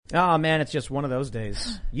Oh man, it's just one of those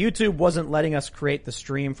days. YouTube wasn't letting us create the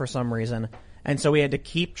stream for some reason. And so we had to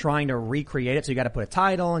keep trying to recreate it. So you got to put a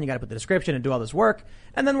title and you got to put the description and do all this work.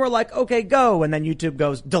 And then we're like, okay, go. And then YouTube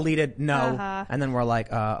goes, deleted, no. And then we're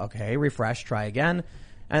like, okay, refresh, try again.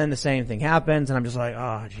 And then the same thing happens. And I'm just like,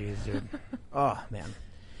 oh, geez, dude. Oh, man.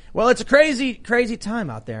 Well, it's a crazy, crazy time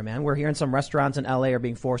out there, man. We're hearing some restaurants in LA are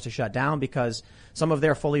being forced to shut down because some of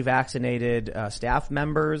their fully vaccinated staff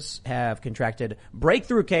members have contracted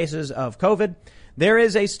breakthrough cases of COVID. There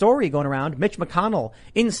is a story going around, Mitch McConnell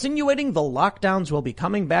insinuating the lockdowns will be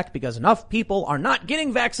coming back because enough people are not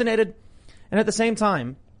getting vaccinated. And at the same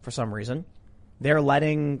time, for some reason, they're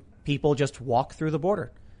letting people just walk through the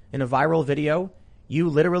border. In a viral video, you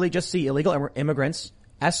literally just see illegal immigrants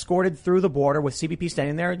escorted through the border with CBP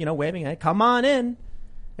standing there, waving, hey, come on in.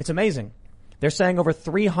 It's amazing. They're saying over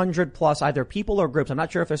 300 plus either people or groups. I'm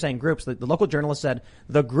not sure if they're saying groups. The local journalist said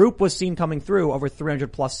the group was seen coming through, over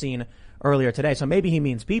 300 plus seen earlier today. So maybe he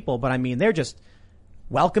means people, but I mean, they're just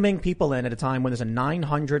welcoming people in at a time when there's a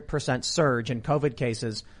 900% surge in COVID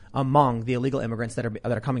cases among the illegal immigrants that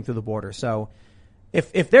are coming through the border. So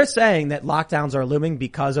if they're saying that lockdowns are looming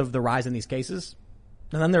because of the rise in these cases,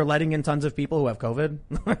 and then they're letting in tons of people who have COVID,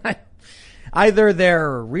 either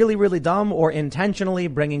they're really, really dumb or intentionally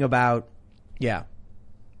bringing about,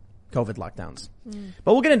 COVID lockdowns.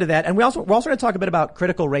 But we'll get into that. And we're also going to talk a bit about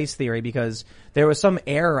critical race theory because there was some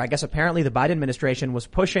error. I guess apparently the Biden administration was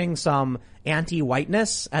pushing some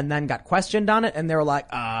anti-whiteness and then got questioned on it. And they were like,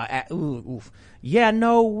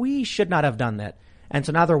 no, we should not have done that. And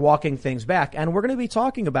so now they're walking things back. And we're going to be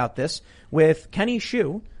talking about this with Kenny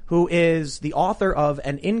Xu, who is the author of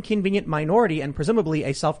An Inconvenient Minority and presumably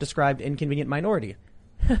a self-described inconvenient minority.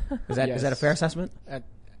 Is that a fair assessment?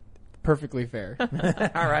 Perfectly fair.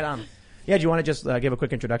 All right, on. Yeah, do you want to just give a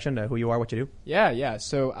quick introduction to who you are, what you do? Yeah.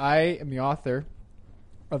 So I am the author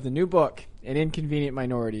of the new book, An Inconvenient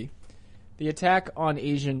Minority, The Attack on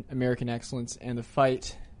Asian American Excellence and the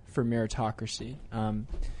Fight for Meritocracy.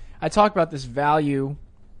 I talk about this value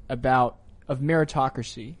of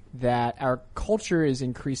meritocracy that our culture is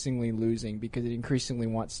increasingly losing because it increasingly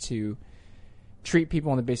wants to treat people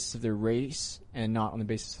on the basis of their race and not on the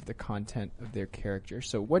basis of the content of their character.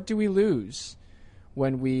 So what do we lose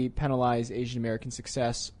when we penalize Asian American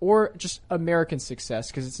success or just American success?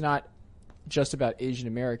 Because it's not just about Asian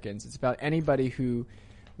Americans. It's about anybody who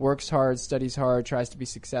works hard, studies hard, tries to be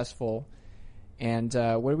successful. And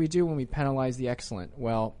what do we do when we penalize the excellent?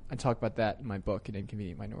 Well, I talk about that in my book, An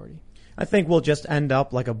Inconvenient Minority. I think we'll just end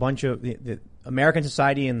up like a bunch of the American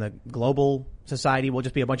society and the global society will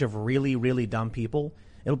just be a bunch of really, really dumb people.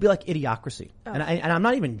 It'll be like Idiocracy. Oh. And I'm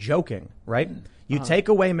not even joking, right? You take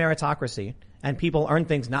away meritocracy and people earn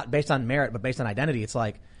things not based on merit, but based on identity. It's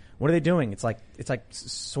like, what are they doing? It's like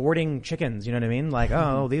sorting chickens. You know what I mean? Like,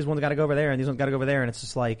 oh, these ones got to go over there and these ones got to go over there. And it's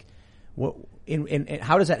just like, what, in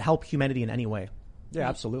how does that help humanity in any way? Yeah,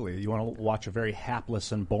 absolutely. You want to watch a very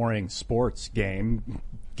hapless and boring sports game,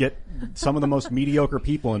 get some of the most mediocre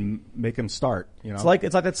people and make them start, It's like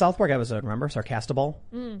that South Park episode, remember? Sarcastable?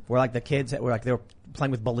 Where like the kids were like, they were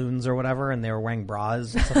playing with balloons or whatever and they were wearing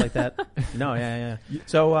bras and stuff like that. No, yeah.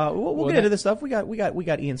 So, we'll get into this stuff. We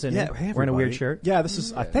got Ian Sin. Yeah, hey, wearing a weird shirt. Yeah, this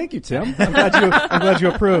is, thank you, Tim. I'm glad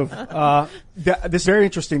you approve. This is very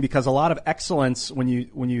interesting because a lot of excellence when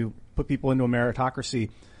you put people into a meritocracy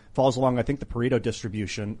falls along, I think, the Pareto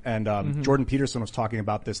distribution. And Jordan Peterson was talking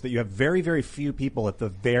about this, that you have very, very few people at the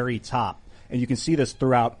very top. And you can see this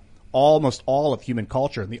throughout almost all of human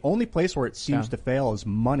culture. And the only place where it seems to fail is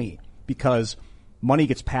money, because money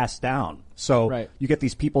gets passed down. So you get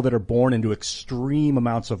these people that are born into extreme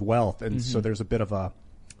amounts of wealth. And so there's a bit of a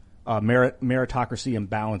meritocracy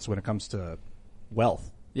imbalance when it comes to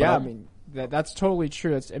wealth. Yeah, I mean, that's totally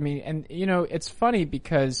true. It's funny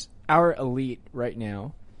because our elite right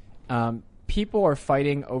now, people are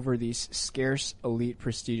fighting over these scarce, elite,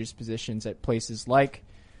 prestigious positions at places like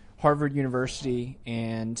Harvard University,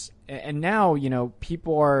 and now,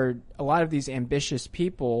 a lot of these ambitious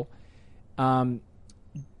people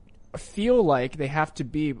feel like they have to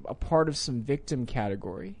be a part of some victim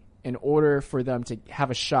category in order for them to have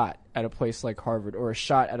a shot at a place like Harvard or a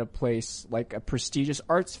shot at a place like a prestigious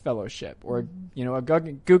arts fellowship or, a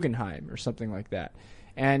Guggenheim or something like that.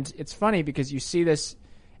 And it's funny because you see this.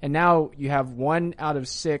 And now you have 1 out of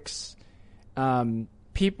 6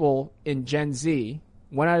 people in Gen Z,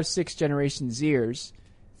 1 out of 6 Generation Zers,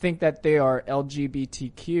 think that they are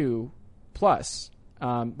LGBTQ plus,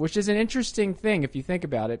 which is an interesting thing if you think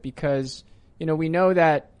about it, because we know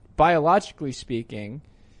that biologically speaking,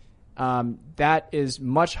 that is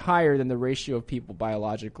much higher than the ratio of people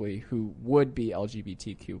biologically who would be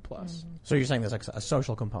LGBTQ+. So you're saying there's like a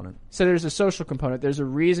social component. So there's a social component. There's a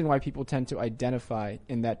reason why people tend to identify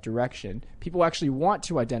in that direction. People actually want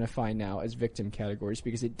to identify now as victim categories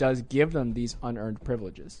because it does give them these unearned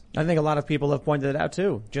privileges. I think a lot of people have pointed it out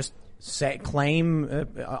too. Just claim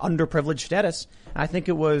underprivileged status. I think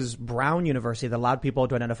it was Brown University that allowed people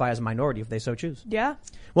to identify as a minority if they so choose. Yeah.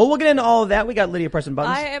 Well, we'll get into all of that. We got Lydia pressing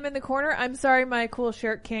buttons. I am in the corner. I'm sorry my cool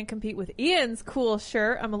shirt can't compete with Ian's cool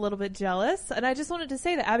shirt. I'm a little bit jealous. And I just wanted to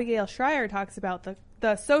say that Abigail Schreier talks about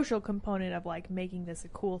the social component of like making this a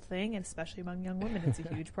cool thing, and especially among young women, it's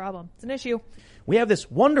a huge problem. It's an issue. We have this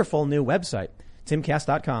wonderful new website,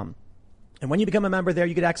 timcast.com. And when you become a member there,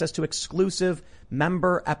 you get access to exclusive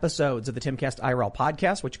member episodes of the Timcast IRL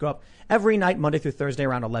podcast, which go up every night, Monday through Thursday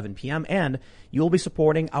around 11 p.m. And you'll be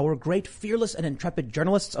supporting our great, fearless, and intrepid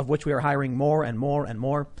journalists, of which we are hiring more and more and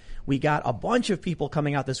more. We got a bunch of people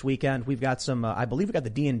coming out this weekend. We've got some, I believe we got the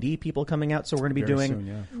D&D people coming out. So we're going to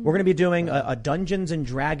be we're going to be doing a Dungeons and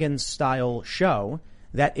Dragons style show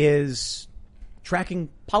that is tracking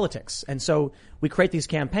politics. And so we create these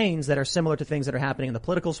campaigns that are similar to things that are happening in the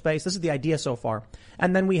political space. This is the idea so far.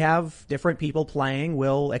 And then we have different people playing.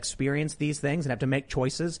 We'll experience these things and have to make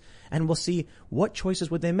choices. And we'll see what choices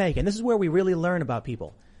would they make. And this is where we really learn about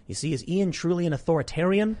people. You see, is Ian truly an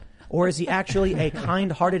authoritarian? Or is he actually a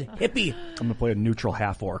kind-hearted hippie? I'm going to play a neutral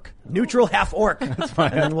half-orc. Neutral half-orc. That's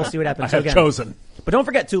fine. And then we'll see what happens. I have chosen. But don't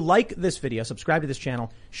forget to like this video, subscribe to this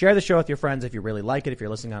channel, share the show with your friends if you really like it. If you're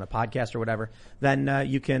listening on a podcast or whatever, then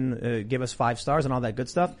you can give us 5 stars and all that good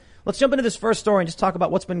stuff. Let's jump into this first story and just talk about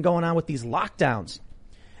what's been going on with these lockdowns.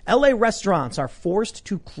 LA restaurants are forced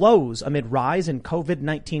to close amid rise in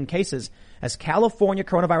COVID-19 cases as California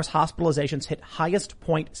coronavirus hospitalizations hit highest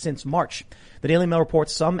point since March. The Daily Mail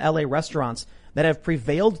reports some LA restaurants that have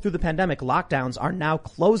prevailed through the pandemic lockdowns are now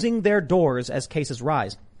closing their doors as cases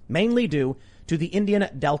rise, mainly due to the Indian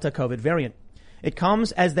Delta COVID variant. It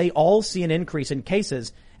comes as they all see an increase in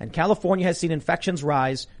cases, and California has seen infections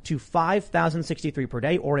rise to 5,063 per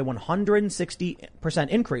day, or a 160%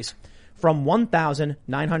 increase from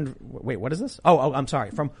 1,900. Wait, what is this? I'm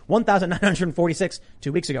sorry. From 1,946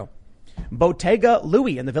 2 weeks ago. Bottega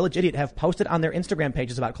Louie and the Village Idiot have posted on their Instagram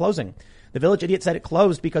pages about closing. The Village Idiot said it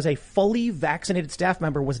closed because a fully vaccinated staff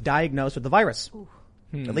member was diagnosed with the virus.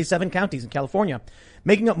 At least 7 counties in California,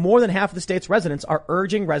 making up more than half of the state's residents, are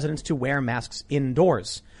urging residents to wear masks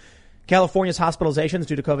indoors. California's hospitalizations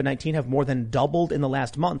due to COVID-19 have more than doubled in the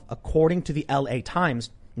last month, according to the LA Times.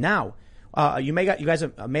 Now, you guys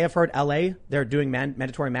may have heard LA, they're doing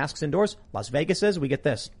mandatory masks indoors. Las Vegas is. We get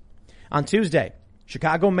this. On Tuesday,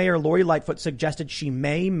 Chicago Mayor Lori Lightfoot suggested she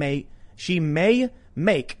may make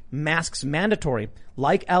masks mandatory,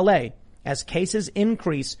 like LA, as cases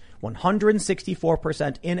increase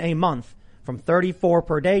 164% in a month, from 34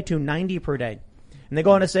 per day to 90 per day. And they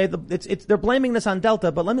go on to say they're blaming this on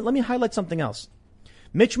Delta, but let me highlight something else.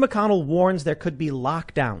 Mitch McConnell warns there could be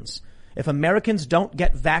lockdowns if Americans don't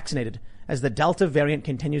get vaccinated as the Delta variant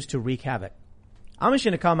continues to wreak havoc. I'm just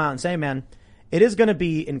going to come out and say, man, it is going to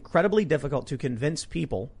be incredibly difficult to convince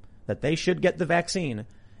people that they should get the vaccine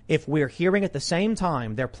if we're hearing at the same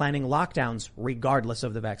time they're planning lockdowns regardless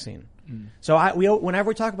of the vaccine. So whenever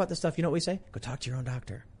we talk about this stuff, you know what we say? Go talk to your own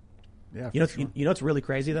doctor. Yeah, you know what's really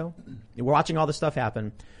crazy though? We're watching all this stuff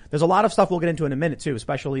happen. There's a lot of stuff we'll get into in a minute too,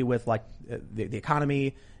 especially with like the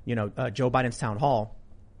economy, Joe Biden's town hall.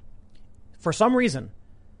 For some reason,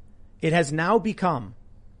 it has now become,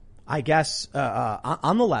 I guess,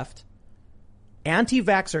 on the left,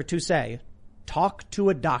 anti-vaxxer to say, talk to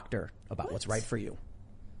a doctor about what's right for you.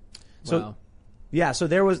 So, wow. Yeah, so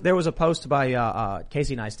there was a post by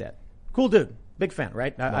Casey Neistat. Cool dude. Big fan,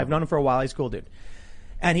 right? I've known him for a while. He's a cool dude.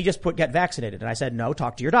 And he just put, get vaccinated. And I said, no,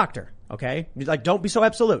 talk to your doctor. Okay? He's like, don't be so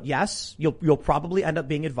absolute. Yes, you'll probably end up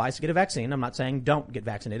being advised to get a vaccine. I'm not saying don't get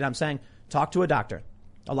vaccinated. I'm saying talk to a doctor.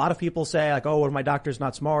 A lot of people say like, oh, well, my doctor's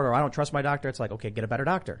not smart, or I don't trust my doctor. It's like, okay, get a better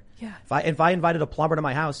doctor. Yeah. If I invited a plumber to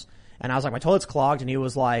my house and I was like, my toilet's clogged, and he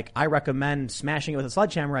was like, I recommend smashing it with a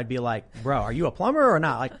sledgehammer, I'd be like, bro, are you a plumber or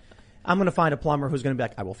not? Like, I'm going to find a plumber who's going to be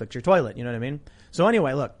like, I will fix your toilet. You know what I mean? So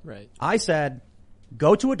anyway, look, right. I said,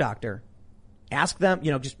 go to a doctor, ask them,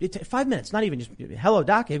 just 5 minutes, not even just, hello,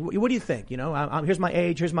 doc, what do you think? Here's my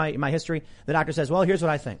age, here's my history. The doctor says, well, here's what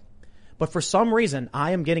I think. But for some reason,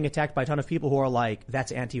 I am getting attacked by a ton of people who are like,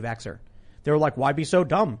 that's anti-vaxxer. They're like, why be so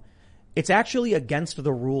dumb? It's actually against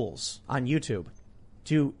the rules on YouTube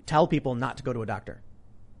to tell people not to go to a doctor.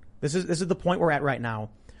 This is the point we're at right now,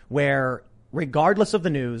 where regardless of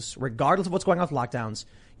the news, regardless of what's going on with lockdowns,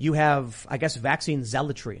 you have, I guess, vaccine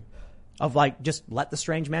zealotry of like, just let the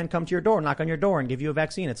strange man come to your door, knock on your door and give you a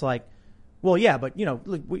vaccine. It's like, well, yeah, but you know,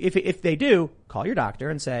 if they do, call your doctor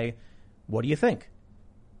and say, what do you think?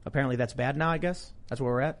 Apparently that's bad now, I guess. That's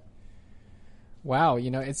where we're at. Wow,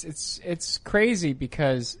 you know, it's crazy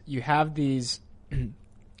because you have these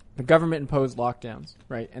the government imposed lockdowns,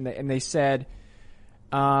 right? And they said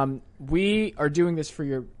we are doing this for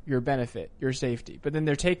your benefit, your safety. But then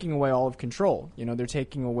they're taking away all of control. You know, they're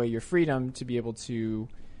taking away your freedom to be able to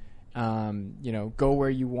you know, go where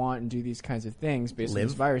you want and do these kinds of things based on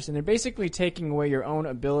this virus. And they're basically taking away your own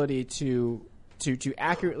ability to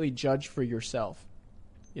accurately judge for yourself,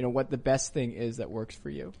 you know, what the best thing is that works for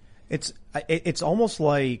you. It's almost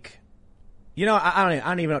like, you know, I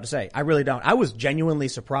don't even know what to say. I really don't. I was genuinely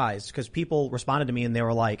surprised because people responded to me and they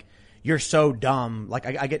were like, you're so dumb. Like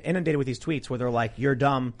I get inundated with these tweets where they're like, you're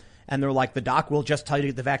dumb. And they're like, the doc will just tell you to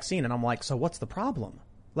get the vaccine. And I'm like, so what's the problem?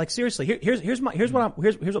 Like seriously, here's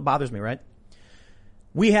what bothers me, right?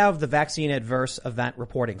 We have the vaccine adverse event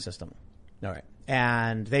reporting system. All right.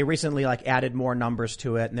 And they recently like added more numbers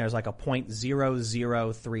to it, and there's like a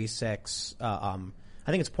 0.0036 I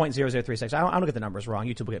think it's 0.0036. I don't get the numbers wrong.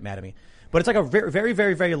 YouTube will get mad at me. But it's like a very, very,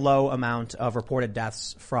 very, very low amount of reported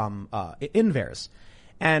deaths from InVAERS.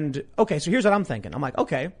 And okay, so here's what I'm thinking. I'm like,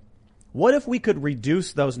 okay, what if we could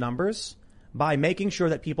reduce those numbers by making sure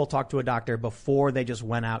that people talk to a doctor before they just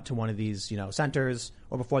went out to one of these, you know, centers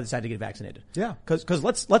or before they decided to get vaccinated? Yeah. Cause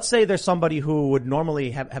let's say there's somebody who would normally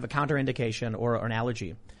have a counterindication or an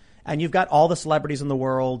allergy. And you've got all the celebrities in the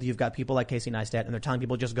world. You've got people like Casey Neistat, and they're telling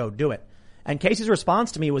people just go do it. And Casey's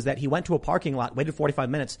response to me was that he went to a parking lot, waited 45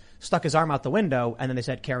 minutes, stuck his arm out the window, and then they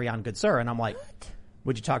said, carry on, good sir. And I'm like,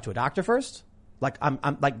 would you talk to a doctor first? Like, I'm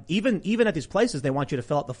like, even at these places, they want you to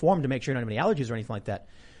fill out the form to make sure you don't have any allergies or anything like that.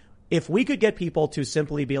 If we could get people to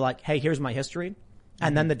simply be like, hey, here's my history.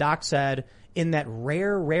 And then the doc said, in that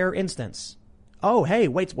rare instance, oh, hey,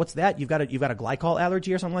 wait, what's that? You've got a glycol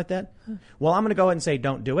allergy or something like that? Well, I'm going to go ahead and say,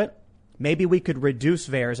 don't do it. Maybe we could reduce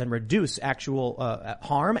VAERS and reduce actual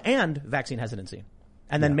harm and vaccine hesitancy.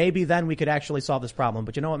 And then maybe then we could actually solve this problem.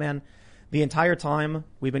 But you know what, man? The entire time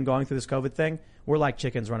we've been going through this COVID thing, we're like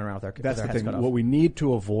chickens running around with our That's with our the heads thing. cut off. What we need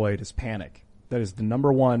to avoid is panic. That is the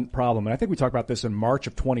number one problem. And I think we talked about this in March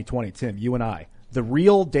of 2020, Tim, you and I. The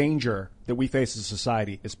real danger that we face as a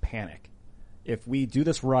society is panic. If we do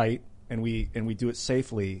this right and we do it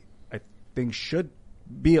safely, things should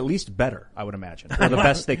be at least better, I would imagine, or the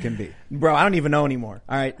best they can be. Bro, I don't even know anymore.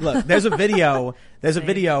 All right, look, there's a video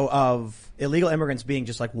of illegal immigrants being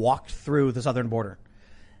just like walked through the southern border.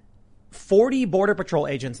 40 Border Patrol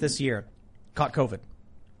agents this year caught COVID.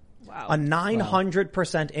 Wow. A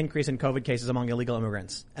 900% increase in COVID cases among illegal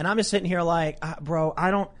immigrants. And I'm just sitting here like, bro,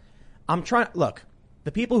 look,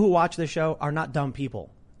 the people who watch this show are not dumb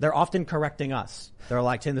people. They're often correcting us. They're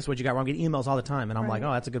like, Tim, this is what you got wrong. I get emails all the time. And I'm like,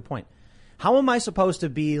 oh, that's a good point. How am I supposed to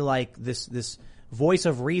be like this voice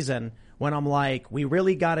of reason when I'm like, we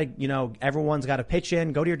really gotta, you know, everyone's gotta pitch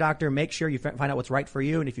in, go to your doctor, make sure you find out what's right for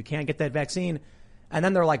you. And if you can't get that vaccine, and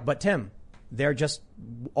then they're like, but Tim, they're just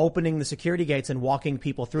opening the security gates and walking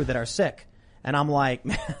people through that are sick. And I'm like,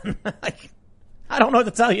 man, like, I don't know what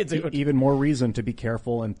to tell you, dude. Even more reason to be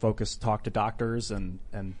careful and focus, talk to doctors and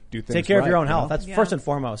do things. Take care right, of your own you health. know? That's first and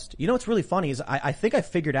foremost. You know what's really funny is I think I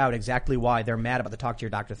figured out exactly why they're mad about the talk to your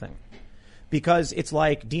doctor thing. Because it's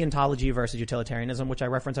like deontology versus utilitarianism, which I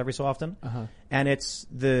reference every so often. And it's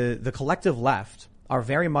the collective left are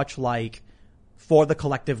very much like for the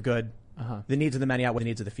collective good, the needs of the many outweigh the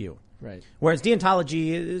needs of the few. Right. Whereas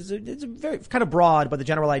deontology it's very kind of broad, but the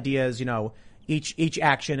general idea is, you know, each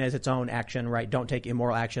action is its own action, right? Don't take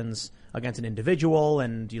immoral actions against an individual,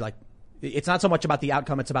 and it's not so much about the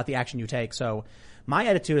outcome, it's about the action you take. So my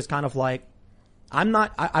attitude is kind of like,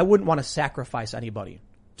 I wouldn't want to sacrifice anybody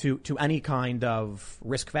to any kind of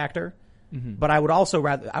risk factor. But I would also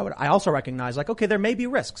I also recognize like, okay, there may be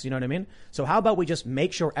risks, you know what I mean? So how about we just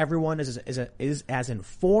make sure everyone is as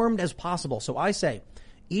informed as possible? So I say,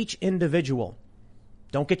 each individual,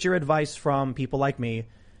 don't get your advice from people like me.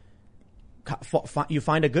 You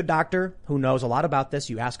find a good doctor who knows a lot about this.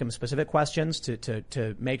 You ask him specific questions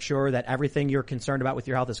to make sure that everything you're concerned about with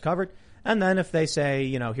your health is covered. And then if they say,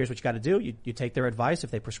 you know, here's what you got to do, you take their advice.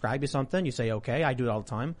 If they prescribe you something, you say, okay, I do it all the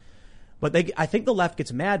time. But I think the left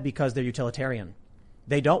gets mad because they're utilitarian.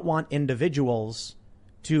 They don't want individuals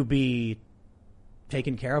to be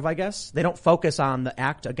taken care of, I guess. They don't focus on the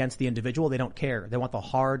act against the individual. They don't care. They want the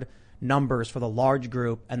hard numbers for the large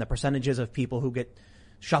group, and the percentages of people who get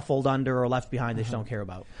shuffled under or left behind they just don't care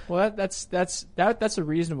about. Well, that's a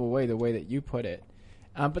reasonable way, the way that you put it.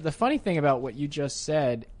 But the funny thing about what you just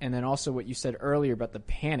said, and then also what you said earlier about the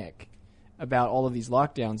panic, about all of these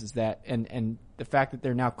lockdowns is that, and the fact that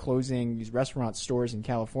they're now closing these restaurant stores in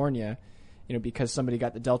California, because somebody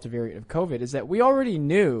got the Delta variant of COVID, is that we already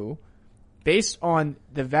knew, based on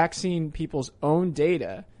the vaccine people's own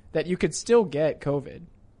data, that you could still get COVID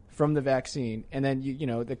from the vaccine, and then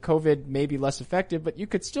the COVID may be less effective, but you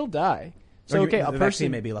could still die. So the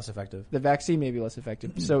vaccine may be less effective. The vaccine may be less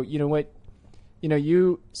effective. So you know what,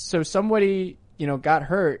 so somebody got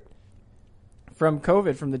hurt from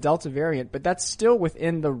COVID, from the Delta variant, but that's still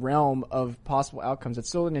within the realm of possible outcomes. It's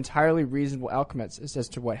still an entirely reasonable outcome as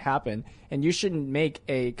to what happened, and you shouldn't make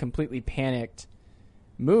a completely panicked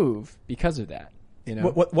move because of that.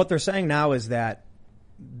 What they're saying now is that,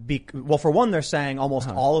 for one, they're saying almost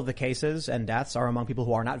all of the cases and deaths are among people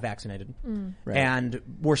who are not vaccinated. Right. And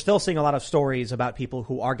we're still seeing a lot of stories about people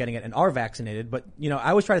who are getting it and are vaccinated. But, I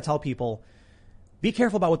always try to tell people, be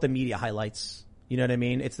careful about what the media highlights. You know what I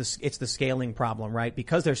mean? It's the scaling problem, right?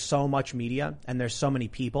 Because there's so much media and there's so many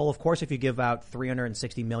people. Of course, if you give out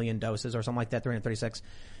 360 million doses or something like that, 336,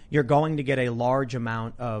 you're going to get a large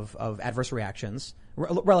amount of adverse reactions,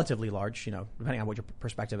 relatively large, depending on what your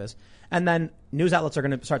perspective is. And then news outlets are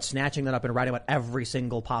going to start snatching that up and writing about every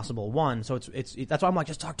single possible one. So it's that's why I'm like,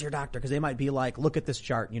 just talk to your doctor, because they might be like, look at this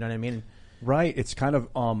chart. You know what I mean? Right. It's kind of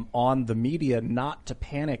on the media not to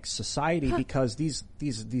panic society, because these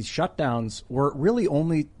shutdowns were really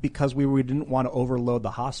only because we didn't want to overload the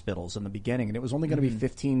hospitals in the beginning, and it was only going to be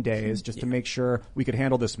 15 days just to make sure we could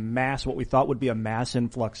handle this what we thought would be a mass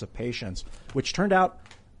influx of patients, which turned out,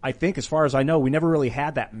 I think, as far as I know, we never really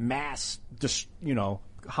had that mass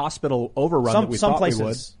hospital overrun that we thought we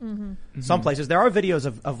would. Some places. There are videos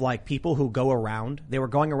of like people who go around. They were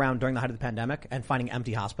going around during the height of the pandemic and finding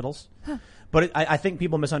empty hospitals. But I think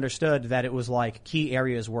people misunderstood that it was like key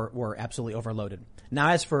areas were absolutely overloaded. Now,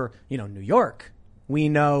 as for, New York, we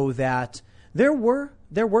know that there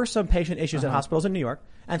were some patient issues at hospitals in New York.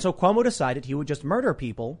 And so Cuomo decided he would just murder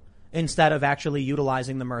people instead of actually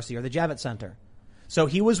utilizing the Mercy or the Javits Center. So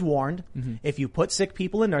he was warned, if you put sick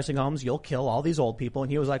people in nursing homes, you'll kill all these old people.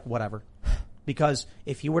 And he was like, whatever. Because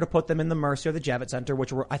if you were to put them in the Mercy or the Javits Center,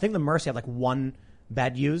 I think the Mercy had like 1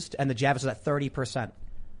 bed used and the Javits was at 30%.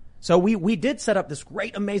 So we did set up this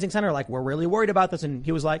great, amazing center. Like, we're really worried about this. And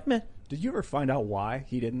he was like, meh. Did you ever find out why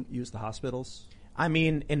he didn't use the hospitals? I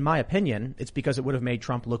mean, in my opinion, it's because it would have made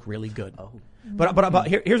Trump look really good. Oh. But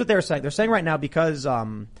here's what they're saying. They're saying right now, because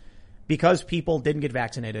people didn't get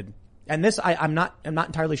vaccinated. And this, I'm not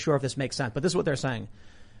entirely sure if this makes sense, but this is what they're saying.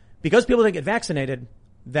 Because people didn't get vaccinated,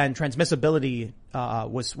 then transmissibility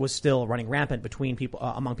was still running rampant between people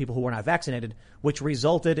among people who were not vaccinated, which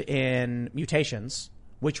resulted in mutations,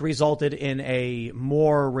 which resulted in a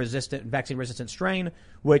more vaccine-resistant strain,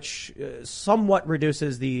 which somewhat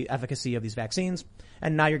reduces the efficacy of these vaccines.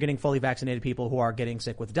 And now you're getting fully vaccinated people who are getting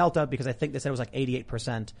sick with Delta, because I think they said it was like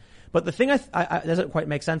 88%. But the thing I doesn't quite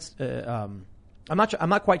make sense. I'm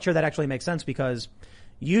not quite sure that actually makes sense, because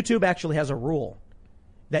YouTube actually has a rule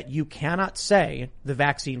that you cannot say the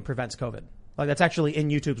vaccine prevents COVID. Like, that's actually in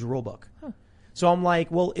YouTube's rule book. Huh. So I'm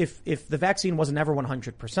like, well, if the vaccine wasn't ever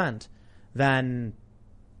 100%, then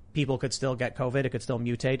people could still get COVID, it could still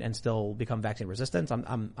mutate and still become vaccine resistant.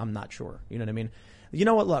 I'm not sure. You know what I mean? You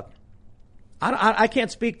know what? Look, I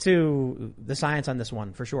can't speak to the science on this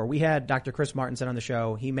one for sure. We had Dr. Chris Martenson on the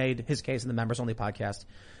show. He made his case in the members only podcast,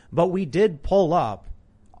 but we did pull up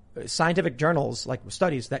scientific journals, like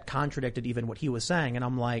studies that contradicted even what he was saying. And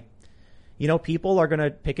I'm like, people are going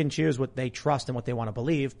to pick and choose what they trust and what they want to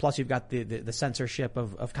believe. Plus you've got the censorship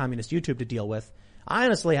of communist YouTube to deal with. I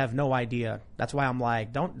honestly have no idea. That's why I'm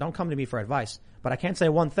like, don't come to me for advice. But I can say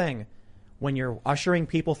one thing. When you're ushering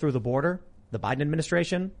people through the border, the Biden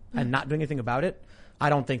administration, and not doing anything about it, I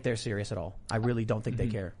don't think they're serious at all. I really don't think they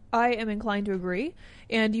care. I am inclined to agree.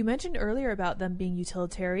 And you mentioned earlier about them being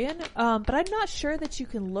utilitarian, but I'm not sure that you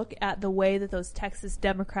can look at the way that those Texas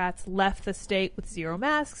Democrats left the state with 0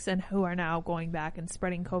 masks and who are now going back and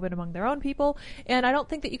spreading COVID among their own people. And I don't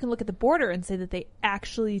think that you can look at the border and say that they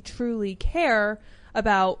actually truly care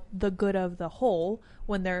about the good of the whole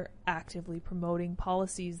when they're actively promoting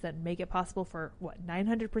policies that make it possible for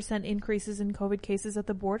 900% increases in COVID cases at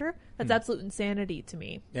the border. That's absolute insanity to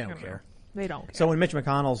me. They don't care. They don't care. So when Mitch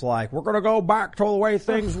McConnell's like, we're going to go back to the way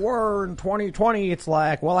things were in 2020, it's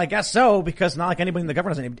like, well, I guess so, because not like anybody in the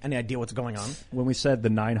government has any idea what's going on. When we said the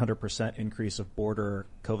 900% increase of border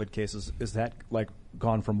COVID cases, is that like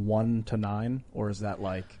gone from 1 to 9, or is that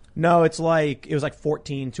like? No, it's like, it was like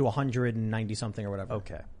 14 to 190 something or whatever.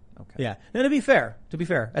 Okay. Okay. Yeah. Now, to be fair,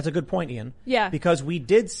 that's a good point, Ian. Yeah. Because we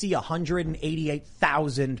did see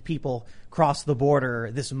 188,000 people cross the border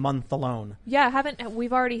this month alone. Yeah,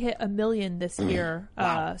 we've already hit 1 million this year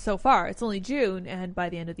so far. It's only June, and by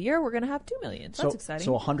the end of the year, we're going to have 2 million. That's exciting.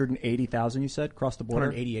 So 180,000, you said, crossed the border?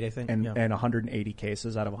 188, I think. And, yeah. and 180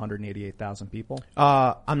 cases out of 188,000 people?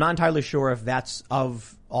 I'm not entirely sure if that's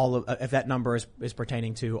if that number is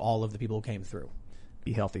pertaining to all of the people who came through.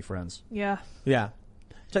 Be healthy, friends. Yeah. Yeah.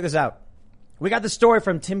 Check this out. We got this story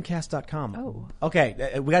from timcast.com. Oh.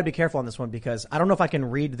 Okay, we got to be careful on this one because I don't know if I can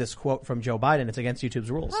read this quote from Joe Biden. It's against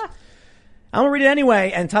YouTube's rules. I'm going to read it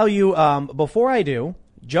anyway and tell you, before I do,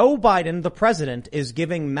 Joe Biden, the president, is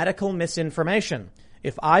giving medical misinformation.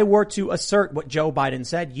 If I were to assert what Joe Biden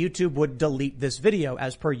said, YouTube would delete this video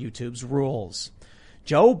as per YouTube's rules.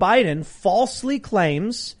 Joe Biden falsely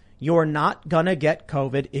claims you're not going to get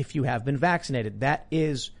COVID if you have been vaccinated. That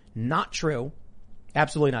is not true.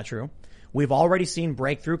 Absolutely not true. We've already seen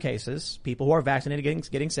breakthrough cases, people who are vaccinated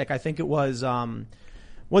getting sick. I think it was Bill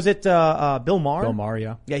Maher? Bill Maher,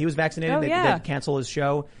 yeah. Yeah, he was vaccinated. Oh, They yeah. had to cancel his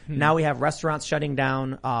show. Now we have restaurants shutting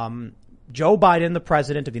down. Joe Biden, the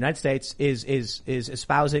president of the United States, is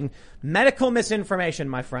espousing medical misinformation,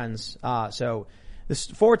 my friends. So this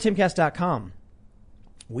for timcast.com.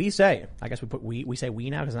 We say, I guess we say we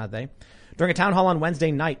now because not they. During a town hall on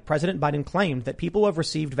Wednesday night, President Biden claimed that people who have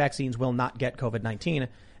received vaccines will not get COVID-19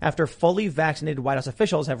 after fully vaccinated White House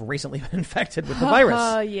officials have recently been infected with the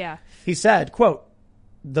virus. Yeah. He said, quote,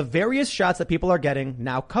 "The various shots that people are getting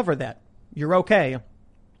now cover that. You're okay.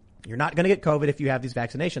 You're not going to get COVID if you have these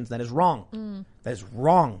vaccinations. That is wrong. That is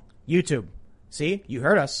wrong. YouTube. See, you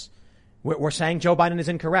heard us. We're saying Joe Biden is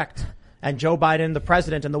incorrect. And Joe Biden, the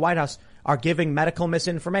president, and the White House are giving medical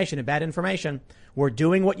misinformation and bad information. We're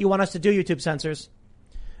doing what you want us to do, YouTube censors."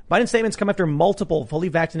 Biden's statements come after multiple fully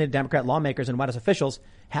vaccinated Democrat lawmakers and White House officials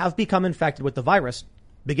have become infected with the virus,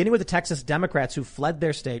 beginning with the Texas Democrats who fled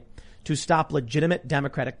their state to stop legitimate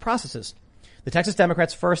democratic processes. The Texas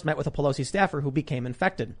Democrats first met with a Pelosi staffer who became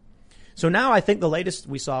infected. So now I think the latest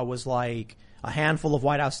we saw was like a handful of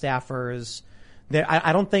White House staffers.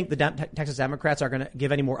 I don't think the Texas Democrats are going to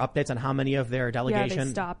give any more updates on how many of their delegation. Yeah,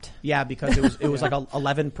 they stopped. Yeah, because it was like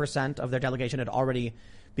 11% of their delegation had already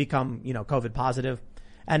become, COVID positive.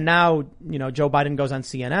 And now, Joe Biden goes on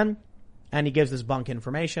CNN and he gives this bunk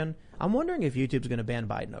information. I'm wondering if YouTube's going to ban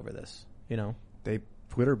Biden over this,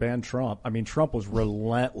 Twitter banned Trump. I mean, Trump was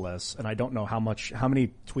relentless, and I don't know how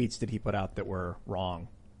many tweets did he put out that were wrong.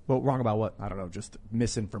 Well, wrong about what? I don't know, just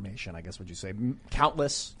misinformation, I guess would you say.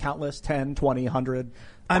 Countless, 10, 20, 100,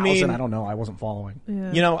 I mean, I don't know. I wasn't following.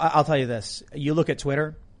 Yeah. I'll tell you this. You look at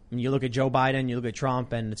Twitter, and you look at Joe Biden, you look at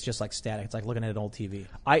Trump, and it's just like static. It's like looking at an old TV.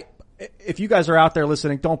 If you guys are out there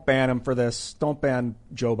listening, don't ban him for this. Don't ban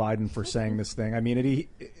Joe Biden for saying this thing. I mean, he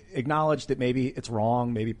acknowledged that maybe it's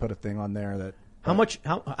wrong, maybe put a thing on there that... How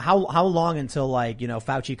long until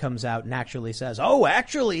Fauci comes out and actually says, oh,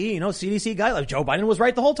 actually, CDC guidelines, Joe Biden was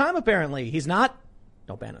right the whole time, apparently. He's not.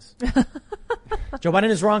 Don't ban us. Joe Biden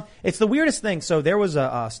is wrong. It's the weirdest thing. So there was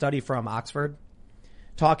a study from Oxford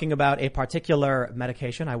talking about a particular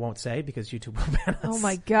medication. I won't say because YouTube will ban us. Oh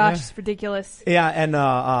my gosh, it's ridiculous. Yeah. And,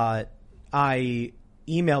 I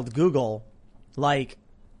emailed Google,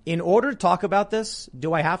 in order to talk about this,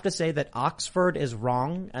 do I have to say that Oxford is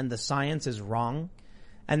wrong and the science is wrong?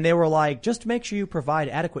 And they were like, just make sure you provide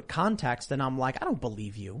adequate context. And I'm like, I don't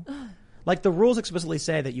believe you. The rules explicitly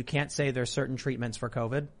say that you can't say there's certain treatments for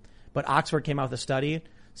COVID. But Oxford came out with a study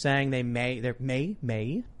saying they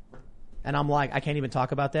may. And I'm like, I can't even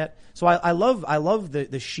talk about that. So I love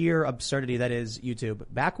the sheer absurdity that is YouTube.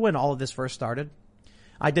 Back when all of this first started,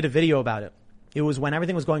 I did a video about it. It was when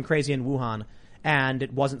everything was going crazy in Wuhan and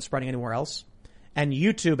it wasn't spreading anywhere else. And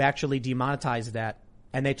YouTube actually demonetized that.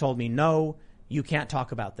 And they told me, no, you can't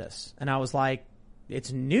talk about this. And I was like,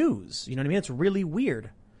 it's news. You know what I mean? It's really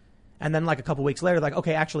weird. And then a couple weeks later,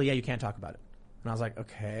 okay, actually, yeah, you can't talk about it. And I was like,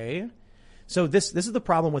 okay. So this is the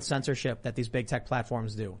problem with censorship that these big tech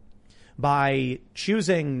platforms do. By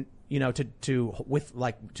choosing,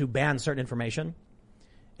 to ban certain information,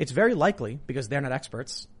 it's very likely, because they're not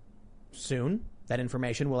experts, soon that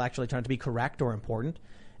information will actually turn out to be correct or important.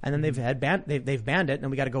 And then they've banned it,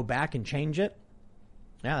 and we got to go back and change it.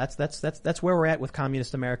 Yeah, that's where we're at with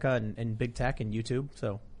communist America and big tech and YouTube.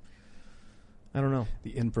 So I don't know.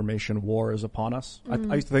 The information war is upon us. I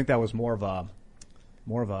used to think that was more of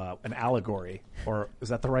an allegory, or is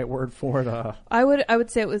that the right word for it? I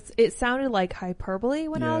would say it sounded like hyperbole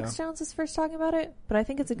when Yeah. Alex Jones was first talking about it, but I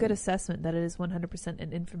think it's a good assessment that it is 100%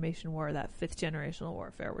 an information war, that fifth generational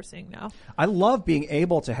warfare we're seeing now. I love being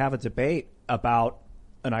able to have a debate about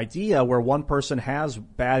an idea where one person has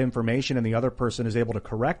bad information and the other person is able to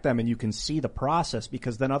correct them, and you can see the process,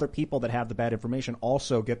 because then other people that have the bad information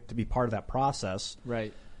also get to be part of that process.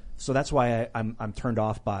 Right. So that's why I'm turned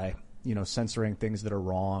off by, censoring things that are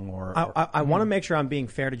wrong or I want to make sure I'm being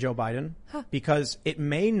fair to Joe Biden, because it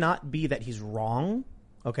may not be that he's wrong.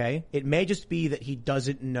 Okay. It may just be that he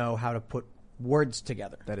doesn't know how to put words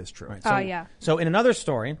together. that is true. Right. Oh, yeah. So in another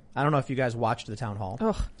story, I don't know if you guys watched the town hall.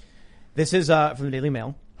 Ugh. This is from the Daily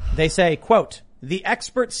Mail. They say, quote, "The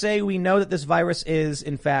experts say we know that this virus is,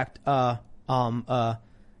 in fact,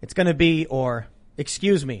 it's going to be, or,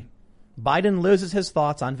 excuse me, Biden loses his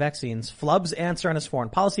thoughts on vaccines, flubs answer on his foreign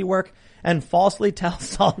policy work, and falsely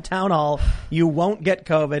tells town hall you won't get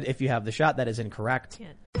COVID if you have the shot." That is incorrect.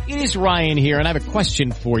 It is Ryan here, and I have a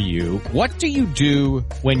question for you. What do you do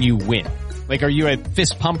when you win? Like, are you a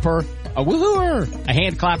fist pumper, a woohooer, a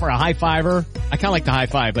hand clapper, a high fiver? I kind of like the high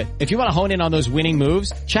five, but if you want to hone in on those winning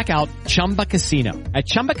moves, check out Chumba Casino. At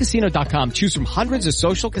ChumbaCasino.com, choose from hundreds of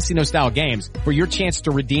social casino style games for your chance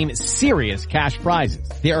to redeem serious cash prizes.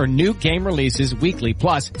 There are new game releases weekly,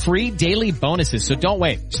 plus free daily bonuses. So don't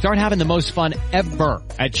wait. Start having the most fun ever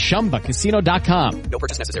at ChumbaCasino.com. No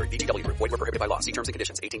purchase necessary. VGW Group. Void where prohibited by law. See terms and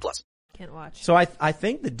conditions. 18+. Can't watch. So I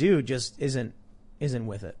think the dude just isn't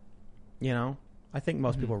with it. I think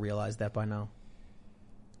most people realize that by now.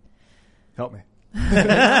 Help me.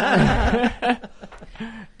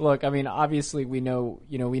 Look, I mean, obviously we know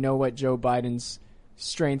what Joe Biden's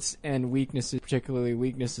strengths and weaknesses, particularly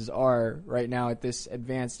weaknesses, are right now at this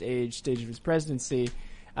advanced stage of his presidency.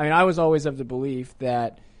 I mean, I was always of the belief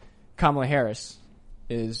that Kamala Harris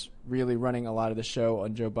is really running a lot of the show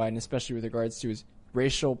on Joe Biden, especially with regards to his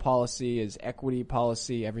racial policy, his equity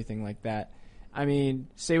policy, everything like that. I mean,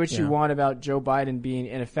 say what you want about Joe Biden being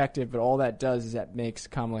ineffective, but all that does is that makes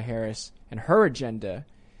Kamala Harris and her agenda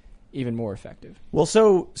even more effective. Well,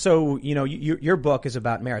 so your book is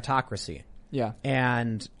about meritocracy. Yeah.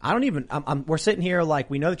 And I don't even, we're sitting here like,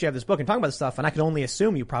 we know that you have this book and talking about this stuff, and I can only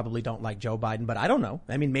assume you probably don't like Joe Biden, but I don't know.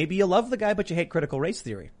 I mean, maybe you love the guy, but you hate critical race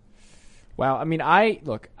theory. Wow. I mean,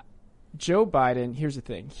 Joe Biden, here's the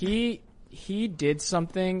thing. He did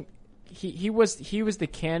something. He was the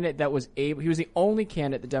candidate that was able. He was the only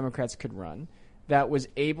candidate the Democrats could run that was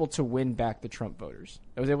able to win back the Trump voters.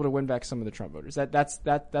 That was able to win back some of the Trump voters.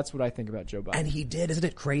 That's what I think about Joe Biden. And he did. Isn't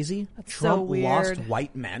it crazy? That's Trump so weird. lost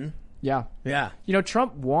white men. Yeah. Yeah.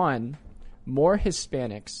 Trump won more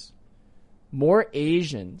Hispanics, more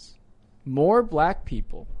Asians, more black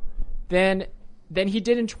people than he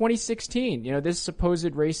did in 2016. This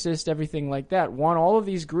supposed racist, everything like that, won all of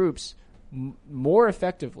these groups more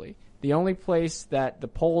effectively. The only place that the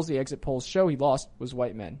exit polls show he lost was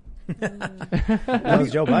white men. That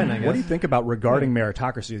was Joe Biden, I guess. What do you think about regarding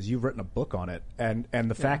meritocracy, as you've written a book on it, and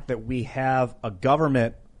the fact that we have a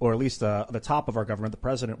government, or at least the top of our government, the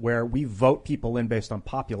president, where we vote people in based on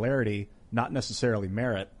popularity, not necessarily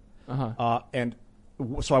merit.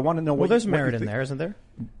 So I want to know Well, there's merit in there, isn't there?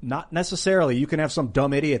 Not necessarily. You can have some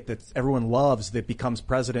dumb idiot that everyone loves that becomes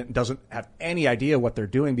president and doesn't have any idea what they're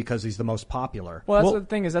doing because he's the most popular. Well, the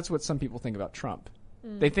thing is, that's what some people think about Trump.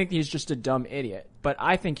 They think he's just a dumb idiot, but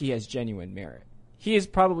I think he has genuine merit. He is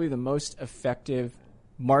probably the most effective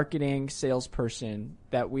marketing salesperson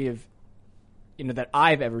that we have, that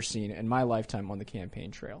I've ever seen in my lifetime on the campaign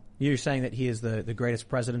trail. You're saying that he is the greatest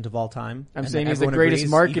president of all time? I'm saying he's the greatest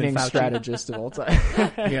marketing strategist of all time.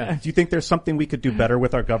 Yeah. Do you think there's something we could do better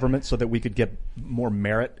with our government so that we could get more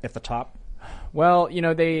merit at the top? Well,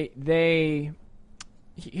 here's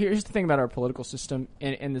the thing about our political system,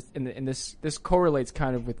 and this correlates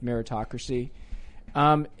kind of with meritocracy.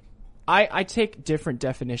 I take different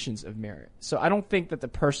definitions of merit. So I don't think that the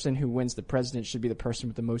person who wins the president should be the person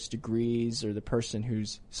with the most degrees or the person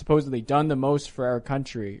who's supposedly done the most for our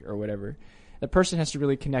country or whatever. The person has to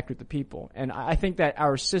really connect with the people. And I think that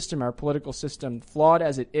our system, our political system, flawed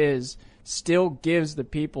as it is, still gives the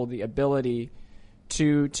people the ability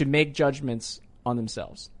to make judgments on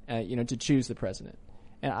themselves, to choose the president.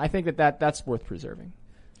 And I think that's worth preserving.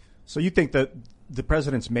 So you think that the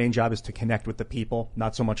president's main job is to connect with the people,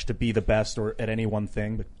 not so much to be the best or at any one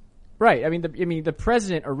thing, but right. I mean, the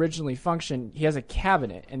president originally functioned. He has a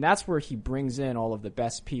cabinet, and that's where he brings in all of the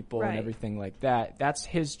best people and everything like that. That's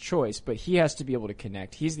his choice, but he has to be able to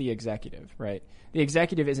connect. He's the executive, right? The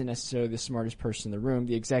executive isn't necessarily the smartest person in the room.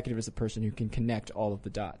 The executive is the person who can connect all of the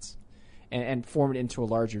dots and form it into a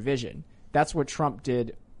larger vision. That's what Trump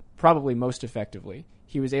did probably most effectively.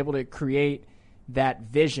 He was able to create that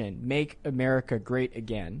vision, make America great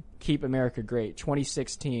again, keep America great.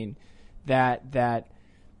 2016, that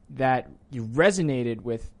you resonated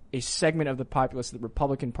with a segment of the populace that the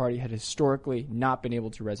Republican Party had historically not been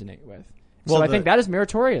able to resonate with. So Well, I think that is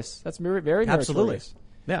meritorious. That's very meritorious. Absolutely.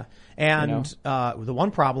 Yeah. And the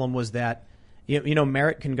one problem was that,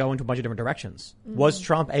 merit can go into a bunch of different directions. Was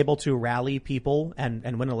Trump able to rally people and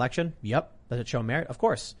win an election? Yep. Does it show merit? Of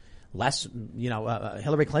course. Less,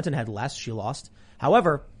 Hillary Clinton had less. She lost.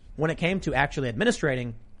 However, when it came to actually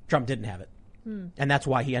administrating, Trump didn't have it. And that's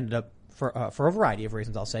why he ended up, for a variety of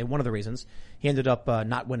reasons, I'll say, one of the reasons, he ended up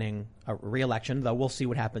not winning a re-election, though we'll see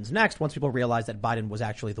what happens next once people realize that Biden was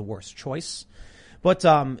actually the worst choice. But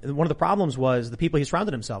one of the problems was the people he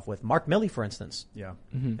surrounded himself with. Mark Milley, for instance. Yeah.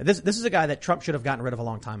 Mm-hmm. This is a guy that Trump should have gotten rid of a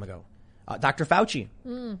long time ago. Dr. Fauci.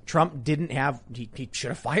 Trump didn't have, he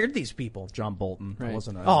should have fired these people. John Bolton. Right.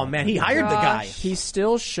 Wasn't a, Oh man, he hired the guy. He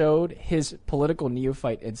still showed his political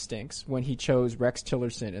neophyte instincts when he chose Rex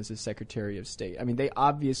Tillerson as his Secretary of State. I mean, they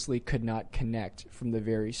obviously could not connect from the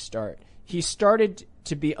very start. He started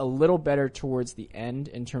to be a little better towards the end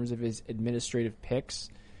in terms of his administrative picks,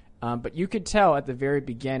 but you could tell at the very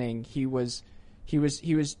beginning he was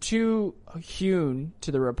too hewn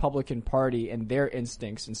to the Republican Party and their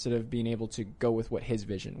instincts instead of being able to go with what his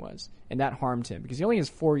vision was. And that harmed him because he only has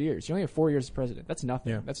 4 years. He only has 4 years as president. That's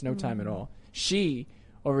nothing. Yeah. That's no time at all. Xi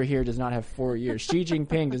over here does not have 4 years. Xi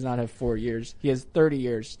Jinping does not have 4 years. He has 30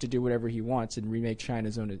 years to do whatever he wants and remake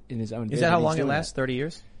China in his own. Is that how long it lasts? 30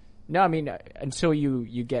 years? No, I mean until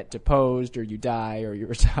you get deposed or you die or you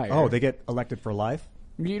retire. Oh, they get elected for life?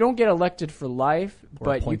 You don't get elected for life, Or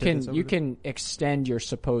but appointed, you can extend your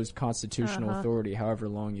supposed constitutional authority however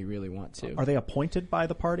long you really want to. Are they appointed by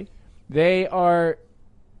the party? They are,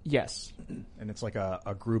 yes. And it's like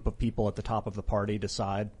a group of people at the top of the party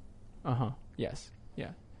decide? Yes. Yeah.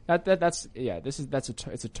 That's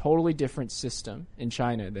it's a totally different system in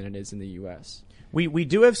China than it is in the U.S. We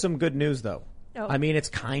do have some good news though. Oh. I mean, it's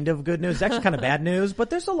kind of good news. It's actually kind of bad news, but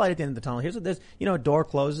there's a light at the end of the tunnel. Here's what there's, a door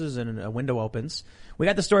closes and a window opens. We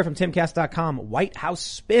got the story from timcast.com. White House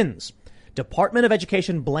spins. Department of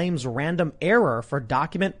Education blames random error for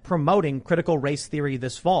document promoting critical race theory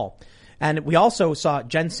this fall. And we also saw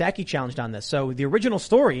Jen Psaki challenged on this. So the original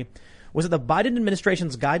story was that the Biden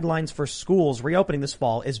administration's guidelines for schools reopening this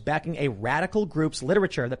fall is backing a radical group's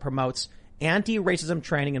literature that promotes anti-racism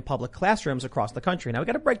training in public classrooms across the country. Now, we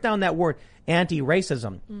got to break down that word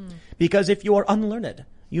anti-racism because if you are unlearned,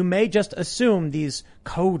 you may just assume these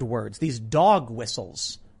code words, these dog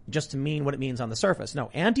whistles, just to mean what it means on the surface. No,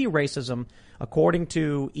 anti-racism, according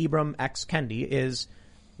to Ibram X. Kendi, is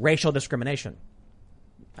racial discrimination.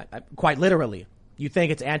 Quite literally. You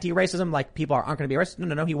think it's anti-racism, like people aren't going to be racist?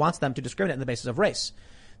 No. He wants them to discriminate on the basis of race.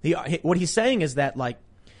 What he's saying is that, let's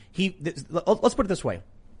put it this way.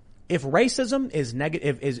 If racism is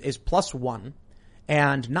negative, is +1,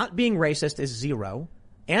 and not being racist is 0,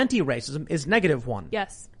 anti-racism is -1.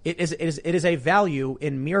 Yes. It is a value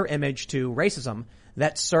in mirror image to racism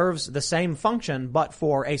that serves the same function, but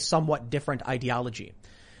for a somewhat different ideology.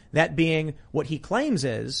 That being, what he claims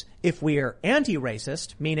is, if we're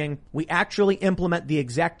anti-racist, meaning we actually implement the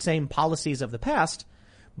exact same policies of the past,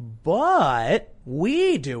 but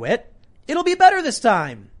we do it, it'll be better this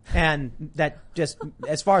time. And that just,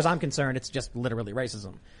 as far as I'm concerned, it's just literally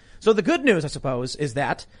racism. So the good news, I suppose, is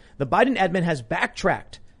that the Biden admin has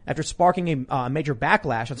backtracked after sparking a major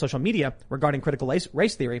backlash on social media regarding critical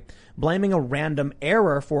race theory, blaming a random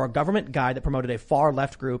error for a government guide that promoted a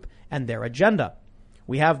far-left group and their agenda.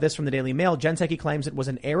 We have this from the Daily Mail. Jen Psaki claims it was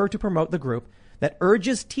an error to promote the group that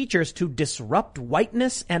urges teachers to disrupt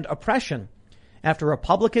whiteness and oppression after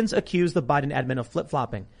Republicans accuse the Biden admin of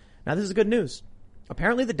flip-flopping. Now, this is good news.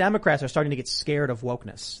 Apparently, the Democrats are starting to get scared of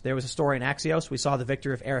wokeness. There was a story in Axios. We saw the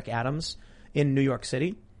victory of Eric Adams in New York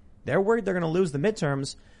City. They're worried they're going to lose the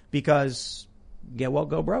midterms because get woke,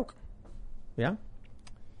 go broke. Yeah?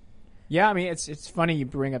 Yeah, I mean, it's funny you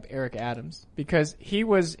bring up Eric Adams because he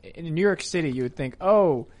was in New York City. You would think,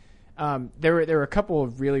 there were a couple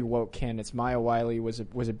of really woke candidates. Maya Wiley was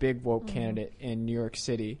a big woke candidate in New York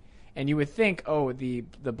City, and you would think,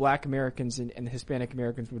 the Black Americans and the Hispanic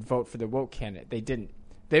Americans would vote for the woke candidate. They didn't.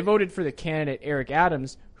 They voted for the candidate Eric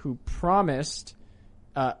Adams, who promised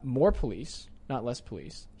more police, not less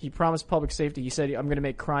police. He promised public safety. He said, I'm going to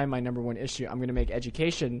make crime my number one issue. I'm going to make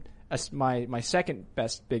education my second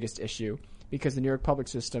biggest issue because the New York public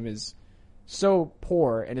system is so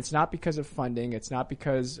poor, and it's not because of funding. It's not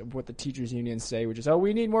because of what the teachers unions say, which is,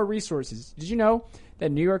 we need more resources. Did you know that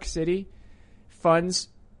New York City funds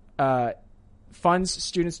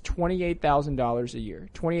students $28,000 a year?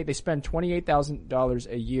 They spend $28,000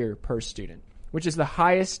 a year per student, which is the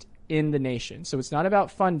highest in the nation. So it's not about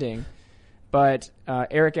funding, but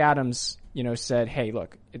Eric Adams said, hey,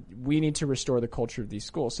 look, we need to restore the culture of these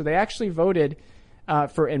schools. So they actually voted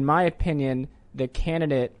for, in my opinion, the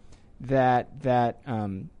candidate that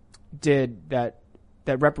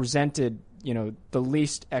represented, the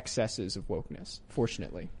least excesses of wokeness,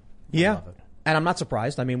 fortunately. Yeah. And I'm not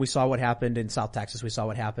surprised. I mean, we saw what happened in South Texas. We saw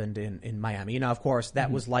what happened in Miami. Of course,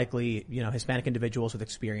 that was likely, Hispanic individuals with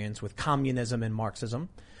experience with communism and Marxism.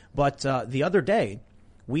 But the other day,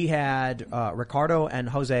 we had Ricardo and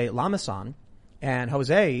Jose Lamasan. And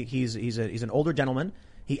Jose, he's an older gentleman.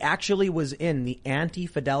 He actually was in the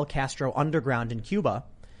anti-Fidel Castro underground in Cuba.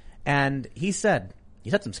 And he said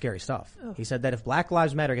some scary stuff. Oh. He said that if Black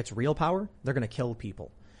Lives Matter gets real power, they're going to kill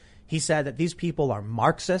people. He said that these people are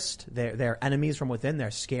Marxist. They're enemies from within. They're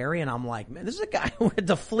scary. And I'm like, man, this is a guy who had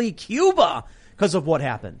to flee Cuba because of what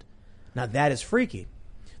happened. Now that is freaky.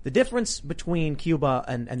 The difference between Cuba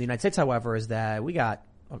and the United States, however, is that we got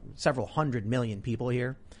several 100 million people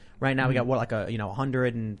here. Right now we got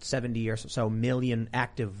 170 or so million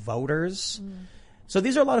active voters. So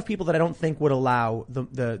these are a lot of people that I don't think would allow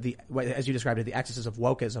the as you described it, the excesses of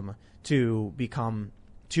wokeism to become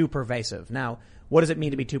too pervasive. Now, what does it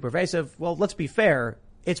mean to be too pervasive? Well, let's be fair.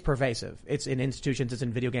 It's pervasive. It's in institutions. It's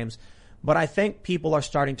in video games. But I think people are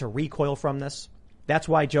starting to recoil from this. That's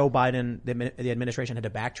why Joe Biden, the administration, had to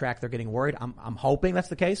backtrack. They're getting worried. I'm hoping that's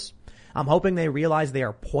the case. I'm hoping they realize they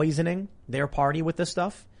are poisoning their party with this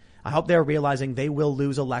stuff. I hope they're realizing they will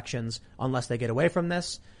lose elections unless they get away from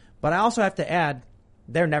this. But I also have to add,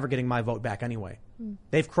 they're never getting my vote back anyway.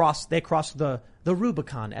 They crossed the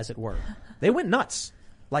Rubicon, as it were. They went nuts.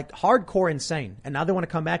 Like hardcore insane. And now they want to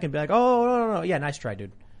come back and be like, oh, no. Yeah, nice try,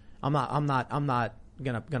 dude. I'm not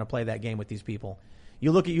gonna play that game with these people.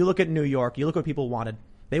 You look at New York, you look what people wanted.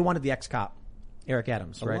 They wanted the ex-cop, Eric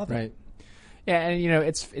Adams, right? Right. Yeah, and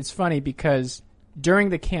it's funny because during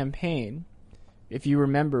the campaign, if you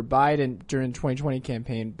remember Biden, during the 2020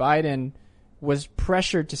 campaign, Biden was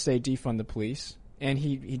pressured to say defund the police, and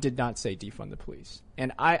he did not say defund the police.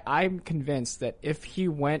 And I'm convinced that if he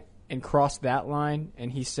went and crossed that line and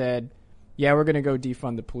he said, yeah, we're going to go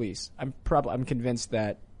defund the police, I'm convinced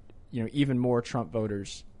that, even more Trump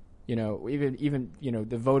voters, even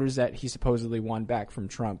the voters that he supposedly won back from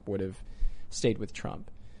Trump would have stayed with Trump.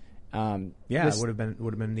 It would have been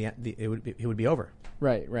it would be over.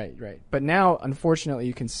 Right. But now, unfortunately,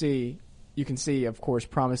 you can see, of course,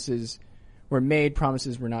 promises were made,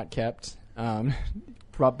 promises were not kept.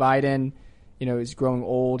 Biden, is growing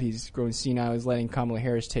old. He's growing senile. He's letting Kamala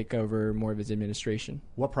Harris take over more of his administration.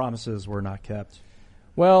 What promises were not kept?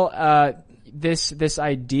 Well, this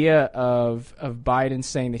idea of Biden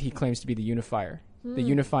saying that he claims to be the unifier, the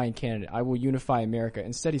unifying candidate. I will unify America.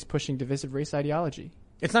 Instead, he's pushing divisive race ideology.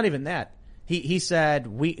 It's not even that. He said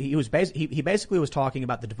he basically was talking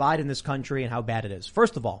about the divide in this country and how bad it is.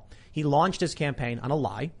 First of all, he launched his campaign on a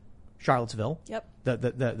lie, Charlottesville. Yep.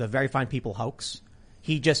 The Very Fine People hoax.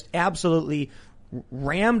 He just absolutely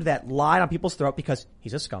rammed that lie on people's throat because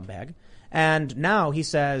he's a scumbag. And now he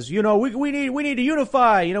says, we need to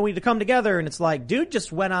unify, we need to come together. And it's like, dude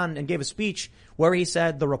just went on and gave a speech where he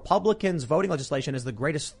said the Republicans' voting legislation is the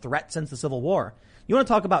greatest threat since the Civil War. You want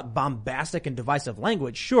to talk about bombastic and divisive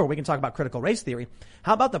language? Sure, we can talk about critical race theory.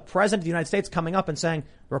 How about the president of the United States coming up and saying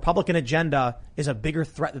the Republican agenda is a bigger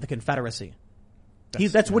threat than the Confederacy?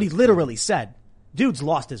 That's what he literally said. Dude's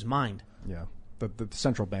lost his mind. Yeah. The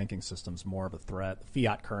central banking system's more of a threat.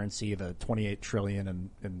 Fiat currency, the $28 trillion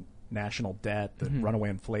in national debt, the runaway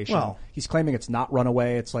inflation. Well, he's claiming it's not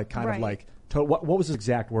runaway. It's like kind of like what was his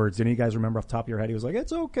exact words? Did any of you guys remember off the top of your head? He was like,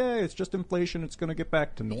 "It's okay. It's just inflation. It's going to get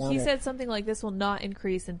back to normal." He said something like, "This will not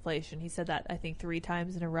increase inflation." He said that I think 3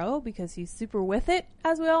 times in a row because he's super with it,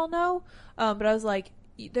 as we all know. But I was like,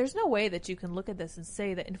 there's no way that you can look at this and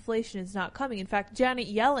say that inflation is not coming. In fact,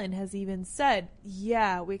 Janet Yellen has even said,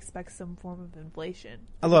 yeah, we expect some form of inflation.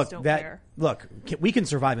 Look, we can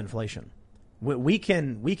survive inflation. We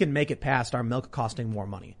can make it past our milk costing more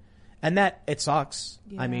money. And that, it sucks.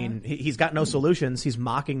 Yeah. I mean, he's got no solutions. He's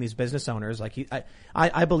mocking these business owners. Like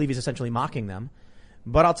I believe he's essentially mocking them.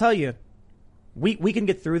 But I'll tell you, we can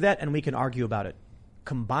get through that and we can argue about it.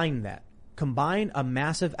 Combine a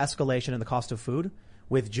massive escalation in the cost of food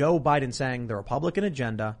with Joe Biden saying the Republican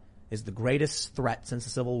agenda is the greatest threat since the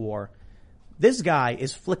Civil War. This guy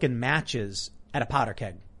is flicking matches at a powder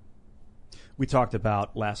keg. We talked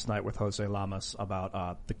about last night with Jose Lamas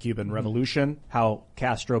about the Cuban Revolution, how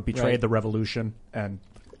Castro betrayed the revolution and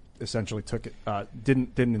essentially took it,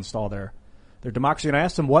 didn't install their their democracy. And I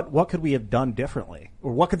asked him, what could we have done differently?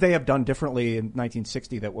 Or what could they have done differently in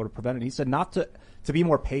 1960 that would have prevented it? He said not to be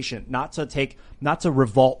more patient, not to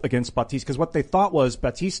revolt against Batista, because what they thought was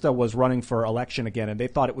Batista was running for election again, and they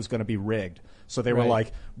thought it was going to be rigged. So they were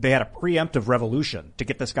like, they had a preemptive revolution to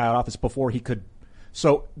get this guy out of office before he could.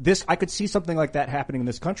 So I could see something like that happening in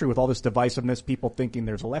this country with all this divisiveness, people thinking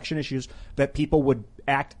there's election issues, that people would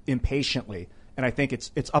act impatiently. And I think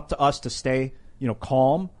it's up to us to stay,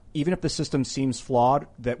 calm, even if the system seems flawed,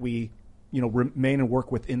 that we, remain and work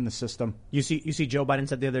within the system. You see Joe Biden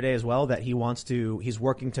said the other day as well that he's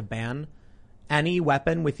working to ban any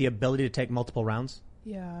weapon with the ability to take multiple rounds.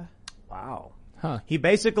 Yeah. Wow. Huh. He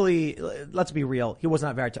basically, let's be real, he was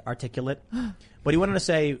not very articulate, but he wanted to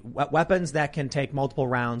say weapons that can take multiple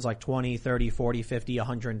rounds, like 20, 30, 40, 50,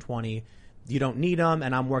 120, you don't need them,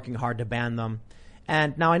 and I'm working hard to ban them.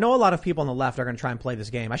 And now I know a lot of people on the left are going to try and play this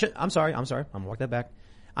game. I'm sorry, I'm going to walk that back.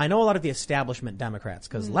 I know a lot of the establishment Democrats,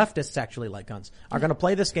 because leftists actually like guns, are going to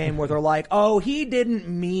play this game where they're like, oh, he didn't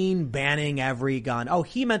mean banning every gun. Oh,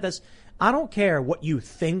 he meant this. I don't care what you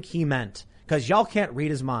think he meant, because y'all can't read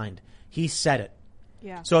his mind. He said it.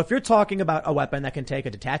 Yeah. So if you're talking about a weapon that can take a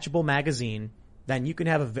detachable magazine, then you can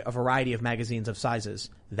have a variety of magazines of sizes.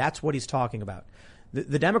 That's what he's talking about.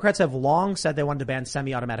 The Democrats have long said they wanted to ban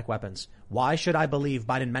semi-automatic weapons. Why should I believe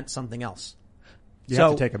Biden meant something else? You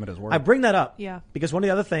have to take him at his word. I bring that up because one of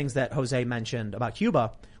the other things that Jose mentioned about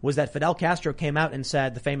Cuba was that Fidel Castro came out and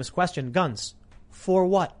said the famous question, guns, for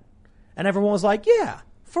what? And everyone was like, yeah.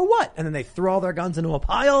 For what? And then they threw all their guns into a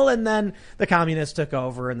pile, and then the communists took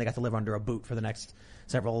over, and they got to live under a boot for the next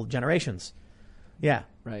several generations. Yeah.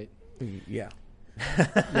 Right. Yeah.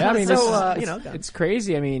 Yeah, I mean, So, it's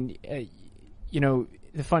crazy. I mean,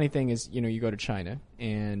 the funny thing is, you go to China,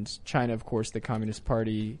 and China, of course, the Communist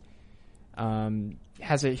Party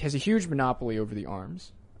has a huge monopoly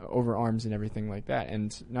over arms and everything like that.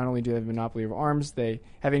 And not only do they have a monopoly over arms, they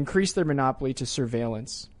have increased their monopoly to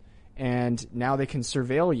surveillance. And now they can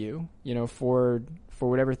surveil you, for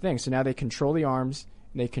whatever thing. So now they control the arms,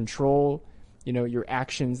 and they control, your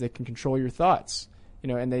actions. They can control your thoughts,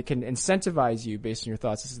 and they can incentivize you based on your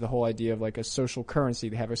thoughts. This is the whole idea of like a social currency.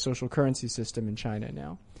 They have a social currency system in China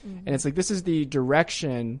now. Mm-hmm. And it's like, this is the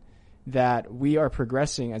direction that we are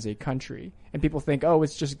progressing as a country. And people think, oh,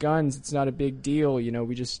 it's just guns. It's not a big deal.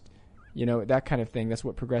 We just, that kind of thing. That's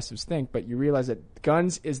what progressives think. But you realize that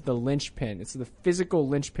guns is the linchpin. It's the physical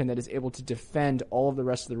linchpin that is able to defend all of the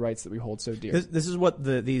rest of the rights that we hold so dear. This is what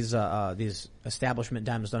these establishment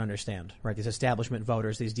Dems don't understand, right? These establishment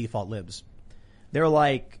voters, these default libs. They're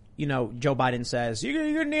like, Joe Biden says, you're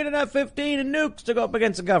going to need an F-15 and nukes to go up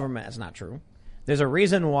against the government. That's not true. There's a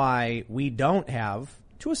reason why we don't have,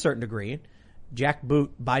 to a certain degree, jackboot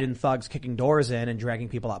Biden thugs kicking doors in and dragging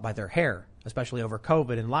people out by their hair, especially over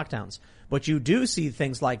COVID and lockdowns. But you do see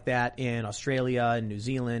things like that in Australia and New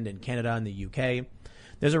Zealand and Canada and the UK.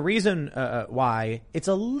 There's a reason why it's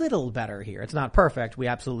a little better here. It's not perfect. We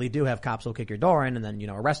absolutely do have cops who'll kick your door in and then,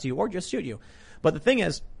 arrest you or just shoot you. But the thing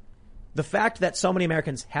is, the fact that so many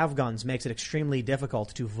Americans have guns makes it extremely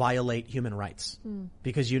difficult to violate human rights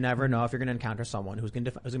because you never know if you're going to encounter someone who's going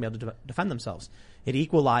to be able to defend themselves. It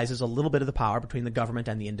equalizes a little bit of the power between the government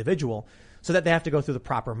and the individual so that they have to go through the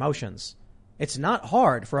proper motions. It's not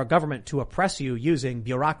hard for a government to oppress you using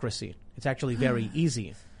bureaucracy. It's actually very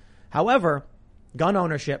easy. However, gun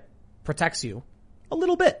ownership protects you a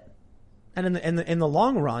little bit. And in the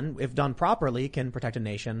long run, if done properly, can protect a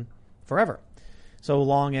nation forever. So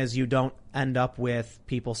long as you don't end up with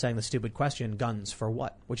people saying the stupid question, guns for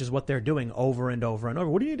what? Which is what they're doing over and over and over.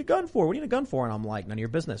 What do you need a gun for? What do you need a gun for? And I'm like, none of your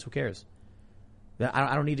business. Who cares?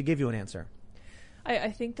 I don't need to give you an answer.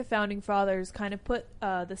 I think the founding fathers kind of put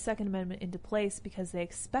the Second Amendment into place because they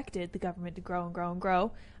expected the government to grow and grow and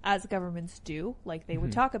grow, as governments do. Like they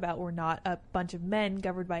would talk about, we're not a bunch of men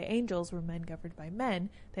governed by angels, we're men governed by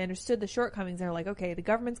men. They understood the shortcomings. They're like, okay, the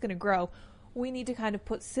government's going to grow. We need to kind of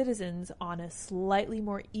put citizens on a slightly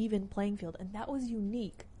more even playing field. And that was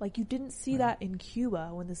unique. Like, you didn't see that in Cuba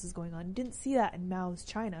when this is going on. You didn't see that in Mao's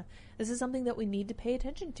China. This is something that we need to pay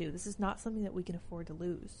attention to. This is not something that we can afford to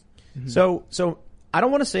lose. Mm-hmm. So I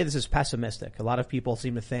don't want to say this is pessimistic. A lot of people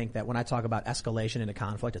seem to think that when I talk about escalation into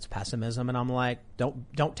conflict, it's pessimism. And I'm like,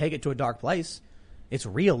 don't take it to a dark place. It's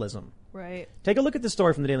realism. Right. Take a look at this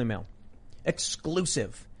story from the Daily Mail.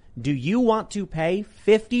 Exclusive. Do you want to pay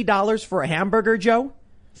 $50 for a hamburger, Joe?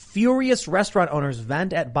 Furious restaurant owners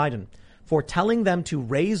vent at Biden for telling them to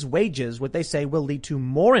raise wages, what they say will lead to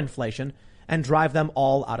more inflation and drive them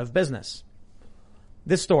all out of business.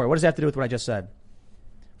 This story, what does it have to do with what I just said?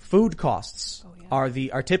 Food costs are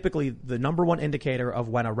typically the number one indicator of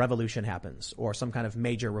when a revolution happens or some kind of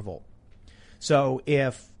major revolt. So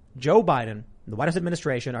if Joe Biden, the White House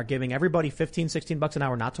administration are giving everybody $15-16 an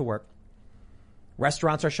hour not to work,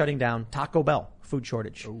 restaurants are shutting down, Taco Bell, food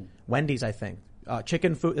shortage, Wendy's, I think,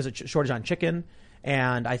 chicken food, there's a shortage on chicken.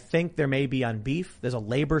 And I think there may be on beef. There's a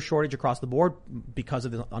labor shortage across the board because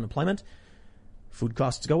of the unemployment. Food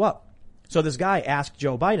costs go up. So this guy asked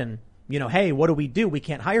Joe Biden, hey, what do? We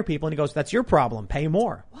can't hire people. And he goes, that's your problem. Pay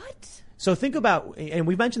more. What? So think about, and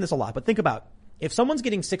we've mentioned this a lot, but think about if someone's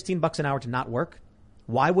getting $16 an hour to not work,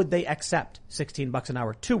 why would they accept $16 an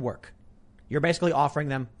hour to work? You're basically offering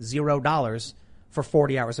them $0 for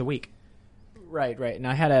 40 hours a week. Right. And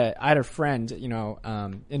I had a friend,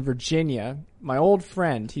 in Virginia, my old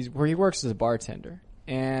friend, he works as a bartender,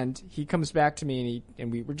 and he comes back to me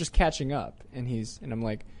and we were just catching up, and I'm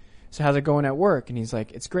like, so how's it going at work? And he's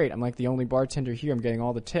like, it's great. I'm like the only bartender here. I'm getting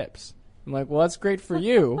all the tips. I'm like, well, that's great for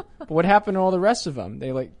you, but what happened to all the rest of them?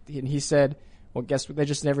 And he said, well, guess what? They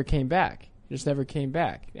just never came back.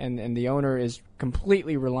 And the owner is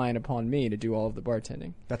completely reliant upon me to do all of the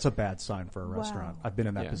bartending. That's a bad sign for a restaurant. I've been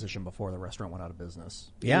in that position before. The restaurant went out of business.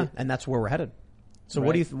 Yeah, and that's where we're headed. So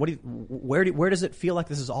Right. where does it feel like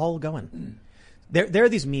this is all going? There are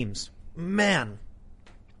these memes. Man,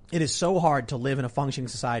 it is so hard to live in a functioning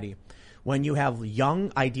society when you have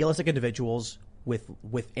young, idealistic individuals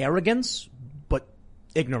with arrogance but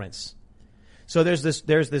ignorance. So there's this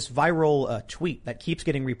viral tweet that keeps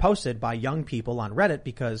getting reposted by young people on Reddit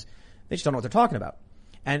because they just don't know what they're talking about.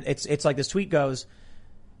 And it's like this tweet goes,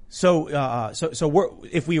 so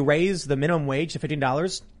if we raise the minimum wage to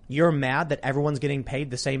 $15, you're mad that everyone's getting paid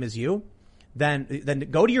the same as you? Then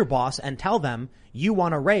go to your boss and tell them you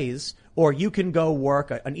want a raise, or you can go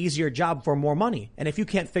work an easier job for more money. And if you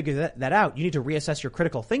can't figure that out, you need to reassess your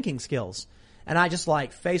critical thinking skills. And I just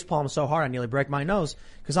facepalm so hard I nearly break my nose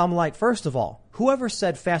because I'm like, first of all, whoever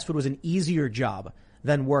said fast food was an easier job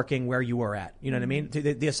than working where you were at? You know what I mean?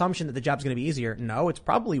 The assumption that the job's going to be easier. No, it's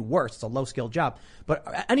probably worse. It's a low skilled job.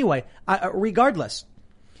 But anyway, regardless,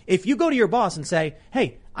 if you go to your boss and say,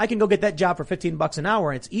 hey, I can go get that job for $15 an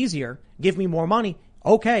hour and it's easier, give me more money.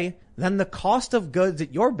 Okay. Then the cost of goods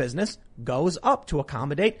at your business goes up to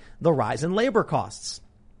accommodate the rise in labor costs.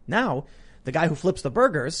 Now, the guy who flips the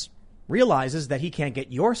burgers realizes that he can't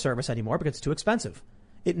get your service anymore because it's too expensive.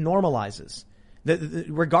 It normalizes.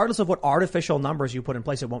 Regardless of what artificial numbers you put in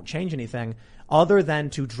place, it won't change anything other than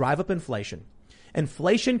to drive up inflation.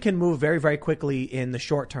 Inflation can move very, very quickly in the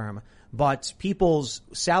short term, but people's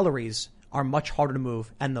salaries are much harder to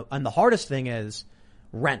move. And the hardest thing is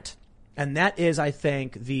rent. And that is, I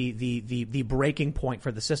think, the breaking point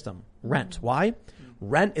for the system. Rent. Why?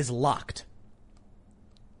 Rent is locked.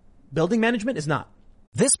 Building management is not.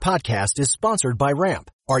 This podcast is sponsored by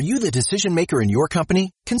Ramp. Are you the decision maker in your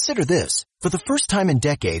company? Consider this. For the first time in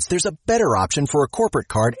decades, there's a better option for a corporate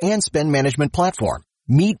card and spend management platform.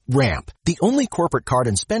 Meet Ramp, the only corporate card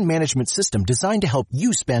and spend management system designed to help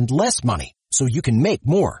you spend less money so you can make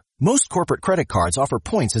more. Most corporate credit cards offer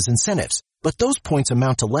points as incentives, but those points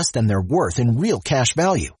amount to less than their worth in real cash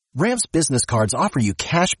value. Ramp's business cards offer you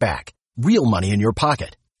cash back, real money in your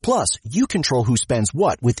pocket. Plus, you control who spends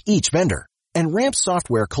what with each vendor. And Ramp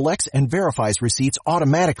software collects and verifies receipts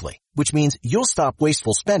automatically, which means you'll stop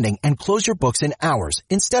wasteful spending and close your books in hours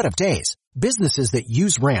instead of days. Businesses that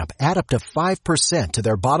use Ramp add up to 5% to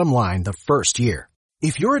their bottom line the first year.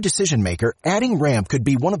 If you're a decision maker, adding Ramp could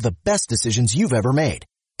be one of the best decisions you've ever made.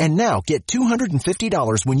 And now get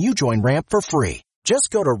 $250 when you join Ramp for free.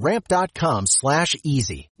 Just go to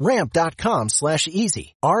ramp.com/easy.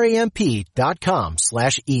 Ramp.com/easy. RAMP.com/easy.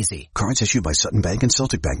 Cards issued by Sutton Bank and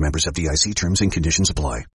Celtic Bank, members of FDIC. Terms and conditions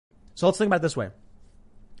apply. So let's think about it this way.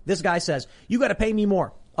 This guy says, you got to pay me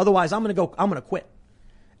more. Otherwise, I'm going to quit.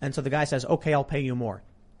 And so the guy says, okay, I'll pay you more.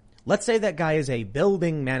 Let's say that guy is a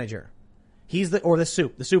building manager. He's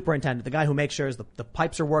the superintendent, the guy who makes sure the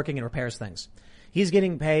pipes are working and repairs things. He's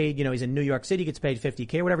getting paid, he's in New York City, gets paid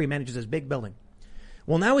 $50K or whatever. He manages his big building.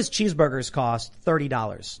 Well, now his cheeseburgers cost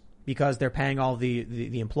 $30 because they're paying all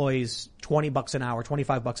the employees $20 an hour,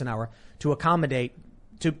 $25 an hour to accommodate,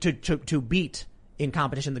 to beat in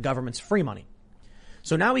competition the government's free money.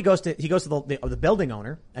 So now he goes to the building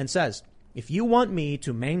owner and says, if you want me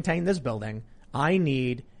to maintain this building, I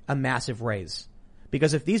need a massive raise.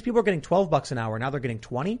 Because if these people are getting $12 an hour, now they're getting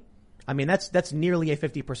 20. I mean, that's nearly a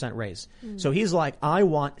 50% raise. So he's like, I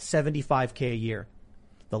want $75K a year.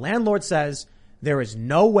 The landlord says, there is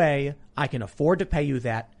no way I can afford to pay you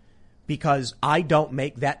that because I don't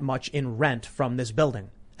make that much in rent from this building.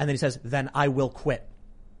 And then he says, then I will quit.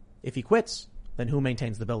 If he quits, then who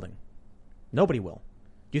maintains the building? Nobody will.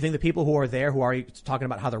 Do you think the people who are there, who are talking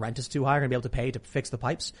about how the rent is too high, are going to be able to pay to fix the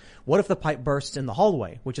pipes? What if the pipe bursts in the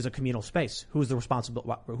hallway, which is a communal space? Who's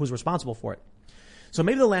responsible for it? So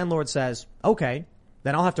maybe the landlord says, okay,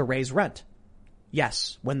 then I'll have to raise rent.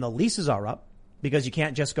 Yes, when the leases are up, because you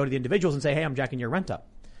can't just go to the individuals and say, hey, I'm jacking your rent up.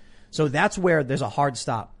 So that's where there's a hard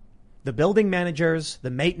stop. The building managers, the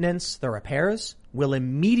maintenance, the repairs will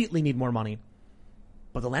immediately need more money.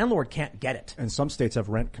 But the landlord can't get it. And some states have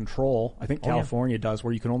rent control. I think California does,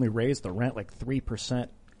 where you can only raise the rent like 3%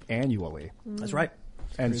 annually. That's right.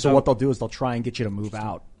 And so what they'll do is they'll try and get you to move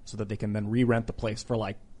out so that they can then re-rent the place for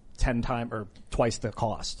like 10 times or twice the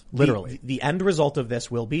cost. Literally. The end result of this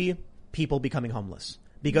will be people becoming homeless.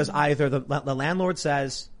 Because either the landlord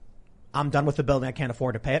says, I'm done with the building, I can't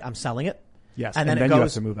afford to pay it, I'm selling it. Yes, and then you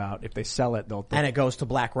have to move out. If they sell it, they'll and it goes to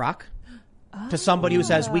BlackRock, to somebody who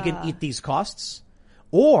says, we can eat these costs.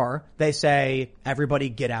 Or they say, everybody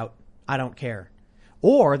get out. I don't care.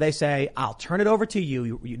 Or they say, I'll turn it over to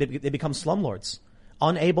you. They become slumlords,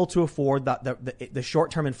 unable to afford the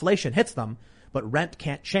short-term inflation hits them, but rent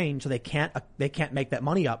can't change, so they can't make that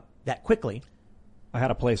money up that quickly. I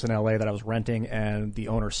had a place in LA that I was renting and the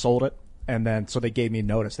owner sold it. And then, so they gave me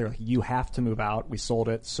notice. They were like, you have to move out. We sold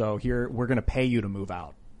it. So here, we're going to pay you to move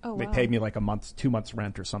out. Oh, They wow. paid me like a month, 2 months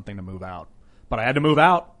rent or something to move out. But I had to move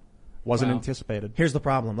out. Wasn't anticipated. Here's the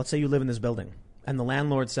problem. Let's say you live in this building and the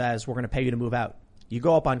landlord says, we're going to pay you to move out. You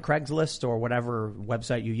go up on Craigslist or whatever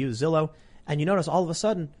website you use, Zillow, and you notice all of a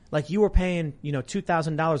sudden, like you were paying,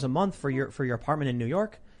 $2,000 a month for your apartment in New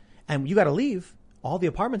York, and you got to leave. All the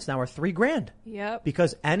apartments now are $3,000. Yep.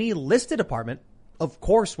 Because any listed apartment, of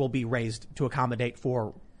course, will be raised to accommodate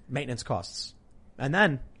for maintenance costs. And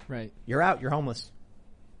then Right. you're out, you're homeless.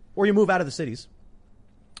 Or you move out of the cities,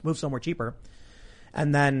 move somewhere cheaper,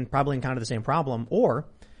 and then probably encounter the same problem. Or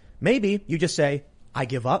maybe you just say, I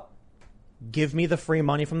give up, give me the free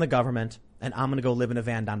money from the government, and I'm going to go live in a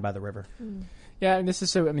van down by the river. Yeah, and this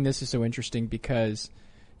is so interesting because,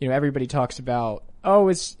 everybody talks about,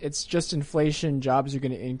 it's just inflation, jobs are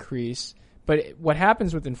going to increase. But what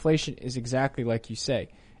happens with inflation is exactly like you say.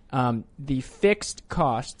 The fixed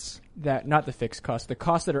costs the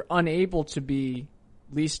costs that are unable to be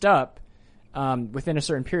leased up within a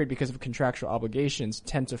certain period because of contractual obligations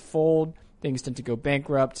tend to fold, things tend to go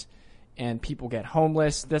bankrupt, and people get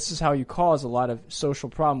homeless. This is how you cause a lot of social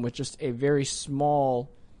problem with just a very small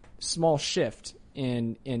shift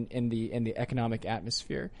in the economic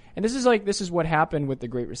atmosphere. And this is what happened with the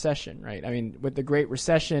Great Recession, right? I mean, with the Great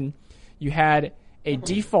Recession, you had a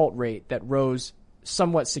default rate that rose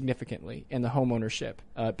somewhat significantly in the home ownership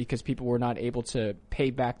because people were not able to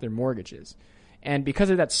pay back their mortgages. And because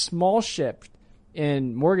of that small shift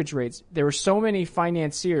in mortgage rates, there were so many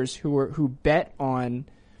financiers who bet on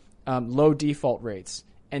low default rates,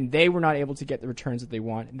 and they were not able to get the returns that they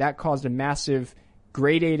want. That caused a massive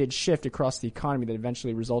gradated shift across the economy that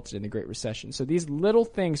eventually resulted in the Great Recession. So these little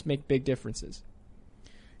things make big differences.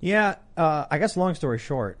 Yeah, I guess long story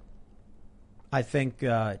short, I think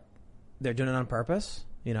they're doing it on purpose.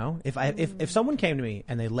 If someone came to me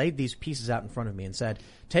and they laid these pieces out in front of me and said,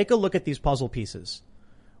 take a look at these puzzle pieces.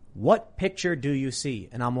 What picture do you see?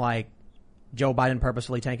 And I'm like, Joe Biden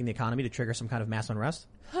purposefully tanking the economy to trigger some kind of mass unrest?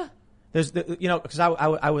 There's, because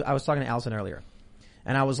I was talking to Allison earlier,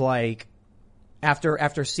 and I was like,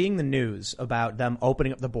 after seeing the news about them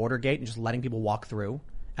opening up the border gate and just letting people walk through,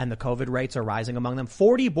 and the COVID rates are rising among them,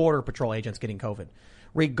 40 border patrol agents getting COVID,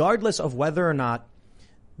 regardless of whether or not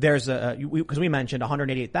there's because we mentioned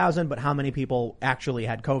 188,000, but how many people actually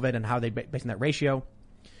had COVID and how they based on that ratio.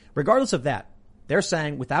 Regardless of that, they're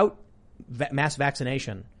saying without mass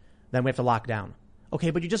vaccination, then we have to lock down. Okay,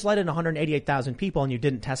 but you just let in 188,000 people and you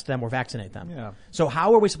didn't test them or vaccinate them. Yeah. So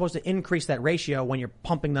how are we supposed to increase that ratio when you're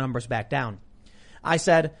pumping the numbers back down? I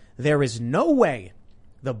said, there is no way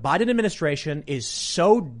the Biden administration is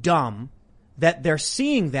so dumb that they're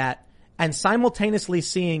seeing that and simultaneously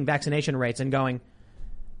seeing vaccination rates and going,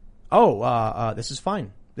 this is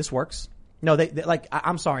fine. This works. No,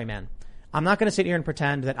 I'm sorry, man. I'm not going to sit here and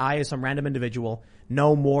pretend that I, as some random individual,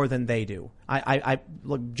 know more than they do.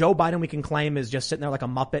 Look, Joe Biden, we can claim, is just sitting there like a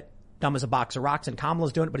Muppet, dumb as a box of rocks, and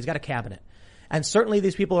Kamala's doing it, but he's got a cabinet. And certainly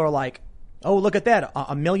these people are like, oh, look at that,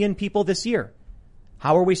 a million people this year.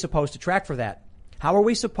 How are we supposed to track for that? How are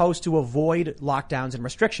we supposed to avoid lockdowns and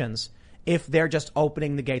restrictions if they're just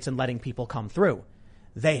opening the gates and letting people come through?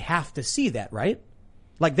 They have to see that, right?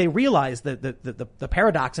 Like, they realize the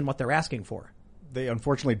paradox in what they're asking for. They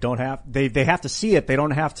unfortunately don't have. They have to see it. They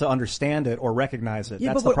don't have to understand it or recognize it. Yeah,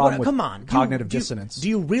 That's but the problem with come on. cognitive dissonance. Do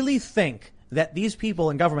you really think that these people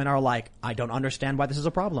in government are like, I don't understand why this is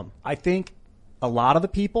a problem? I think a lot of the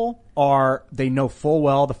people they know full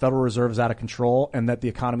well the Federal Reserve is out of control and that the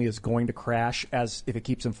economy is going to crash if it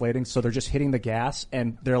keeps inflating. So they're just hitting the gas,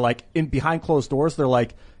 and they're like behind closed doors. They're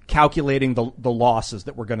like calculating the losses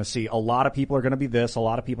that we're going to see. A lot of people are going to be this. A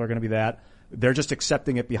lot of people are going to be that. They're just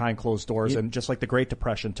accepting it behind closed doors, and just like the Great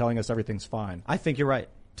Depression, telling us everything's fine. I think you're right.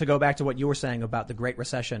 To go back to what you were saying about the Great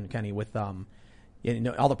Recession, Kenny, with all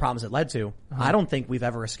the problems it led to, I don't think we've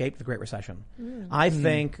ever escaped the Great Recession. I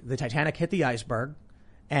think the Titanic hit the iceberg,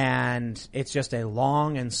 and it's just a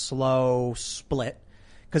long and slow split.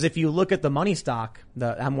 Because if you look at the money stock,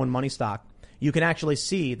 the M1 money stock, you can actually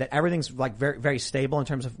see that everything's like very, very stable in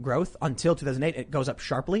terms of growth until 2008. It goes up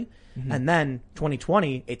sharply. And then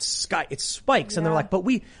 2020, it spikes. And they're like, but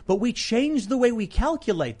we changed the way we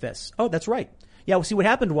calculate this. Oh, that's right. Yeah. Well, see, what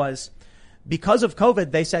happened was because of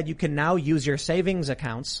COVID, they said you can now use your savings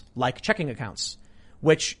accounts like checking accounts,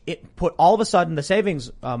 which it put all of a sudden the savings,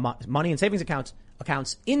 money and savings accounts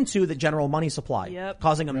into the general money supply,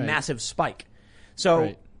 causing a massive spike.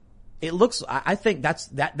 So it looks, I think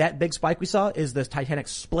that big spike we saw is the Titanic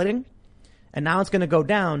splitting, and now it's going to go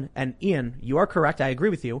down. And Ian, you are correct. I agree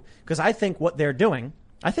with you, because I think what they're doing,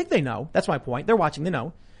 I think they know. That's my point. They're watching, they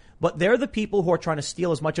know, but they're the people who are trying to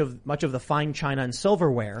steal as much of the fine china and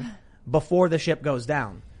silverware before the ship goes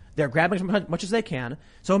down. They're grabbing as much as they can.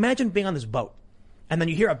 So imagine being on this boat, and then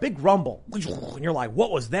you hear a big rumble, and you're like,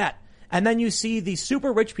 what was that? And then you see these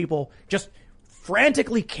super rich people just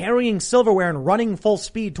frantically carrying silverware and running full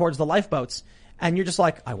speed towards the lifeboats. And you're just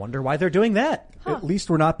like, I wonder why they're doing that. At least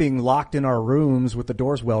we're not being locked in our rooms with the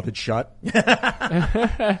doors welded shut.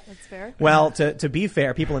 That's fair. Well, to be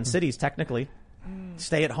fair, people in cities technically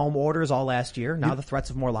stay-at-home orders all last year. Now the threats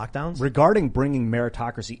of more lockdowns. Regarding bringing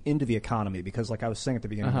meritocracy into the economy, because like I was saying at the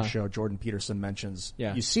beginning of the show, Jordan Peterson mentions,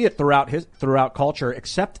 you see it throughout culture,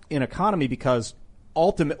 except in economy, because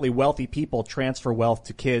ultimately wealthy people transfer wealth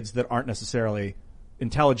to kids that aren't necessarily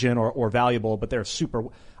intelligent or valuable, but they're super.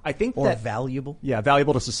 I think valuable. Yeah,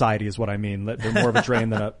 valuable to society is what I mean. They're more of a drain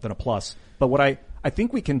than a plus. But what I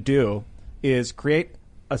think we can do is create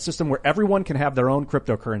a system where everyone can have their own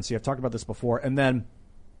cryptocurrency. I've talked about this before. And then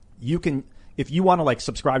you can, if you want to like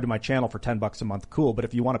subscribe to my channel for $10 a month, cool. But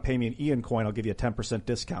if you want to pay me an Ian coin, I'll give you a 10%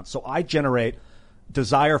 discount. So I generate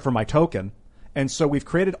desire for my token. And so we've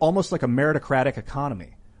created almost like a meritocratic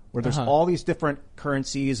economy where there's all these different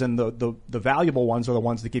currencies, and the valuable ones are the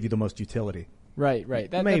ones that give you the most utility. Right.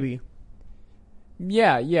 Maybe.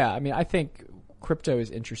 Yeah. I mean, I think crypto is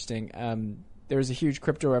interesting. There was a huge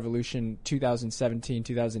crypto revolution 2017,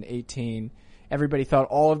 2018. Everybody thought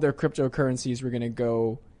all of their cryptocurrencies were going to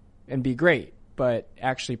go and be great. But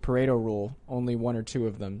actually, Pareto rule, only one or two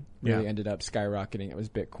of them really ended up skyrocketing. It was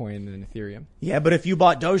Bitcoin and Ethereum. Yeah, but if you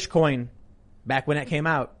bought Dogecoin back when it came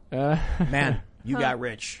out, man, you got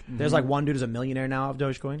rich. There's like one dude who's a millionaire now of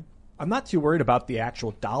Dogecoin. I'm not too worried about the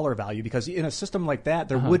actual dollar value, because in a system like that,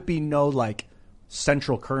 there would be no like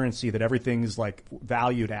central currency that everything's like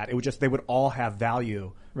valued at. It would just, they would all have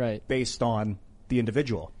value based on the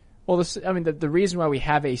individual. Well, the reason why we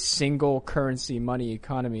have a single currency money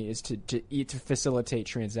economy is to facilitate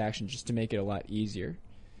transactions, just to make it a lot easier.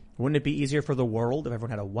 Wouldn't it be easier for the world if everyone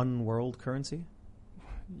had a one world currency?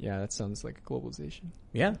 Yeah, that sounds like globalization.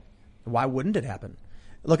 Yeah. Why wouldn't it happen?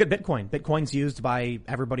 Look at Bitcoin. Bitcoin's used by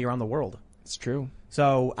everybody around the world. It's true.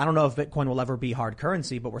 So I don't know if Bitcoin will ever be hard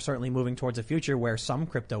currency, but we're certainly moving towards a future where some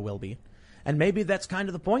crypto will be. And maybe that's kind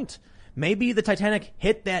of the point. Maybe the Titanic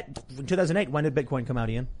hit that in 2008. When did Bitcoin come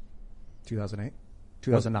out, Ian? 2008?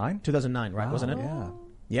 2009? 2009, right? Wasn't it? Yeah.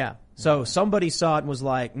 Yeah. So somebody saw it and was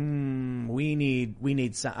like, we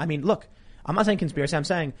need some. I mean, look, I'm not saying conspiracy. I'm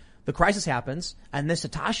saying the crisis happens, and this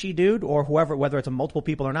Satoshi dude or whoever, whether it's a multiple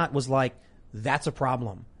people or not, was like, that's a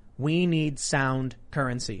problem. We need sound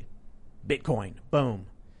currency. Bitcoin. Boom.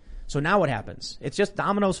 So now what happens? It's just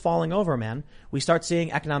dominoes falling over, man. We start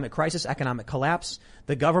seeing economic crisis, economic collapse.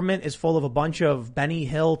 The government is full of a bunch of Benny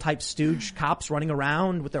Hill type stooge cops running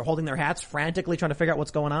around with holding their hats frantically trying to figure out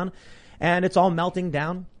what's going on. And it's all melting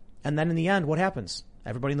down. And then in the end, what happens?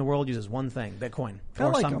 Everybody in the world uses one thing, Bitcoin,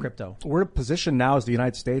 or some crypto. We're in a position now as the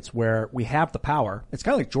United States where we have the power. It's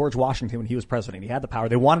kind of like George Washington when he was president. He had the power.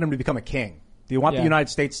 They wanted him to become a king. They want the United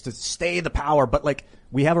States to stay the power, but like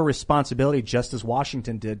we have a responsibility, just as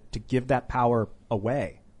Washington did, to give that power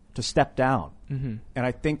away, to step down. Mm-hmm. And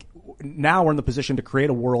I think now we're in the position to create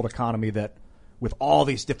a world economy that, with all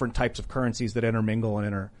these different types of currencies that intermingle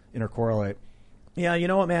and intercorrelate. Yeah, you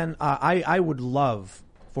know what, man? I would love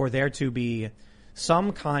for there to be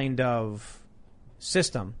some kind of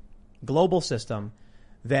system, global system,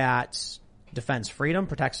 that defends freedom,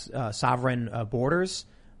 protects sovereign borders,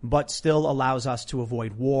 but still allows us to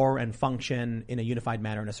avoid war and function in a unified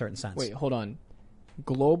manner in a certain sense. Wait, hold on.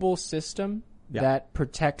 Global system Yeah. that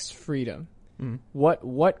protects freedom.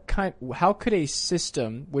 What kind? How could a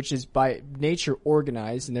system which is by nature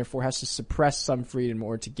organized and therefore has to suppress some freedom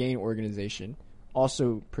or to gain organization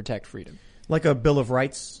also protect freedom? Like a Bill of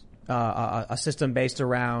Rights, a system based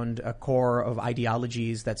around a core of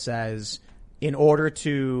ideologies that says, in order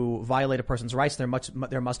to violate a person's rights, there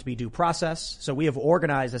must be due process. So we have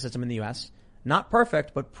organized a system in the U.S. Not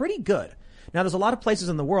perfect, but pretty good. Now, there's a lot of places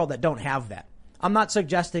in the world that don't have that. I'm not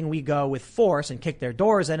suggesting we go with force and kick their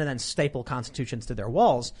doors in and then staple constitutions to their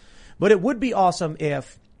walls. But it would be awesome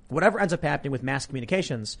if whatever ends up happening with mass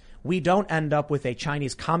communications, we don't end up with a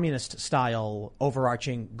Chinese communist style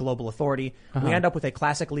overarching global authority. We end up with a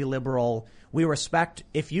classically liberal, we respect,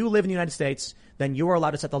 if you live in the United States, then you are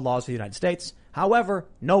allowed to set the laws for the United States. However,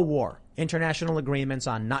 no war. International agreements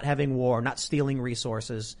on not having war, not stealing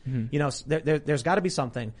resources. You know, there's got to be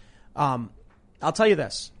something. I'll tell you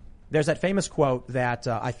this. There's that famous quote that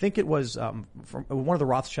I think it was from one of the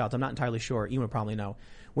Rothschilds. I'm not entirely sure. You would probably know,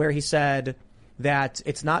 where he said that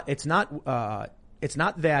it's not that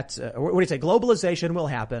what do you say? Globalization will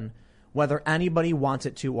happen whether anybody wants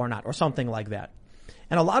it to or not, or something like that.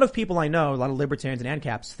 And a lot of people I know, a lot of libertarians and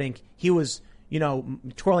ANCAPs, think he was, you know,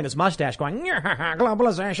 twirling his mustache, going,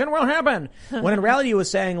 globalization will happen. When in reality, he was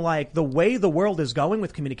saying, like, the way the world is going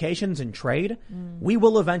with communications and trade, we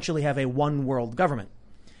will eventually have a one world government.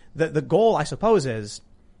 The goal, I suppose, is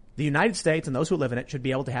the United States and those who live in it should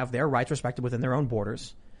be able to have their rights respected within their own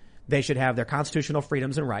borders. They should have their constitutional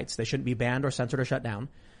freedoms and rights. They shouldn't be banned or censored or shut down.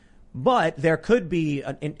 But there could be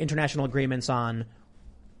international agreements on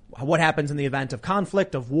what happens in the event of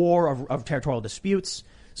conflict, of war, of territorial disputes.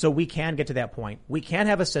 So we can get to that point. We can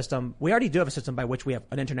have a system. We already do have a system by which we have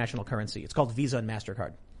an international currency. It's called Visa and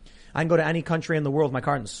MasterCard. I can go to any country in the world with my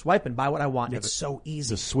card and swipe and buy what I want. It's so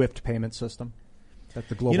easy. The SWIFT payment system. That's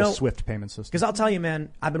the global SWIFT payment system. Because I'll tell you,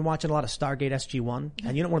 man, I've been watching a lot of Stargate SG-1,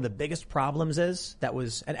 and you know one of the biggest problems is that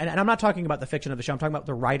was, and I'm not talking about the fiction of the show, I'm talking about what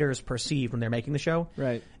the writers perceived when they're making the show.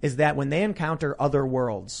 Right. Is that when they encounter other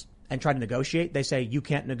worlds and try to negotiate, they say, you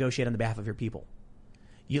can't negotiate on the behalf of your people.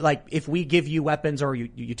 You, like, if we give you weapons or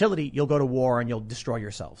utility, you'll go to war and you'll destroy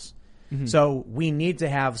yourselves. So we need to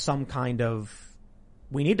have some kind of,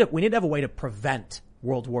 we need to have a way to prevent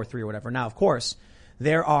World War III or whatever. Now, of course,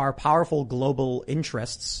 there are powerful global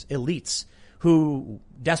interests, elites, who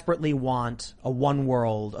desperately want a one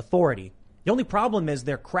world authority. The only problem is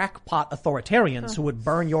they're crackpot authoritarians who would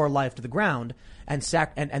burn your life to the ground and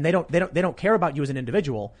they don't care about you as an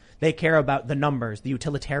individual. They care about the numbers, the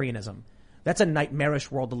utilitarianism. That's a nightmarish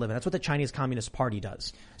world to live in. That's what the Chinese Communist Party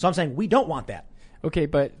does. So I'm saying we don't want that. Okay,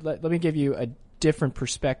 but let me give you a different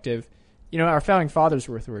perspective. You know, our founding fathers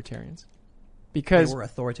were authoritarians. Because they were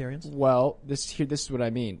authoritarians? Well, this is what I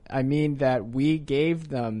mean. I mean that we gave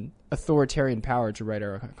them authoritarian power to write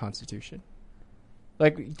our Constitution.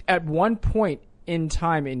 Like, at one point in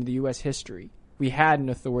time in the U.S. history, we had an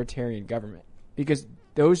authoritarian government. Because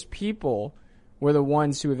those people were the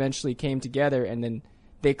ones who eventually came together and then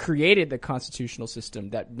they created the constitutional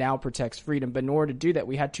system that now protects freedom. But in order to do that,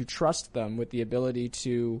 we had to trust them with the ability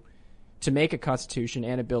to make a constitution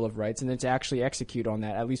and a Bill of Rights, and then to actually execute on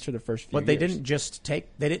that, at least for the first few years. But they didn't just they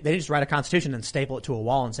didn't just write a constitution and staple it to a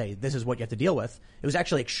wall and say, this is what you have to deal with. It was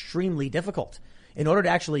actually extremely difficult. In order to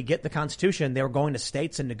actually get the constitution, they were going to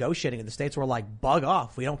states and negotiating, and the states were like, bug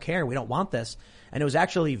off. We don't care. We don't want this. And it was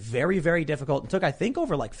actually very, very difficult. It took, I think,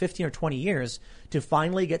 over like 15 or 20 years to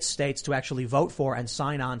finally get states to actually vote for and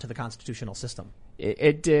sign on to the constitutional system.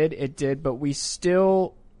 It did, but we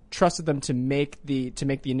still trusted them to make the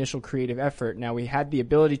initial creative effort. Now, we had the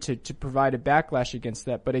ability to provide a backlash against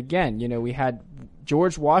that, but again, you know, we had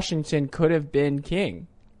George Washington could have been king.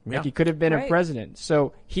 Like, he could have been a president.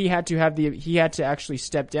 So he had to actually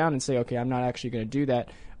step down and say, okay, I'm not actually going to do that.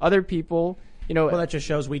 Other people, you know. Well, that just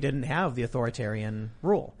shows we didn't have the authoritarian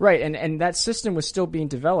rule. Right. And that system was still being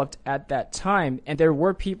developed at that time. And there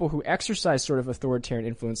were people who exercised sort of authoritarian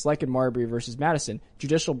influence, like in Marbury versus Madison.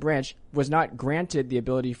 Judicial branch was not granted the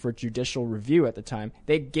ability for judicial review at the time.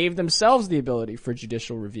 They gave themselves the ability for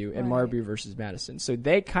judicial review in Marbury versus Madison. So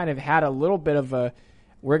they kind of had a little bit of a,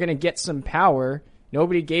 we're going to get some power.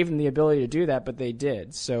 Nobody gave them the ability to do that, but they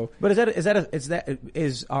did. So, but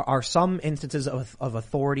are some instances of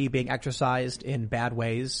authority being exercised in bad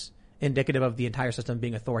ways indicative of the entire system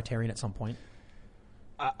being authoritarian at some point?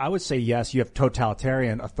 I would say yes. You have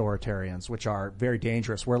totalitarian authoritarians, which are very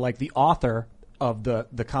dangerous. Where like the author of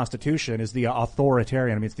the Constitution is the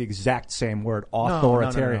authoritarian. I mean, it's the exact same word,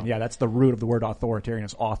 authoritarian. No. Yeah, that's the root of the word authoritarian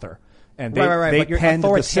is author. And Right. they But your penned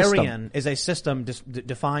the system. authoritarian is a system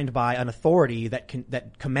defined by an authority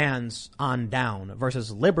that commands on down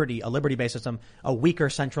versus a liberty-based system, a weaker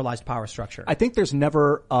centralized power structure. I think there's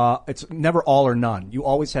never, it's never all or none. You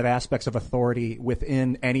always have aspects of authority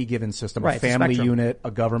within any given system, Right, a it's a family spectrum. unit,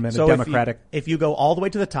 a government, So a democratic. If you go all the way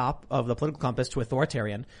to the top of the political compass to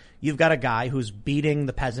authoritarian, you've got a guy who's beating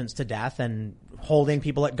the peasants to death and holding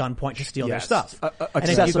people at gunpoint to steal their Yes. stuff. Excessive And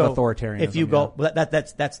if you go, authoritarianism, If you go,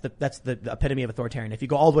 that's the epitome of authoritarian. If you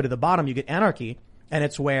go all the way to the bottom, you get anarchy, and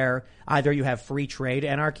it's where either you have free trade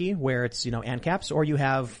anarchy, where it's ANCAPs, or you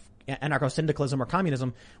have anarcho-syndicalism or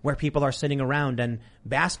communism, where people are sitting around and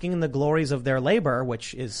basking in the glories of their labor,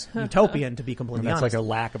 which is utopian to be completely That's honest. like a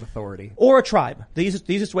lack of authority. Or a tribe. The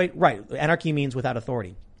easiest way, right. Anarchy means without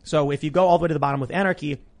authority. So if you go all the way to the bottom with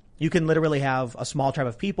anarchy, you can literally have a small tribe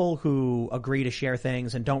of people who agree to share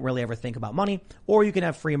things and don't really ever think about money. Or you can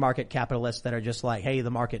have free market capitalists that are just like, hey,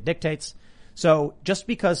 the market dictates. So just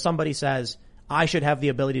because somebody says, I should have the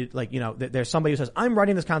ability to, there's somebody who says, I'm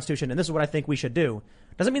writing this constitution and this is what I think we should do,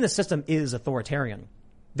 doesn't mean the system is authoritarian.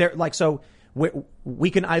 We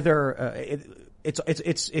can either, it's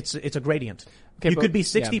a gradient. Okay, You but- could be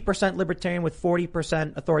 60% libertarian with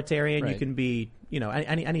 40% authoritarian. You Right. can be,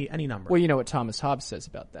 any number. Well, you know what Thomas Hobbes says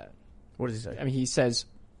about that. What does he say? I mean, he says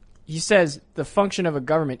the function of a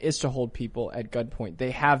government is to hold people at gunpoint.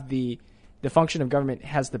 They have the function of government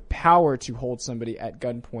has the power to hold somebody at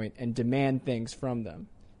gunpoint and demand things from them.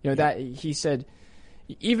 That he said,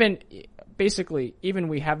 even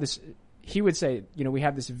we have this, he would say, we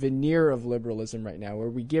have this veneer of liberalism right now where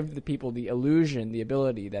we give the people the illusion, the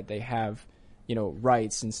ability that they have,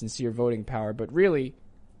 rights and sincere voting power, but really,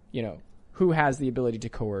 who has the ability to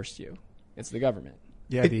coerce you? It's the government.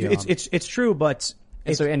 Yeah, It's true, but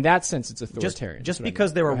And so in that sense, it's just authoritarian. That's what I mean.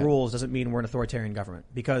 because there Go are ahead. rules doesn't mean we're an authoritarian government.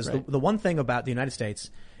 Because Right. the one thing about the United States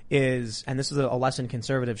is, and this is a lesson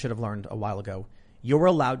conservatives should have learned a while ago, you're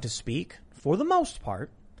allowed to speak, for the most part,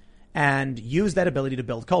 and use that ability to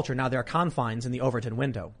build culture. Now, there are confines in the Overton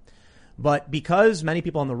window. But because many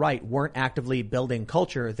people on the right weren't actively building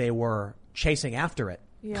culture, they were chasing after it,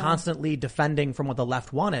 constantly defending from what the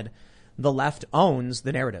left wanted. The left owns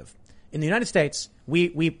the narrative. In the United States,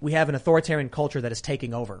 we have an authoritarian culture that is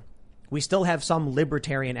taking over. We still have some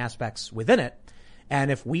libertarian aspects within it.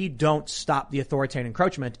 And if we don't stop the authoritarian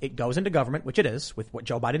encroachment, it goes into government, which it is with what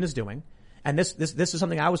Joe Biden is doing. And this is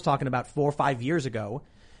something I was talking about 4 or 5 years ago.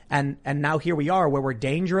 And now here we are where we're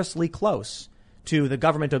dangerously close to the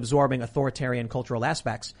government absorbing authoritarian cultural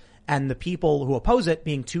aspects and the people who oppose it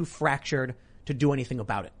being too fractured to do anything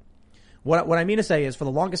about it. What I mean to say is, for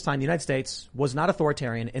the longest time, the United States was not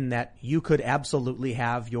authoritarian in that you could absolutely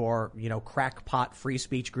have your, crackpot free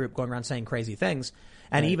speech group going around saying crazy things,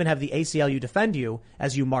 and even have the ACLU defend you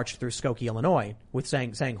as you marched through Skokie, Illinois, with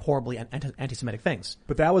saying horribly anti-Semitic things.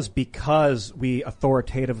 But that was because we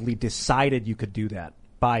authoritatively decided you could do that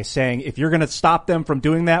by saying, if you're going to stop them from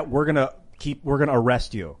doing that, we're going to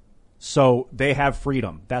arrest you. So they have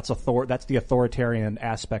freedom. That's the authoritarian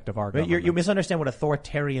aspect of our government. You misunderstand what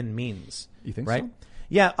authoritarian means. You think right? so?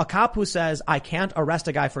 Yeah, a cop who says, I can't arrest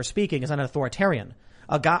a guy for speaking is not an authoritarian.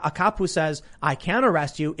 A cop who says, I can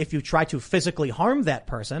arrest you if you try to physically harm that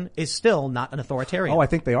person is still not an authoritarian. Oh, I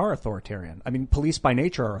think they are authoritarian. I mean, police by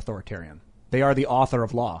nature are authoritarian. They are the author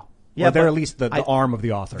of law. Yeah, or they're but at least the arm of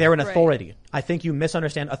the author. They're an Right. authority. I think you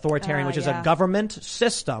misunderstand authoritarian, which is a government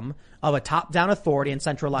system of a top-down authority and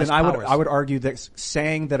centralized Then powers. I would argue that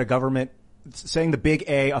saying the big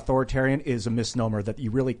A authoritarian is a misnomer, that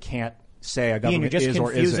you really can't say a government you're just is or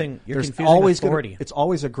confusing- isn't. you're There's confusing always authority. It's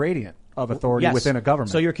always a gradient of authority Yes. within a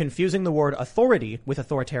government. So you're confusing the word authority with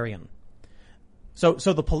authoritarian. So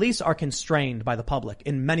the police are constrained by the public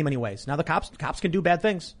in many, many ways. Now the cops can do bad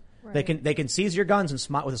things. Right. They can seize your guns and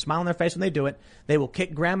smile with a smile on their face when they do it. They will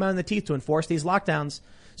kick grandma in the teeth to enforce these lockdowns.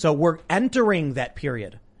 So we're entering that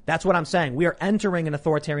period. That's what I'm saying. We are entering an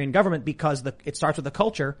authoritarian government because it starts with the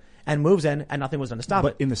culture and moves in, and nothing was done to stop it.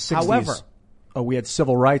 But in the 60s, however, we had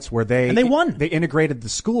civil rights where they won. They integrated the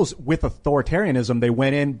schools with authoritarianism. They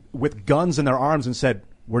went in with guns in their arms and said,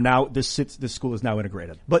 this school is now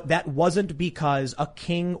integrated. But that wasn't because a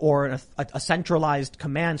king or a centralized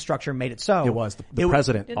command structure made it so. It was the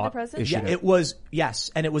president. Didn't the president? issued Yeah, it. it was, yes.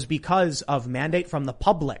 And it was because of mandate from the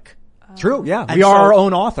public. True. Yeah, And we so- are our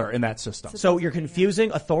own author in that system. So you're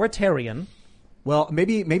confusing authoritarian. Well,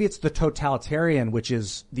 maybe it's the totalitarian, which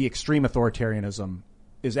is the extreme authoritarianism,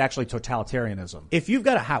 is actually totalitarianism. If you've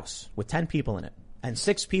got a house with 10 people in it and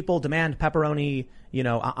 6 people demand pepperoni,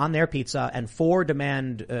 on their pizza and 4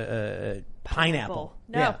 demand pineapple.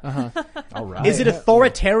 No. Yeah. All right. Is it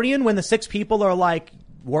authoritarian when the 6 people are like,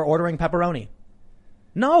 we're ordering pepperoni?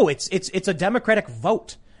 No, it's a democratic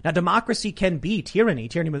vote. Now, democracy can be tyranny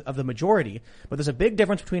of the majority, but there's a big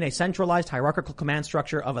difference between a centralized hierarchical command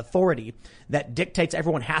structure of authority that dictates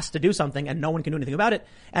everyone has to do something and no one can do anything about it,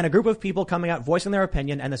 and a group of people coming out voicing their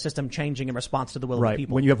opinion and the system changing in response to the will of the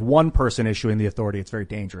people. When you have one person issuing the authority, it's very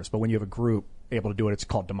dangerous. But when you have a group able to do it, it's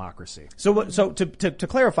called democracy. So to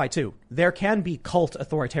clarify too, there can be cult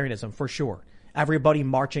authoritarianism for sure. Everybody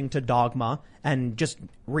marching to dogma and just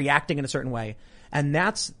reacting in a certain way. And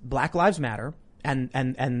that's Black Lives Matter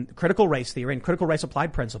and critical race theory and critical race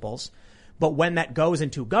applied principles. But when that goes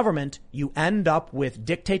into government, you end up with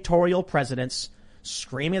dictatorial presidents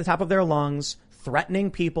screaming at the top of their lungs, threatening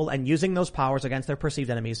people and using those powers against their perceived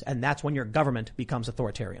enemies. And that's when your government becomes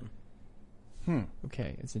authoritarian.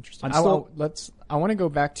 Okay, it's interesting. I want to go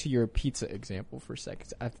back to your pizza example for a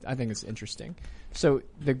second. I think it's interesting. So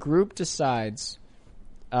the group decides,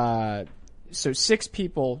 so 6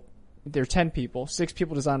 people, there are 10 people, 6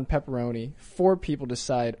 people decide on pepperoni, 4 people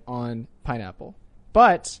decide on pineapple.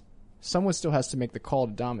 But someone still has to make the call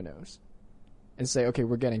to Domino's and say, okay,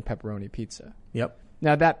 we're getting pepperoni pizza. Yep.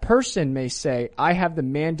 Now that person may say, I have the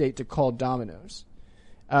mandate to call Domino's,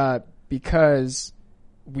 because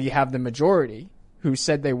we have the majority who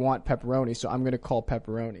said they want pepperoni, so I'm going to call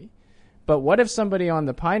pepperoni. But what if somebody on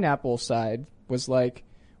the pineapple side was like,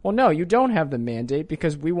 well, no, you don't have the mandate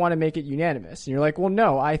because we want to make it unanimous. And you're like, well,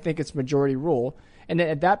 no, I think it's majority rule. And then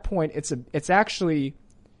at that point, it's actually,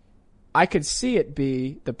 I could see it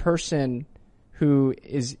be the person who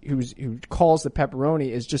calls the pepperoni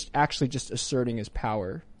is just asserting his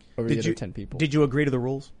power over the other 10 people. Did you agree to the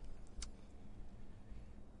rules?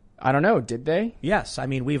 I don't know. Did they? Yes. I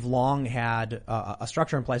mean, we've long had a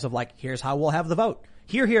structure in place of like, here's how we'll have the vote.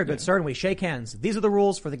 Here, good sir, and we shake hands. These are the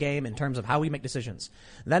rules for the game in terms of how we make decisions.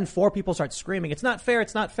 Then 4 people start screaming, it's not fair,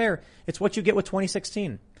 it's not fair. It's what you get with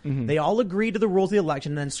 2016. Mm-hmm. They all agreed to the rules of the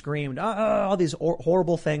election and then screamed all these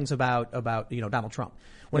horrible things about Donald Trump.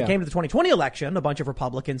 When it came to the 2020 election, a bunch of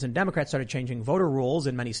Republicans and Democrats started changing voter rules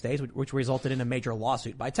in many states, which resulted in a major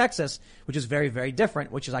lawsuit by Texas, which is very, very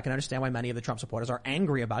different, which is I can understand why many of the Trump supporters are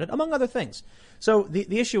angry about it, among other things. So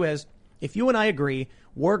the issue is, if you and I agree,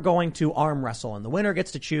 we're going to arm wrestle and the winner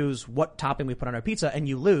gets to choose what topping we put on our pizza and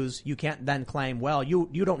you lose, you can't then claim, well, you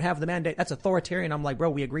don't have the mandate. That's authoritarian. I'm like,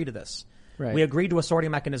 bro, we agree to this. Right. We agreed to a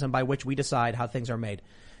sorting mechanism by which we decide how things are made.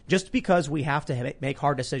 Just because we have to make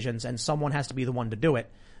hard decisions and someone has to be the one to do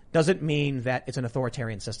it doesn't mean that it's an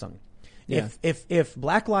authoritarian system. Yeah. If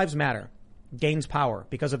Black Lives Matter gains power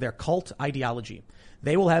because of their cult ideology,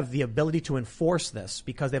 they will have the ability to enforce this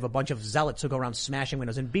because they have a bunch of zealots who go around smashing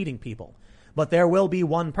windows and beating people. But there will be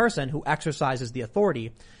one person who exercises the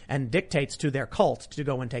authority and dictates to their cult to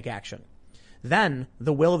go and take action. Then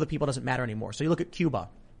the will of the people doesn't matter anymore. So you look at Cuba.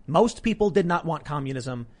 Most people did not want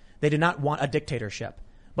communism. They did not want a dictatorship.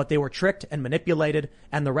 But they were tricked and manipulated,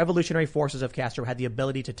 and the revolutionary forces of Castro had the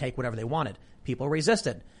ability to take whatever they wanted. People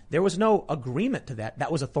resisted. There was no agreement to that.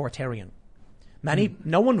 That was authoritarian.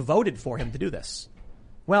 No one voted for him to do this.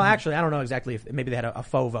 Well, actually, I don't know exactly if maybe they had a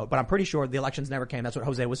faux vote, but I'm pretty sure the elections never came. That's what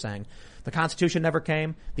Jose was saying. The Constitution never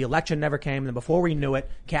came. The election never came. And before we knew it,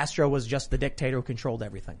 Castro was just the dictator who controlled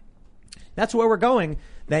everything. That's where we're going,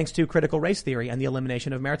 thanks to critical race theory and the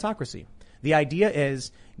elimination of meritocracy. The idea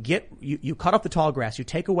is you cut off the tall grass, you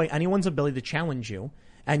take away anyone's ability to challenge you,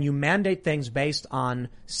 and you mandate things based on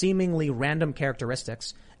seemingly random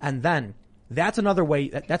characteristics. And then that's another way.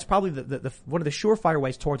 That's probably the one of the surefire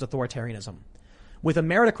ways towards authoritarianism. With a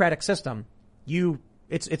meritocratic system,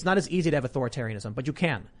 it's not as easy to have authoritarianism, but you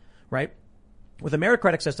can, right? With a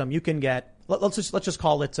meritocratic system, you can get let's just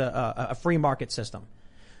call it a free market system.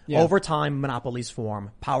 Yeah. Over time, monopolies form,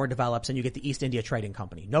 power develops, and you get the East India Trading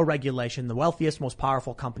Company. No regulation, the wealthiest, most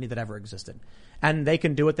powerful company that ever existed. And they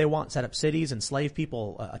can do what they want, set up cities, enslave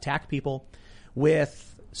people, attack people.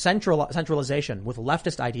 With centralization, with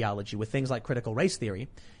leftist ideology, with things like critical race theory,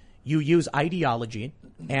 you use ideology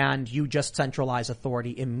and you just centralize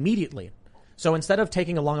authority immediately. So instead of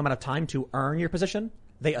taking a long amount of time to earn your position,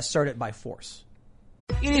 they assert it by force.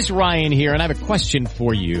 It is Ryan here, and I have a question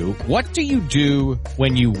for you. What do you do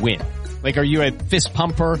when you win? Like, are you a fist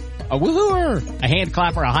pumper, a woohooer, a hand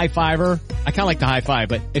clapper, a high fiver? I kind of like the high five,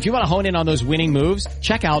 but if you want to hone in on those winning moves,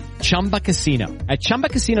 check out Chumba Casino. At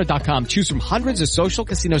ChumbaCasino.com, choose from hundreds of social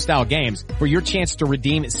casino-style games for your chance to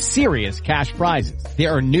redeem serious cash prizes.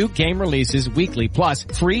 There are new game releases weekly, plus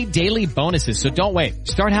free daily bonuses, so don't wait.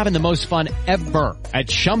 Start having the most fun ever at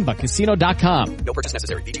ChumbaCasino.com. No purchase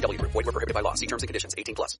necessary. VGW Group. Void where prohibited by law. See terms and conditions.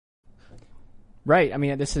 18+. Right. I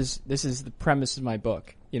mean, this is the premise of my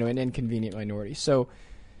book, an inconvenient minority. So,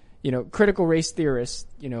 critical race theorists,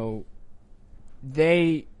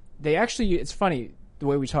 they actually, it's funny, the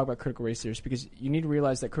way we talk about critical race theorists, because you need to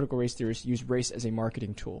realize that critical race theorists use race as a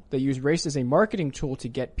marketing tool. They use race as a marketing tool to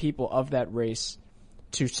get people of that race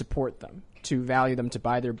to support them, to value them, to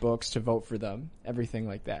buy their books, to vote for them, everything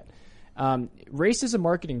like that. Race is a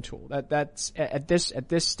marketing tool. That's at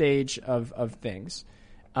this stage of things.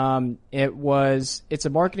 It's a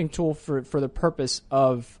marketing tool for the purpose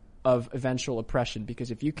of eventual oppression,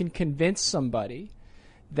 because if you can convince somebody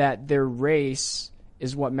that their race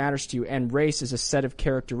is what matters to you, and race is a set of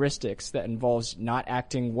characteristics that involves not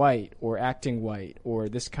acting white or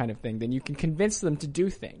this kind of thing, then you can convince them to do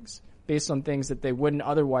things based on things that they wouldn't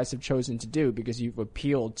otherwise have chosen to do because you've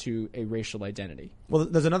appealed to a racial identity. Well,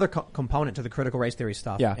 there's another component to the critical race theory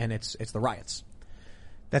stuff, and it's the riots.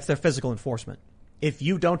 That's their physical enforcement. If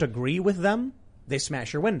you don't agree with them, they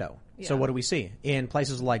smash your window. Yeah. So what do we see? In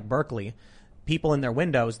places like Berkeley, people in their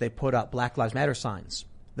windows, they put up Black Lives Matter signs.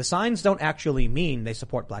 The signs don't actually mean they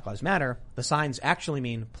support Black Lives Matter. The signs actually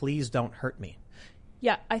mean, please don't hurt me.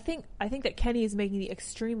 Yeah, I think that Kenny is making the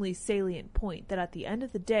extremely salient point that at the end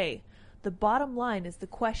of the day, the bottom line is the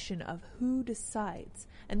question of who decides.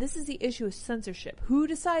 And this is the issue of censorship. Who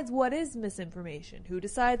decides what is misinformation? Who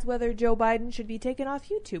decides whether Joe Biden should be taken off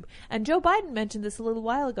YouTube? And Joe Biden mentioned this a little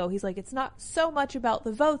while ago. He's like, it's not so much about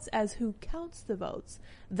the votes as who counts the votes.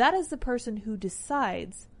 That is the person who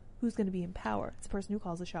decides who's going to be in power. It's the person who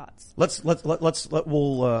calls the shots. Let's talk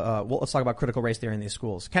about critical race theory in these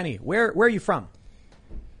schools. Kenny, where are you from?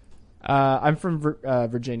 I'm from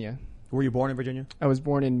Virginia. Were you born in Virginia? I was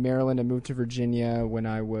born in Maryland. I moved to Virginia when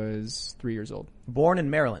I was 3 years old. Born in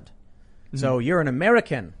Maryland. Mm-hmm. So you're an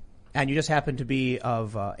American, and you just happen to be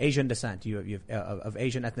of Asian descent. Of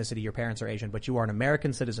Asian ethnicity. Your parents are Asian, but you are an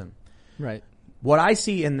American citizen. Right. What I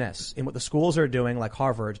see in this, in what the schools are doing, like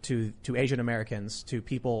Harvard, to Asian Americans, to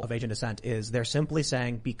people of Asian descent, is they're simply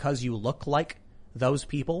saying, because you look like those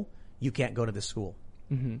people, you can't go to this school.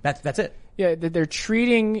 Mm-hmm. That's it. Yeah, they're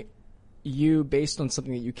treating you based on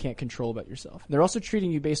something that you can't control about yourself. They're also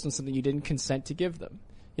treating you based on something you didn't consent to give them.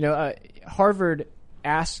 Harvard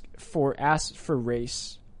asked for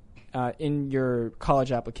race in your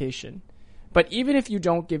college application, but even if you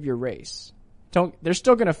don't give your race, they're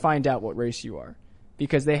still going to find out what race you are,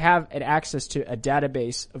 because they have an access to a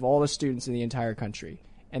database of all the students in the entire country,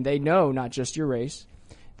 and they know not just your race,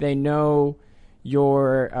 they know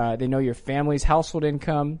your family's household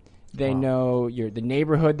income. They know the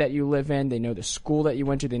neighborhood that you live in. They know the school that you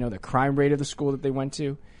went to. They know the crime rate of the school that they went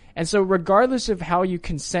to. And so regardless of how you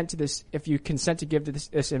consent to this, if you consent to give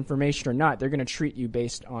this information or not, they're going to treat you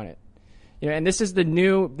based on it. And this is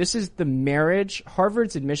the marriage.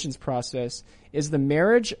 Harvard's admissions process is the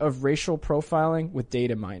marriage of racial profiling with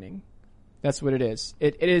data mining. That's what it is.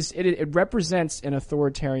 It represents an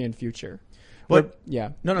authoritarian future. But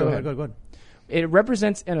go ahead. It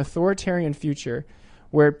represents an authoritarian future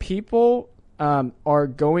where people are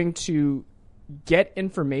going to get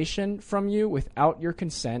information from you without your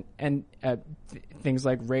consent, and things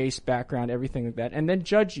like race, background, everything like that, and then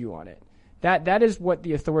judge you on it. That is what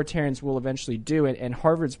the authoritarians will eventually do, and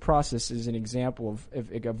Harvard's process is an example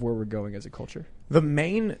of where we're going as a culture. The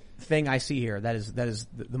main thing I see here that is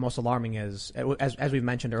the most alarming is, as we've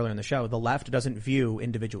mentioned earlier in the show, the left doesn't view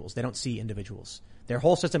individuals. They don't see individuals. Their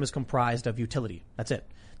whole system is comprised of utility. That's it.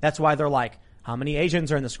 That's why they're like, how many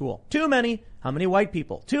Asians are in the school? Too many. How many white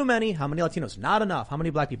people? Too many. How many Latinos? Not enough. How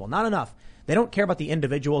many black people? Not enough. They don't care about the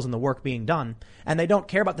individuals and the work being done, and they don't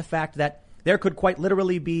care about the fact that there could quite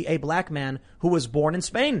literally be a black man who was born in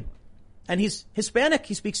Spain, and he's Hispanic.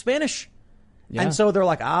 He speaks Spanish. Yeah. And so they're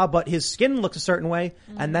like, but his skin looks a certain way.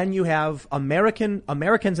 Mm-hmm. And then you have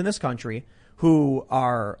Americans in this country who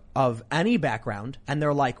are of any background, and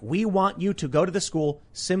they're like, we want you to go to the school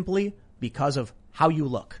simply because of how you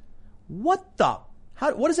look. What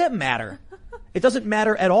does that matter? It doesn't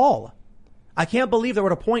matter at all. I can't believe they're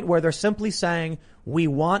at a point where they're simply saying, we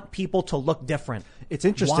want people to look different. It's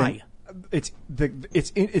interesting. Why? It's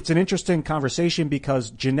an interesting conversation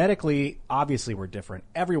because genetically, obviously we're different.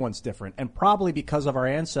 Everyone's different. And probably because of our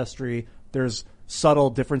ancestry, there's subtle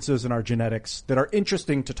differences in our genetics that are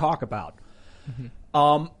interesting to talk about.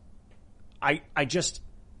 Mm-hmm. I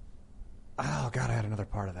had another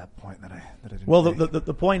part of that point that I didn't. Well,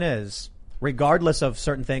 the point is, regardless of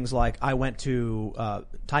certain things, like I went to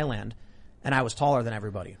Thailand and I was taller than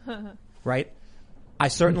everybody, right? I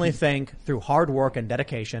certainly think through hard work and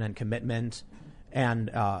dedication and commitment, and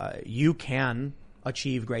you can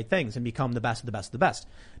achieve great things and become the best of the best of the best.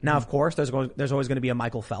 Now, of course, there's always going to be a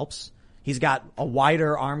Michael Phelps. He's got a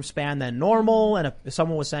wider arm span than normal, and if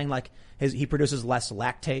someone was saying like he produces less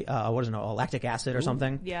lactic acid or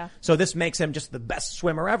something. Yeah. So this makes him just the best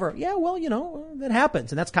swimmer ever. Yeah, well, that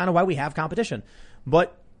happens, and that's kind of why we have competition.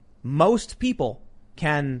 But most people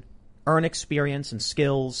can earn experience and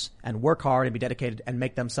skills and work hard and be dedicated and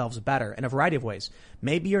make themselves better in a variety of ways.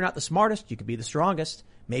 Maybe you're not the smartest, you could be the strongest.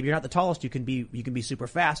 Maybe you're not the tallest, you can be super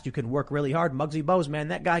fast, you can work really hard. Muggsy Bogues, man,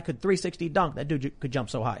 that guy could 360 dunk. That dude could jump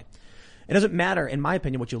so high. It doesn't matter, in my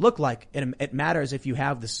opinion, what you look like. It matters if you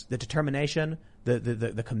have the determination,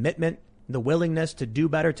 the commitment, the willingness to do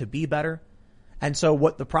better, to be better. And so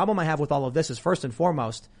what the problem I have with all of this is, first and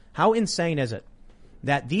foremost, how insane is it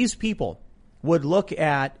that these people would look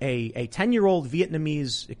at a 10-year-old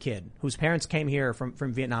Vietnamese kid whose parents came here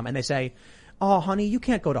from Vietnam and they say, "Oh, honey, you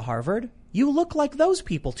can't go to Harvard. You look like those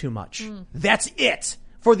people too much." That's it.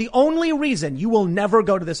 For the only reason you will never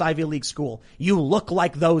go to this Ivy League school. You look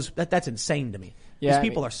like those. That's insane to me. Yeah, These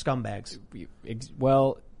people are scumbags.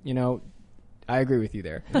 Well, I agree with you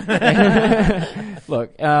there.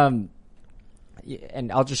 Look, and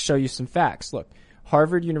I'll just show you some facts. Look,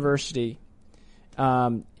 Harvard University,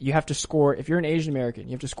 you have to score, if you're an Asian American,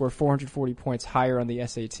 you have to score 440 points higher on the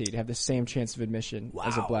SAT to have the same chance of admission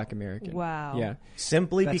as a black American. Wow. Yeah.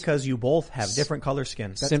 Simply because you both have different color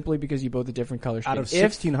skins. Simply because you both have different color skins. Out of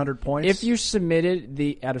 1,600 points? If you submitted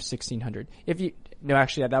out of 1,600. No,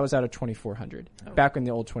 actually, that was out of 2,400. Back in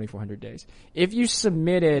the old 2,400 days. If you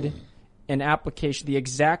submitted an application, the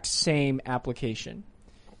exact same application,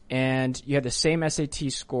 and you had the same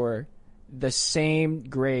SAT score, the same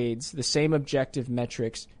grades, the same objective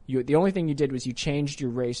metrics, the only thing you did was you changed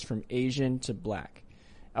your race from Asian to black.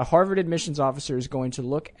 A Harvard admissions officer is going to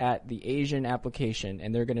look at the Asian application,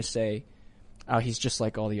 and they're going to say, "Oh, he's just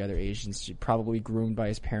like all the other Asians, probably groomed by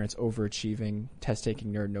his parents, overachieving,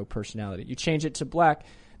 test-taking nerd, no personality." You change it to black,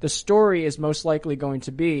 the story is most likely going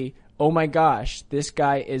to be, "Oh my gosh, this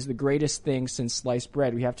guy is the greatest thing since sliced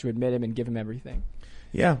bread. We have to admit him and give him everything."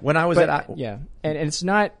 Yeah, when I was and it's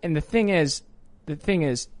not. And the thing is,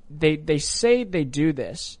 they say they do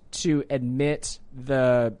this to admit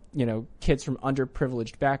the kids from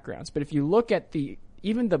underprivileged backgrounds. But if you look at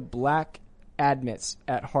even the black admits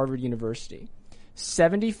at Harvard University,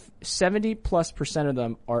 70+% of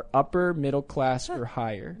them are upper middle class or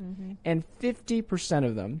higher, and 50%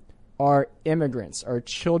 of them are immigrants, are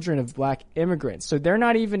children of black immigrants. So they're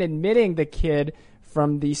not even admitting the kid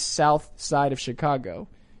from the south side of Chicago,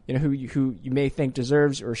 who you may think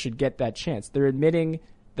deserves or should get that chance. They're admitting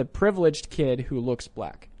the privileged kid who looks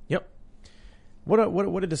black. Yep.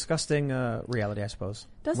 What a disgusting reality, I suppose.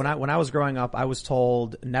 When I was growing up, I was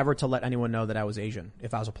told never to let anyone know that I was Asian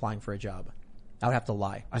if I was applying for a job. I would have to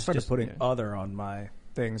lie. I started putting other on my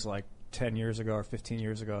things like 10 years ago or 15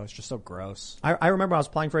 years ago. It's just so gross. I remember I was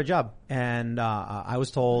applying for a job and I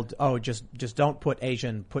was told, "Oh, just don't put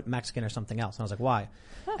Asian, put Mexican or something else." And I was like, "Why?"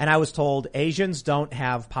 And I was told Asians don't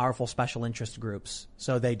have powerful special interest groups,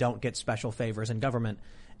 so they don't get special favors in government.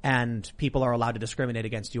 And people are allowed to discriminate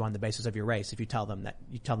against you on the basis of your race if you tell them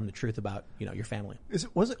the truth about, your family.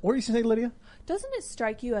 What were you saying, Lydia? Doesn't it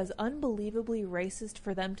strike you as unbelievably racist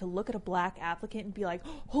for them to look at a black applicant and be like,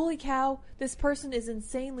 "Holy cow, this person is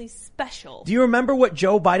insanely special"? Do you remember what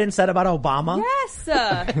Joe Biden said about Obama? Yes.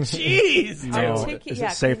 Jeez. No. Is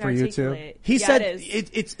it safe for you too? He said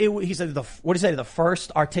he said what did he say? The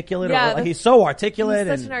first articulate. Yeah, he's so articulate.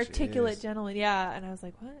 He's such an articulate gentleman. Yeah, and I was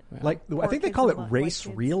like, what? Like I think they call it race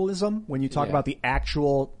realism when you talk about the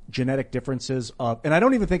actual genetic differences of, and I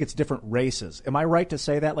don't even think it's different races. Am I right to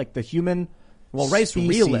say that? Like the human, race species,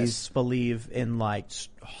 realists believe in like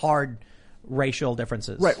hard racial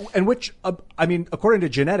differences, right? And which, according to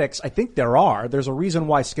genetics, I think there's a reason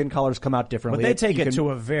why skin colors come out differently. But they take it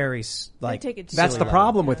to a very that's the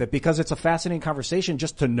problem with it, because it's a fascinating conversation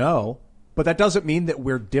just to know. But that doesn't mean that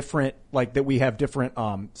we're different, like that we have different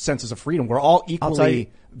senses of freedom. We're all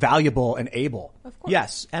equally valuable and able. Of course.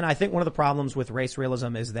 Yes, and I think one of the problems with race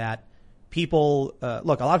realism is that people a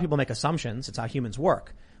lot of people make assumptions. It's how humans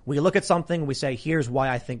work. We look at something, we say, "Here's why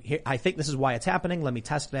I think this is why it's happening. Let me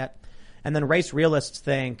test that." And then race realists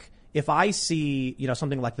think, if I see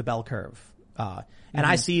something like the bell curve, and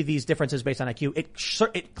I see these differences based on IQ,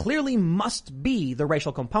 it clearly must be the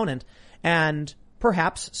racial component, and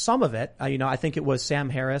perhaps some of it, I think it was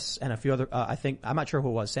Sam Harris and a few other, I'm not sure who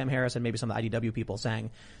it was, Sam Harris and maybe some of the IDW people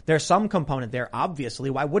saying there's some component there,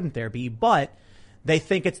 obviously, why wouldn't there be? But they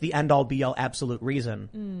think it's the end all be all absolute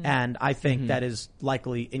reason. And I think that is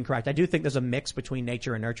likely incorrect. I do think there's a mix between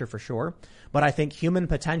nature and nurture for sure, but I think human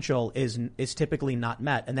potential is typically not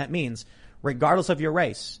met. And that means regardless of your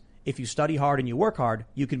race, if you study hard and you work hard,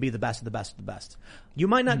 you can be the best of the best of the best. You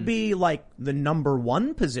might not be like the number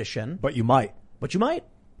one position, But you might. but you might.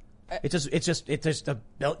 It's just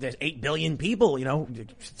there's 8 billion people, you know,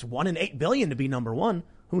 it's 1 in 8 billion to be number one.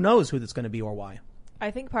 Who knows who that's going to be or why? I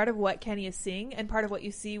think part of what Kenny is seeing and part of what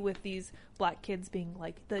you see with these black kids being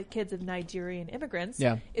like the kids of Nigerian immigrants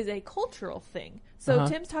is a cultural thing. So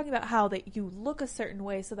Tim's talking about how that you look a certain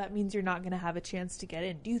way, so that means you're not going to have a chance to get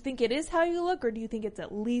in. Do you think it is how you look, or do you think it's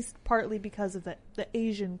at least partly because of the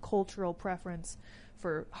Asian cultural preference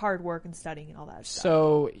for hard work and studying and all that stuff?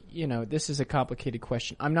 So, you know, this is a complicated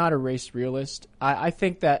question. I'm not a race realist. I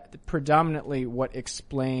think that predominantly what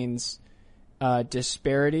explains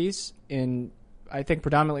disparities in... I think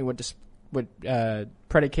predominantly what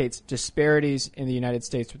predicates disparities in the United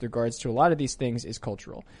States with regards to a lot of these things is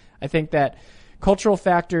cultural. I think that cultural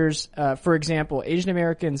factors, for example, Asian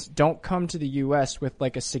Americans don't come to the U.S. with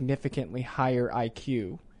like a significantly higher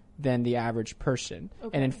IQ than the average person.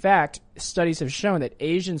 Okay. And in fact, studies have shown that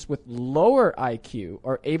Asians with lower IQ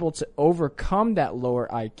are able to overcome that lower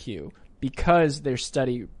IQ because they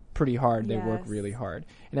study pretty hard, they work really hard,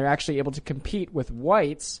 and they're actually able to compete with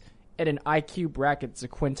whites at an IQ bracket that's a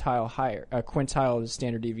quintile higher, a quintile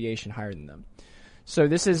standard deviation higher than them. So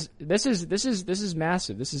this is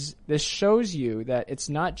massive. This shows you that it's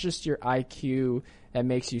not just your IQ that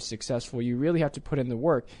makes you successful. You really have to put in the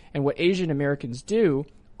work. And what Asian Americans do,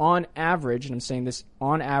 on average, and I'm saying this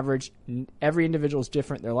on average, every individual is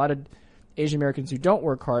different. There are a lot of Asian Americans who don't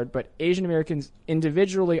work hard, but Asian Americans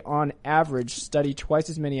individually, on average, study twice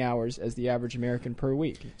as many hours as the average American per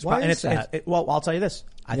week. Why is that? Well, I'll tell you this.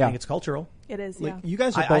 I think it's cultural. It is, Like, you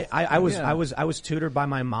guys are both... I was tutored by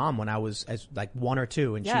my mom when I was like 1 or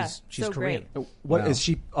 2, and she's so Korean. great. What is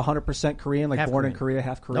she 100% Korean? Like Half born Korean. in Korea,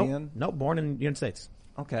 half Korean? Nope, born in the United States.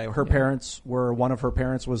 Okay. Her parents were... One of her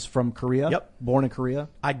parents was from Korea? Yep. Born in Korea?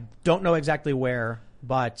 I don't know exactly where,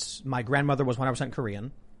 but my grandmother was 100%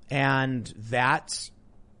 Korean, and that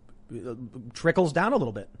trickles down a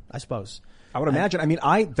little bit, I suppose. I would imagine. I mean,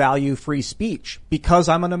 I value free speech because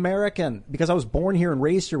I'm an American, because I was born here and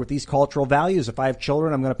raised here with these cultural values. If I have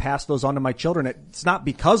children, I'm going to pass those on to my children. It's not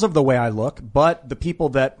because of the way I look, but the people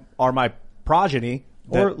that are my progeny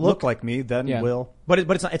that Or look like me then will. But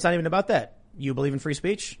it's not even about that. You believe in free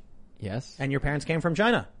speech, Yes. and your parents came from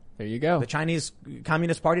China. There you go. The Chinese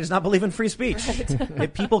Communist Party does not believe in free speech.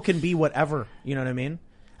 People can be whatever. You know what I mean?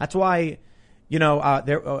 That's why, you know,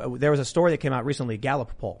 there was a story that came out recently,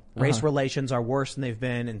 Gallup poll. Race relations are worse than they've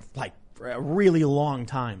been in like a really long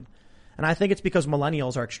time. And I think it's because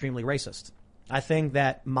millennials are extremely racist. I think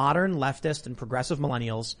that modern leftist and progressive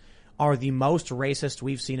millennials are the most racist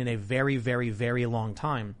we've seen in a very, very, very long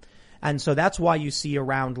time. And so that's why you see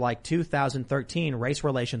around like 2013 race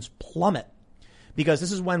relations plummet. Because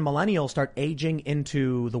this is when millennials start aging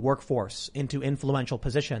into the workforce, into influential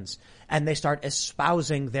positions, and they start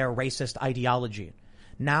espousing their racist ideology.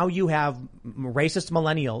 Now you have racist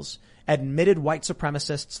millennials, admitted white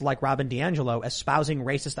supremacists like Robin DiAngelo espousing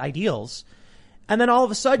racist ideals. And then all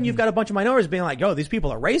of a sudden you've got a bunch of minorities being like, yo, these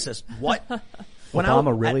people are racist. What?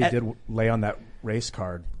 Obama really did lay on that race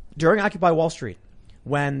card. During Occupy Wall Street,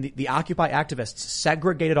 when the Occupy activists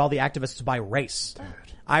segregated all the activists by race.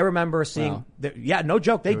 I remember seeing, no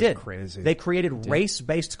joke, they did. Crazy. They created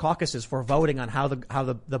race-based caucuses for voting on how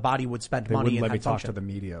the body would spend They money wouldn't and let how me to talk function. to the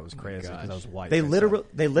media. It was crazy because I was white. They literally,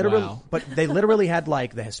 Wow. but they literally had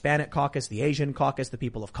like the Hispanic caucus, the Asian caucus, the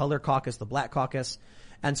people of color caucus, the black caucus.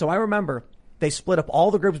 And so I remember they split up all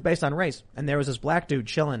the groups based on race. And there was this black dude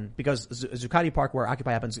chilling because Zuccotti Park, where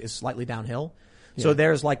Occupy happens, is slightly downhill. So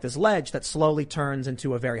there's like this ledge that slowly turns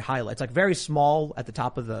into a very high ledge. It's like very small at the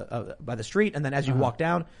top of by the street. And then as you walk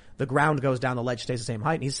down, the ground goes down, the ledge stays the same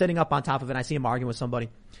height. And he's sitting up on top of it. And I see him arguing with somebody.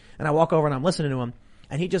 And I walk over and I'm listening to him.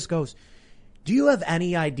 And he just goes, do you have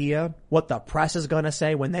any idea what the press is going to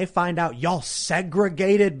say when they find out y'all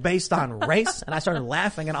segregated based on race? And I started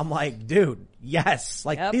laughing and I'm like, dude, yes.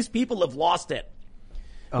 Like these people have lost it.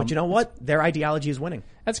 But you know what? Their ideology is winning.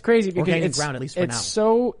 That's crazy because gaining it's ground, at least for now.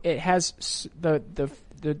 So it has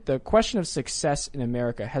the question of success in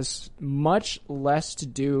America has much less to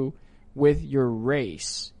do with your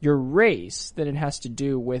race, than it has to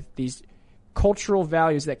do with these cultural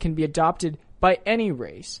values that can be adopted by any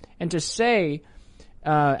race. And to say,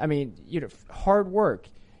 hard work,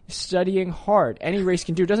 studying hard, any race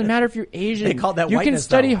can do. It doesn't matter if you're Asian. They call that you whiteness, can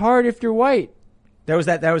study though. hard if you're white. There was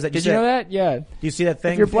that. Did you know that? Yeah. Do you see that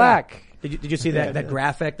thing? If you're black. Did you see that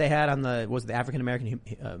graphic they had on the African American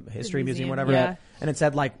History Museum, whatever? Yeah. And it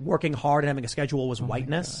said like working hard and having a schedule was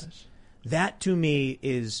whiteness. That to me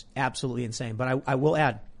is absolutely insane. But I will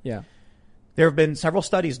add, Yeah. There have been several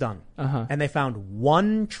studies done, and they found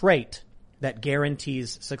one trait that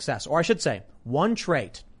guarantees success, or I should say, one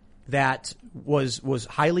trait that was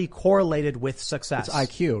highly correlated with success. It's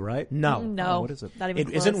IQ, right? No. No. what is it? Not even It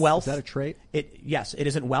close. isn't wealth. Is that a trait? Yes, it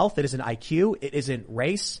isn't wealth. It isn't IQ. It isn't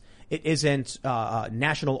race. It isn't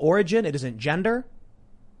national origin. It isn't gender.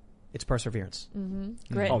 It's perseverance.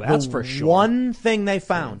 Grit. Oh, that's for sure. One thing they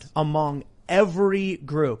found among every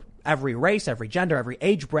group, every race, every gender, every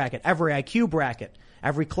age bracket, every IQ bracket,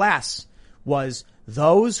 every class was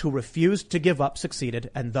those who refused to give up succeeded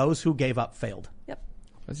and those who gave up failed. Yep.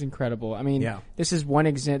 That's incredible. I mean, Yeah. this is one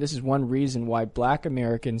this is one reason why black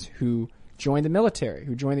Americans who join the military,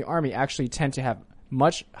 who join the army, actually tend to have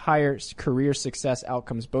much higher career success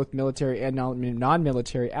outcomes, both military and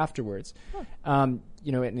non-military afterwards.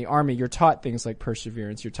 You know, in the army, you're taught things like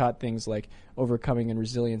perseverance. You're taught things like overcoming and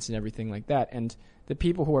resilience and everything like that. And the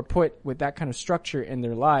people who are put with that kind of structure in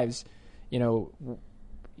their lives, you know,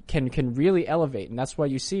 can really elevate. And that's why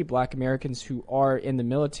you see black Americans who are in the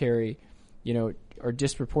military, you know, are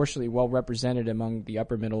disproportionately well represented among the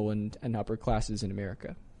upper middle and upper classes in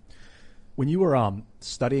America. When you were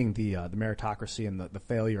studying the meritocracy and the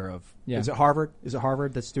failure of, is it Harvard? Is it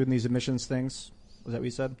Harvard that's doing these admissions things? Was that what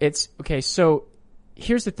you said? It's okay. So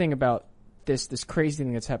here's the thing about this crazy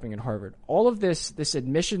thing that's happening at Harvard. All of this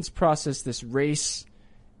admissions process, this race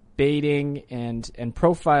baiting and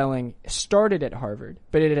profiling started at Harvard,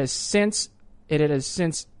 but it has since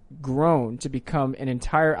grown to become an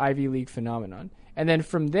entire Ivy League phenomenon. And then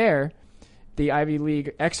from there, the Ivy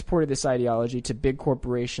League exported this ideology to big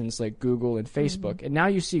corporations like Google and Facebook. And now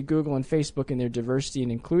you see Google and Facebook in their diversity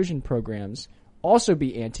and inclusion programs also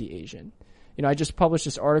be anti-Asian. You know, I just published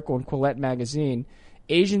this article in Quillette magazine.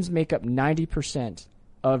 Asians make up 90%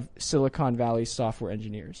 of Silicon Valley software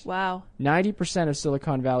engineers. Wow. 90% of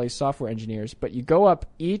Silicon Valley software engineers, but you go up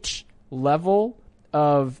each level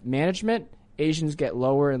of management, Asians get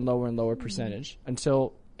lower and lower and lower percentage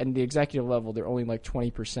until, and the executive level, they're only like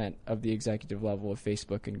 20% of the executive level of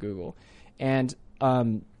Facebook and Google. And,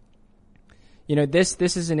 you know, this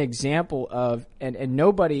is an example of, and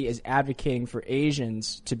nobody is advocating for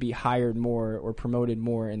Asians to be hired more or promoted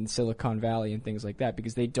more in Silicon Valley and things like that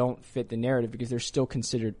because they don't fit the narrative because they're still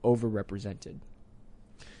considered overrepresented.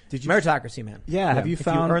 Did you meritocracy, man? Yeah. Have you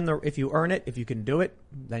found if you earn it, if you can do it,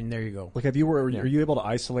 then there you go. like are you able to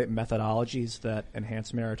isolate methodologies that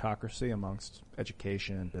enhance meritocracy amongst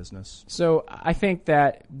education and business? So I think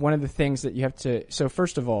that one of the things that you have to, so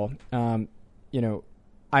first of all, you know,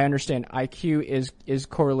 I understand IQ is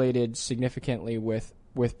correlated significantly with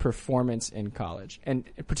performance in college, and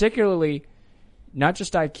particularly not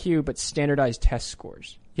just IQ but standardized test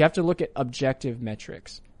scores. You have to look at objective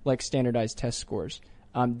metrics like standardized test scores.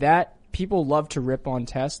 That people love to rip on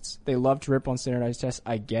tests. They love to rip on standardized tests.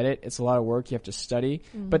 I get it. It's a lot of work. You have to study.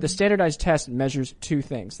 But the standardized test measures two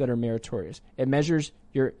things that are meritorious. It measures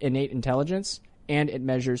your innate intelligence and it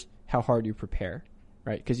measures how hard you prepare,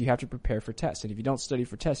 right? Because you have to prepare for tests. And if you don't study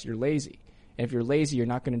for tests, you're lazy. And if you're lazy, you're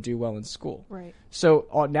not going to do well in school. Right.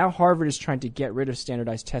 So now Harvard is trying to get rid of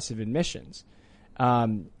standardized tests of admissions.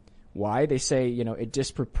 Why? They say, you know, it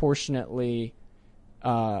disproportionately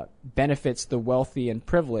benefits the wealthy and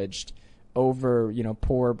privileged over, you know,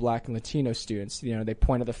 poor black and Latino students. You know, they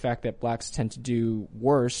point out the fact that blacks tend to do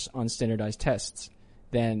worse on standardized tests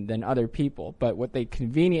than other people. But what they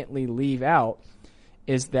conveniently leave out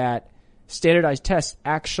is that standardized tests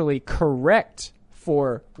actually correct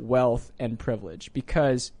for wealth and privilege.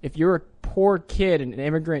 Because if you're a poor kid, an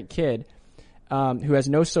immigrant kid, who has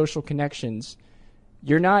no social connections,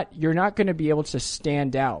 you're not going to be able to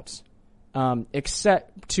stand out. You're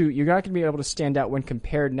not going to be able to stand out when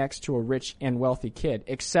compared next to a rich and wealthy kid,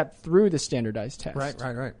 except through the standardized test.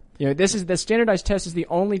 Right. You know, the standardized test is the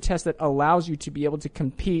only test that allows you to be able to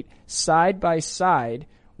compete side by side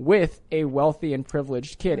with a wealthy and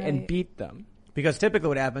privileged kid and beat them. Because typically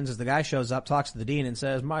what happens is the guy shows up, talks to the dean, and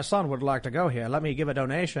says, "My son would like to go here. Let me give a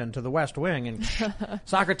donation to the West Wing." And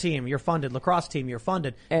soccer team, you're funded. Lacrosse team, you're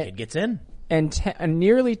funded. Kid gets in. And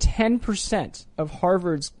nearly 10% of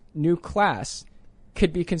Harvard's new class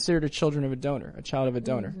could be considered a child of a donor,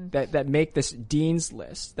 that make this dean's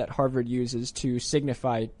list that Harvard uses to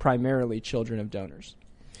signify primarily children of donors.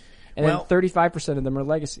 And then 35% of them are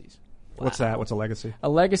legacies. What's that? What's a legacy? A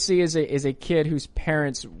legacy is a kid whose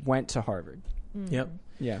parents went to Harvard. Yep.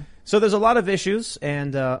 Yeah. So there's a lot of issues,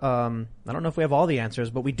 and I don't know if we have all the answers,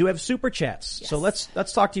 but we do have super chats. Yes. So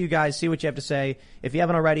let's talk to you guys, see what you have to say. If you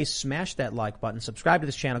haven't already, smash that like button, subscribe to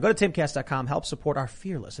this channel, go to timcast.com, help support our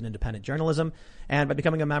fearless and independent journalism. And by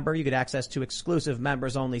becoming a member, you get access to exclusive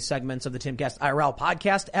members-only segments of the Timcast IRL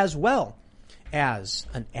podcast as well. as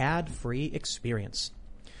an ad-free experience.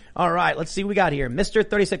 All right, let's see what we got here. Mr.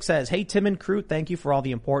 36 says, "Hey, Tim and crew, thank you for all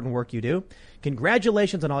the important work you do.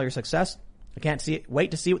 Congratulations on all your success. I can't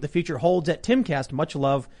wait to see what the future holds at Timcast. Much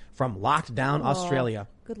love from locked down Australia."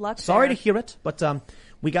 Good luck. Sorry there. to hear it, but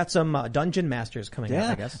we got some dungeon masters coming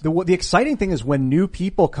up, I guess. The exciting thing is when new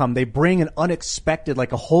people come, they bring an unexpected,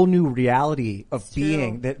 like a whole new reality of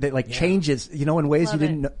being that changes, in ways Love you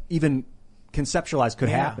didn't even conceptualize could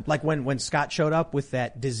happen. Like when Scott showed up with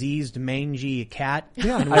that diseased, mangy cat.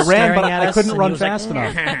 Yeah, and I was ran, staring but at I us, couldn't and run he was like, fast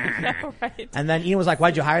enough. Right. And then Ian was like,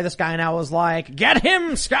 "Why'd you hire this guy?" And I was like, "Get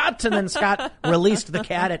him, Scott!" And then Scott released the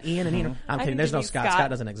cat at Ian, and Ian, I'm I kidding. need There's to no meet Scott. Scott. Scott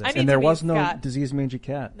doesn't exist. I need And there to was meet no Scott. diseased mangy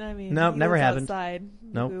cat. I mean, No, he never lives happened. Outside.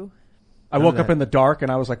 Nope. Boo. I woke up in the dark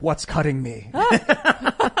and I was like, "What's cutting me?"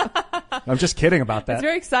 I'm just kidding about that. It's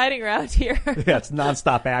very exciting around here. Yeah, it's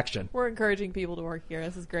nonstop action. We're encouraging people to work here.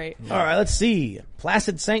 This is great. All right, let's see.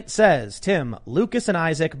 Placid Saint says, "Tim, Lucas and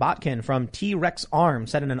Isaac Botkin from T-Rex Arm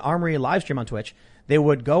said in an Armory live stream on Twitch they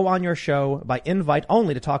would go on your show by invite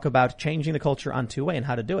only to talk about changing the culture on two-way and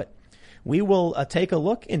how to do it. We will take a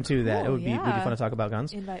look into that. Cool, It would be yeah. fun to talk about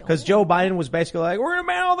guns. Invite Because only. Joe Biden was basically like, we're going to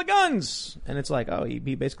ban all the guns. And it's like, oh, he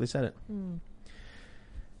basically said it.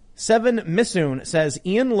 Seven Missoon says,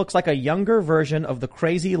 Ian looks like a younger version of the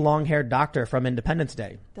crazy long-haired doctor from Independence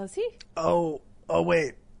Day. Does he? Oh,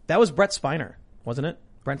 wait. That was Brett Spiner, wasn't it?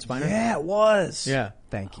 Brent Spiner? Yeah, it was. Yeah.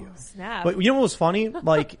 Thank you. Snap. But you know what was funny?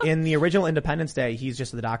 Like in the original Independence Day, he's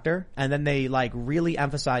just the doctor, and then they like really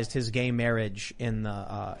emphasized his gay marriage in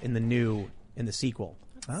the sequel.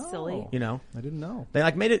 Silly. You know, I didn't know. they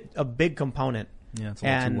like made it a big component. Yeah, it's a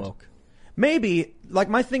little and too woke. Maybe like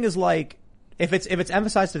my thing is like if it's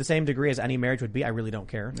emphasized to the same degree as any marriage would be, I really don't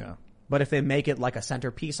care. Yeah. But if they make it like a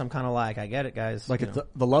centerpiece, I'm kind of like, I get it, guys. Like You if know.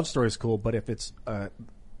 the love story is cool, but if it's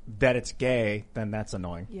that it's gay, then that's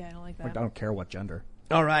annoying. Yeah, I don't like I that. don't care what gender.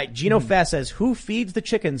 All right. Gino Fast says, who feeds the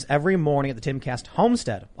chickens every morning at the Timcast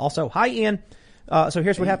homestead? Also, hi, Ian. So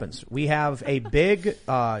here's what happens. We have a big, it's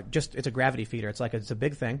a gravity feeder. It's a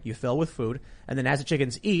big thing. You fill with food. And then as the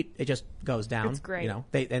chickens eat, it just goes down. It's great. You know,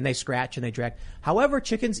 they scratch and they drag. However,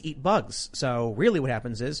 chickens eat bugs. So really what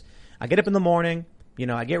happens is I get up in the morning,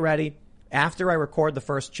 I get ready. After I record the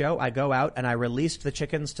first show, I go out and I released the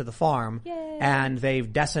chickens to the farm. Yay. And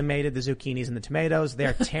they've decimated the zucchinis and the tomatoes.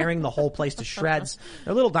 They're tearing the whole place to shreds.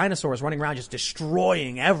 They're little dinosaurs running around just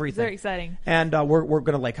destroying everything. Very exciting. And we're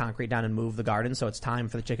going to lay concrete down and move the garden, so it's time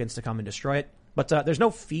for the chickens to come and destroy it. But there's no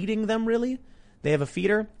feeding them, really. They have a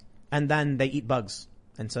feeder, and then they eat bugs.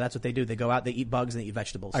 And so that's what they do. They go out, they eat bugs, and they eat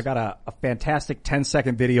vegetables. I got a fantastic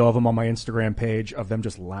 10-second video of them on my Instagram page of them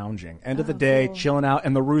just lounging. End of the day, chilling out,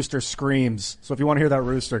 and the rooster screams. So if you want to hear that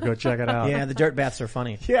rooster, go check it out. Yeah, the dirt baths are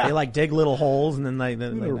funny. Yeah. They like dig little holes, and then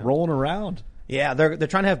They're rolling around. Yeah, they're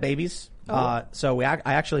trying to have babies. So I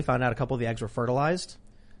actually found out a couple of the eggs were fertilized.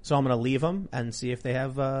 So I'm going to leave them and see if they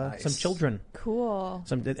have some children. Cool.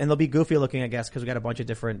 And they'll be goofy looking, I guess, because we got a bunch of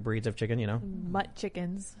different breeds of chicken, Mutt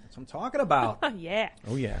chickens. That's what I'm talking about. Yeah.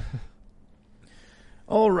 Oh, yeah.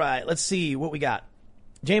 All right, let's see what we got.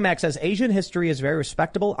 J-Mac says, Asian history is very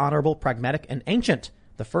respectable, honorable, pragmatic, and ancient.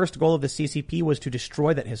 The first goal of the CCP was to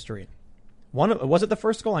destroy that history. Was it the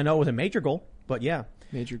first goal? I know it was a major goal, but yeah.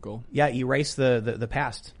 Major goal. Yeah, erase the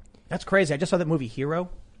past. That's crazy. I just saw that movie Hero.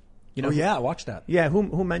 Yeah, watch that. Yeah,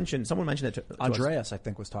 someone mentioned it to us. Andreas, I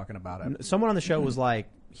think, was talking about it. Someone on the show was like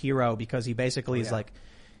Hero because he basically is like,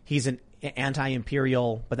 he's an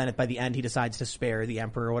anti-imperial, but then by the end he decides to spare the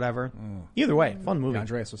emperor or whatever. Either way, fun movie.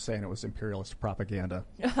 Andreas was saying it was imperialist propaganda.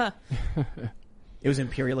 It was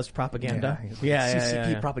imperialist propaganda. Yeah.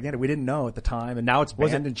 CCP propaganda. We didn't know at the time, and now it's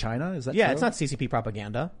banned in China. Is that true? It's not CCP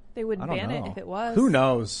propaganda. They wouldn't I don't ban know. it if it was. Who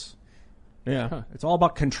knows? Yeah. It's all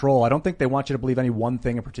about control. I don't think they want you to believe any one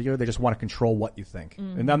thing in particular. They just want to control what you think.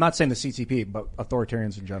 And I'm not saying the CCP, but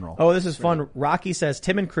authoritarians in general. Oh, this is fun. Rocky says,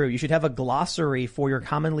 Tim and crew, you should have a glossary for your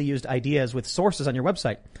commonly used ideas with sources on your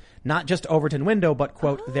website. Not just Overton window, but,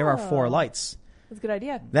 quote, there are 4 lights. That's a good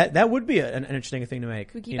idea. That would be an interesting thing to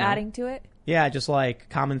make. We keep adding to it. Yeah, just like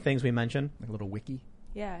common things we mention. Like a little wiki.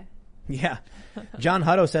 Yeah. Yeah. John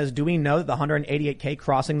Hutto says, do we know that the 188K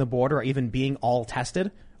crossing the border are even being all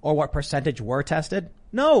tested? Or what percentage were tested?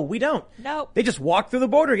 No, we don't. Nope. They just walk through the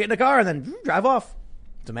border, get in a car, and then drive off.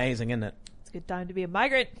 It's amazing, isn't it? It's a good time to be a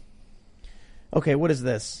migrant. Okay, what is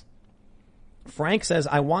this? Frank says,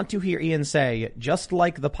 I want to hear Ian say, just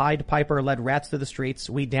like the Pied Piper led rats through the streets,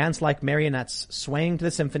 we dance like marionettes, swaying to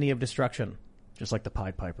the symphony of destruction. Just like the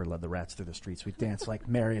Pied Piper led the rats through the streets, we dance like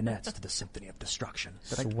marionettes to the symphony of destruction.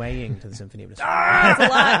 Swaying to the symphony of destruction. That's a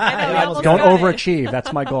lot. I know, we almost Don't got it. overachieve.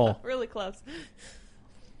 That's my goal. Really close.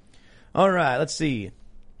 All right, let's see.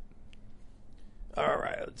 All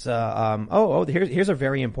right. It's, here's a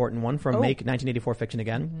very important one from Make 1984 Fiction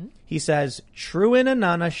again. Mm-hmm. He says,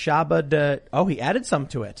 Truinanana Shaba de... Oh, he added some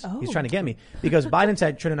to it. Oh. He's trying to get me. Because Biden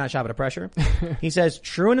said Truinanana Shaba de pressure. He says,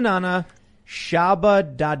 Truinanana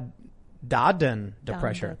Shaba Daden de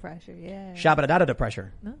pressure. Yeah. Shaba da de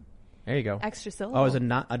pressure. No. There you go. Extra syllable. Oh,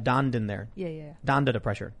 there's a dond in there. Yeah. Donda de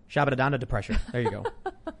pressure. Shaba da donda de pressure. There you go.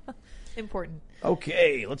 Important.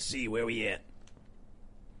 Okay, let's see where we at.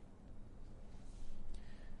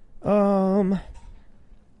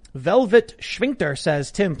 Velvet Schwinkter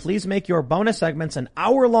says, Tim, please make your bonus segments an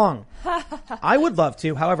hour long. I would love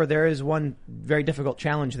to. However, there is one very difficult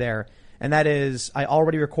challenge there, and that is I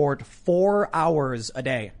already record 4 hours a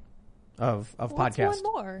day of podcast. What's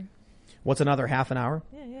one more? What's another half an hour?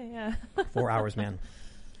 Yeah. 4 hours, man.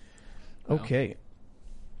 Okay.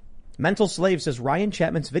 Mental Slave says Ryan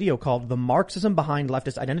Chapman's video called The Marxism Behind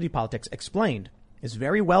Leftist Identity Politics Explained is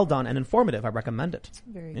very well done and informative. I recommend it.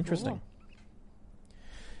 Very interesting. Cool.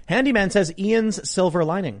 Handyman says Ian's silver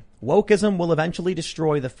lining. Wokeism will eventually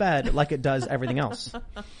destroy the Fed like it does everything else.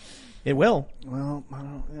 It will. Well, I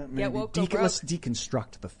don't, maybe woke, go broke. let's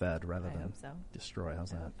deconstruct the Fed rather than hope so. destroy.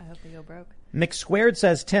 How's that? I hope they go broke. McSquared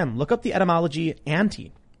says, Tim, look up the etymology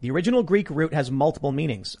anti. The original Greek root has multiple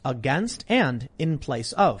meanings, against and in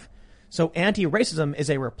place of. So anti-racism is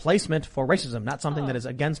a replacement for racism, not something that is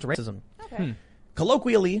against racism. Okay.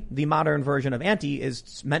 Colloquially, the modern version of anti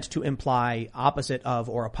is meant to imply opposite of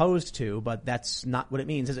or opposed to, but that's not what it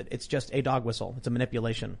means, is it? It's just a dog whistle. It's a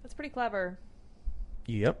manipulation. That's pretty clever.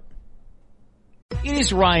 Yep. It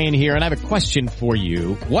is Ryan here, and I have a question for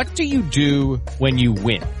you. What do you do when you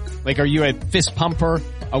win? Like, are you a fist pumper,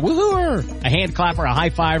 a woohooer, a hand clapper, a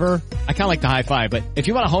high fiver? I kind of like the high five, but if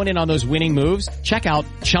you want to hone in on those winning moves, check out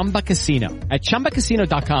Chumba Casino. At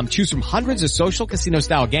ChumbaCasino.com, choose from hundreds of social casino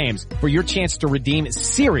style games for your chance to redeem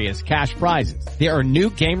serious cash prizes. There are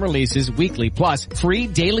new game releases weekly, plus free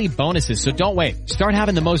daily bonuses. So don't wait. Start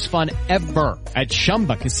having the most fun ever at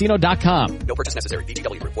ChumbaCasino.com. No purchase necessary.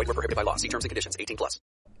 VGW Group. Void where prohibited by law. See terms and conditions. 18+.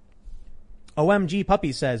 OMG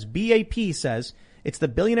Puppy says, BAP says, it's the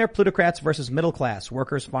billionaire plutocrats versus middle class,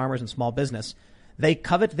 workers, farmers, and small business. They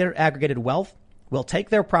covet their aggregated wealth, will take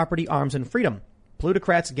their property, arms, and freedom.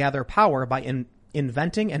 Plutocrats gather power by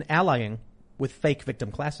inventing and allying with fake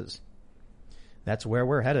victim classes. That's where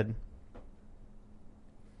we're headed.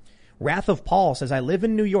 Wrath of Paul says, I live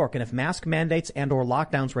in New York, and if mask mandates and or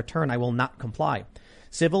lockdowns return, I will not comply.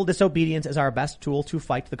 Civil disobedience is our best tool to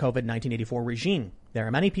fight the COVID-1984 regime. There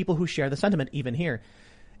are many people who share the sentiment, even here.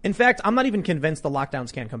 In fact, I'm not even convinced the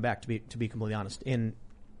lockdowns can come back, to be completely honest. We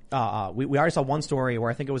already saw one story where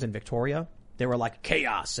I think it was in Victoria. They were like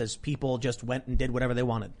chaos as people just went and did whatever they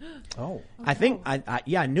wanted. Oh. I think,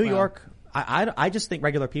 New York, I just think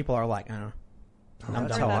regular people are like, I'm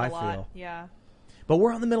that's done. how I a lot. feel. Yeah. But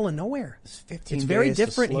we're in the middle of nowhere. It's 15 It's very days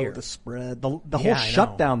different to slow here. The spread, the whole I know.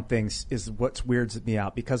 shutdown things is what weirds me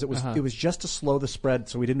out because it was just to slow the spread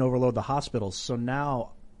so we didn't overload the hospitals. So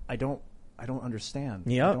now I don't understand.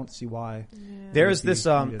 Yep. I don't see why. Yeah. There's this,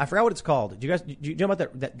 I forgot what it's called. Do you know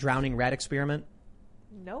about that drowning rat experiment?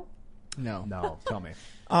 Nope. No, tell me.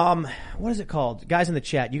 What is it called? Guys in the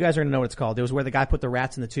chat, you guys are going to know what it's called. It was where the guy put the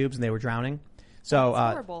rats in the tubes and they were drowning. So,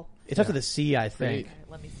 That's horrible. It's up to the sea, I think. Okay,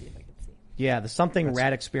 let me see if I can see. Yeah, the something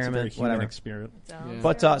rat experiment, It's a very human whatever. experiment. Sounds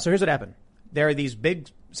But, right. so here's what happened. There are these big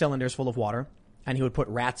cylinders full of water and he would put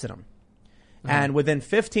rats in them. And within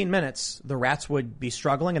 15 minutes, the rats would be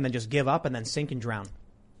struggling and then just give up and then sink and drown.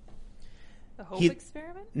 The Hope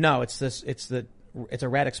experiment? No, it's a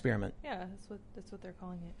rat experiment. Yeah, that's what they're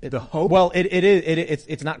calling it. The hope. Well,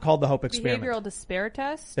 it's not called the Hope experiment. Behavioral despair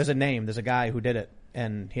test? There's a name. There's a guy who did it,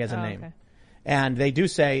 and he has a name. Okay. And they do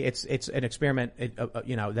say it's an experiment,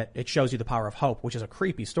 that it shows you the power of hope, which is a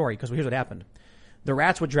creepy story because here's what happened. The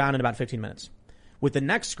rats would drown in about 15 minutes. With the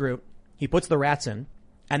next group, he puts the rats in,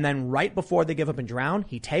 and then right before they give up and drown,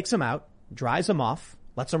 he takes them out, dries them off,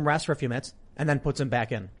 lets them rest for a few minutes, and then puts them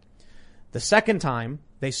back in. The second time,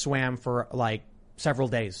 they swam for like several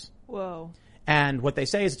days. Whoa. And what they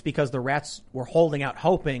say is it's because the rats were holding out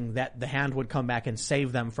hoping that the hand would come back and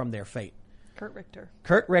save them from their fate. Kurt Richter.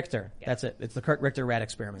 Kurt Richter. Yeah. That's it. It's the Kurt Richter rat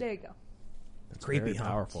experiment. There you go. It's creepy, very huh?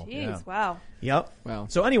 powerful. Jeez, wow. Yep. Wow.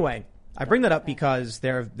 So anyway, I bring that up because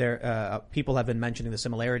people have been mentioning the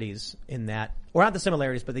similarities in that, or not the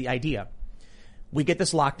similarities, but the idea. We get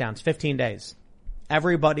this lockdown. It's 15 days.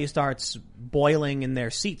 Everybody starts boiling in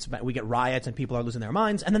their seats. We get riots and people are losing their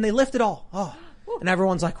minds, and then they lift it all. Oh, and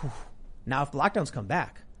everyone's like, whew. Now if the lockdowns come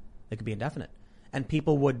back, they could be indefinite. And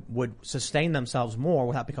people would sustain themselves more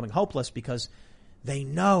without becoming hopeless because they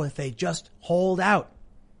know if they just hold out,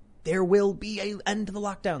 there will be an end to the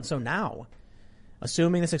lockdown. So now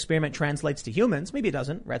assuming this experiment translates to humans, maybe it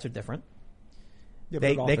doesn't. Rats are different. Yeah, but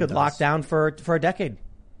They it often could does. lock down for a decade.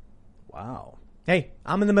 Wow. Hey,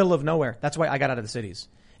 I'm in the middle of nowhere. That's why I got out of the cities.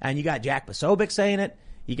 And you got Jack Posobiec saying it.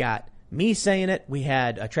 You got me saying it. We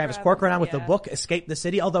had Travis Corcoran on with the yeah. book Escape the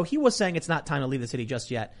City, although he was saying it's not time to leave the city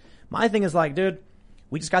just yet. My thing is like, dude,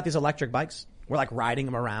 we just got these electric bikes. We're like riding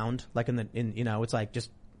them around, like it's like just,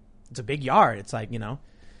 it's a big yard. It's like,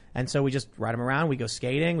 and so we just ride them around. We go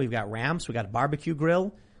skating. We've got ramps. We got a barbecue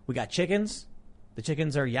grill. We got chickens. The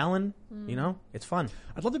chickens are yelling, it's fun.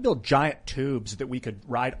 I'd love to build giant tubes that we could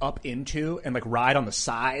ride up into and like ride on the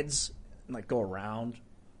sides and like go around.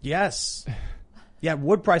 Yes. Yeah,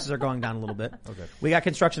 wood prices are going down a little bit. Okay. We got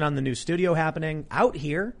construction on the new studio happening out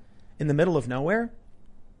here in the middle of nowhere.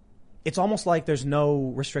 It's almost like there's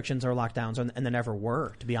no restrictions or lockdowns, and there never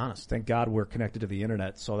were, to be honest. Thank God we're connected to the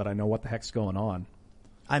internet so that I know what the heck's going on.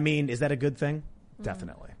 I mean, is that a good thing?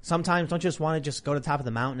 Definitely. Sometimes don't you just want to just go to the top of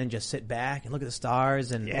the mountain and just sit back and look at the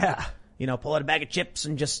stars and, Yeah. Pull out a bag of chips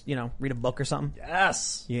and just, read a book or something?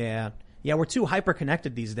 Yes. Yeah. Yeah, we're too hyper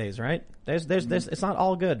connected these days, right? There's it's not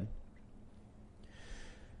all good.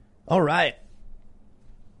 All right.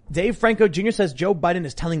 Dave Franco Jr. says Joe Biden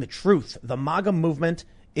is telling the truth. The MAGA movement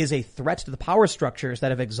is a threat to the power structures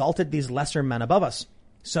that have exalted these lesser men above us.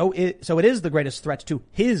 So it is the greatest threat to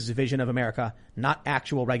his vision of America, not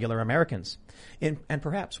actual regular Americans. And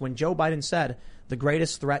perhaps when Joe Biden said the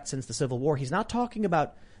greatest threat since the Civil War, he's not talking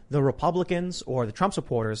about the Republicans or the Trump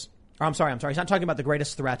supporters. Or I'm sorry. He's not talking about the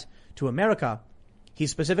greatest threat to America.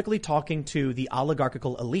 He's specifically talking to the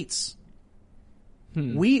oligarchical elites.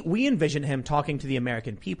 We envision him talking to the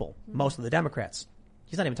American people, most of the Democrats.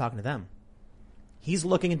 He's not even talking to them. He's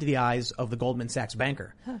looking into the eyes of the Goldman Sachs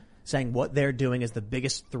banker, saying what they're doing is the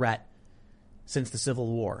biggest threat since the Civil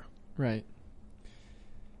War. Right.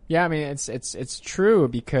 Yeah, I mean, it's true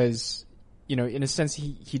because, in a sense,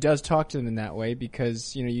 he does talk to them in that way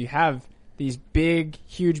because, you have these big,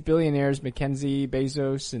 huge billionaires, Mackenzie,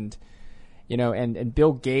 Bezos, and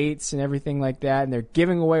Bill Gates and everything like that, and they're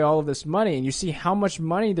giving away all of this money, and you see how much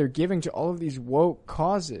money they're giving to all of these woke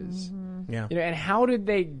causes. Mm-hmm. Yeah. And how did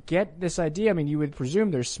they get this idea? I mean, you would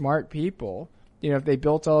presume they're smart people. If they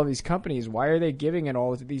built all of these companies, why are they giving it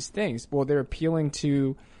all of these things? Well, they're appealing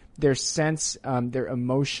to their sense, their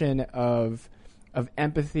emotion of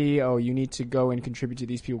empathy. Oh, you need to go and contribute to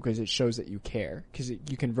these people because it shows that you care, because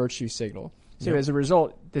you can virtue signal. So as a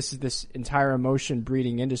result, this entire emotion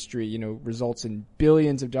breeding industry, results in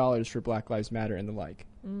billions of dollars for Black Lives Matter and the like.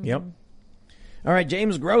 Mm-hmm. Yep. All right.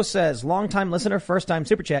 James Gross says, long-time listener, first-time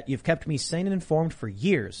super chat. You've kept me sane and informed for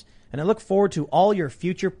years. And I look forward to all your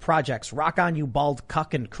future projects. Rock on, you bald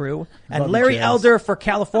cuck and crew. And Love Larry you, James. Elder for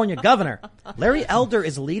California governor. Larry Elder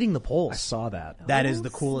is leading the polls. I saw that. That is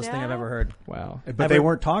the coolest thing I've snap. ever heard. Wow. But they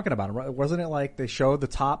weren't talking about him. Right? Wasn't it like they showed the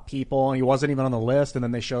top people and he wasn't even on the list, and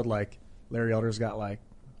then they showed like Larry Elder's got like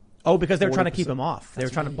Oh, because they were trying to 40%. keep him off. They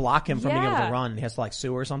were trying to block him from being able Yeah. to run. He has to like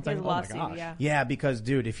sue or something. His Oh my lawsuit, gosh. yeah. Yeah, because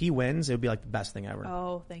dude, if he wins, it would be like the best thing ever.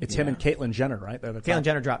 Oh, thank it's you. him and Caitlyn Jenner, right? They're the Caitlyn top.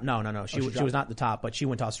 Jenner dropped. No. She she was not the top, but she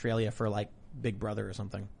went to Australia for like Big Brother or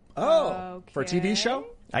something. Oh, for a TV Okay. show?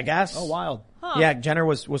 I guess. Oh, wild. Yeah, Jenner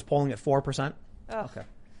was polling at 4%. Okay.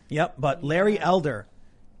 Yep, but Larry Elder,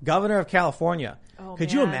 governor of California. Oh,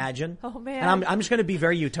 Could you man. imagine? Oh, man. And I'm just going to be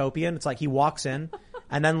very utopian. It's like he walks in,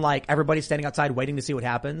 and then like everybody's standing outside waiting to see what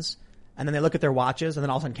happens, and then they look at their watches, and then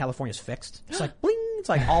all of a sudden California's fixed. It's like bling. It's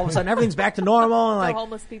like all of a sudden everything's back to normal. And like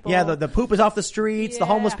homeless people. Yeah, the poop is off the streets. The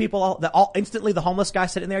homeless Yeah. people. Instantly the homeless guy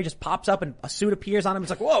sitting there just pops up and a suit appears on him. It's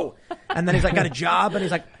like whoa, and then he's like got a job, and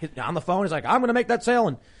he's like on the phone. He's like I'm going to make that sale,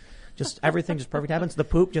 and just everything just perfect happens. The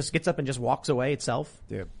poop just gets up and just walks away itself.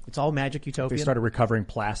 Dude. It's all magic utopia. They started recovering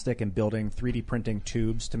plastic and building 3D printing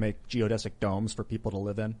tubes to make geodesic domes for people to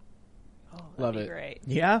live in. Love That'd it. be great.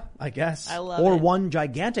 Yeah, I guess. I love or it. one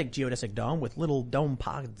gigantic geodesic dome with little dome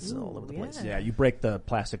pods all over the place. Yeah, you break the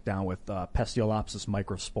plastic down with Pestiolopsis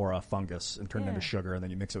microspora fungus and turn it Yeah. into sugar, and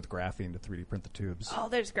then you mix it with graphene to 3D print the tubes. Oh,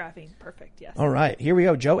 there's graphene. Perfect. Yes. All right, here we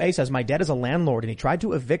go. Joe A says, my dad is a landlord and he tried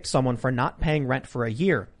to evict someone for not paying rent for a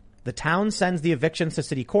year. The town sends the evictions to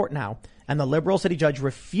city court now, and the liberal city judge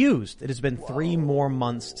refused. It has been 3 more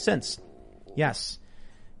months since. Yes.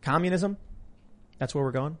 Communism? That's where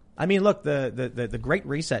we're going? I mean, look, the Great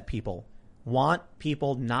Reset people want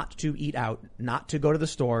people not to eat out, not to go to the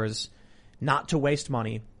stores, not to waste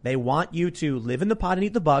money. They want you to live in the pot and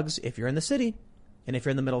eat the bugs if you're in the city. And if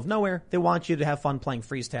you're in the middle of nowhere, they want you to have fun playing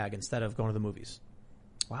freeze tag instead of going to the movies.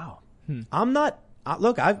 Wow. I'm not,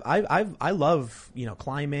 look, I love,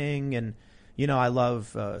 climbing and, I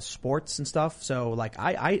love, sports and stuff. So like,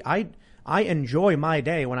 I enjoy my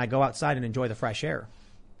day when I go outside and enjoy the fresh air.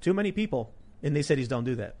 Too many people in these cities don't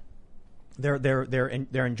do that.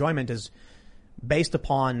 Their enjoyment is based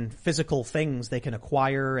upon physical things they can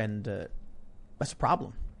acquire, and that's a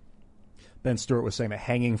problem. Ben Stewart was saying that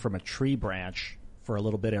hanging from a tree branch for a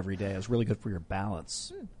little bit every day is really good for your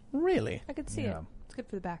balance. Really? I could see it. It's good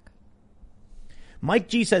for the back. Mike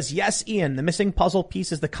G says, yes, Ian, the missing puzzle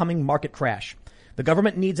piece is the coming market crash. The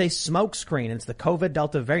government needs a smoke screen, and it's the COVID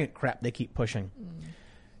Delta variant crap they keep pushing.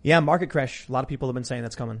 Yeah, market crash. A lot of people have been saying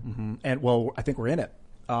that's coming. Mm-hmm. And, well, I think we're in it.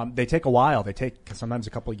 They take a while. They take sometimes a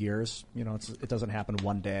couple of years. You know, it doesn't happen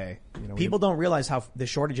one day. You know, people don't realize how the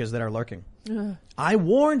shortages that are lurking. I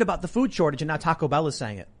warned about the food shortage, and now Taco Bell is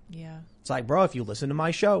saying it. Yeah. It's like, bro, if you listen to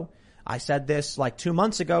my show, I said this like 2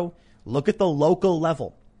 months ago. Look at the local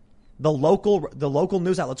level. The local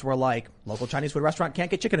news outlets were like, local Chinese food restaurant can't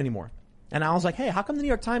get chicken anymore. And I was like, hey, how come the New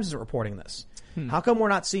York Times isn't reporting this? How come we're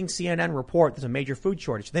not seeing CNN report there's a major food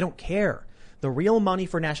shortage? They don't care. The real money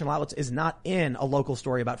for national outlets is not in a local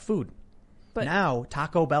story about food. But now,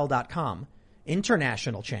 TacoBell.com,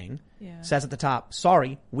 international chain, says at the top,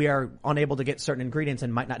 sorry, we are unable to get certain ingredients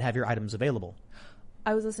and might not have your items available.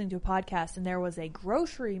 I was listening to a podcast, and there was a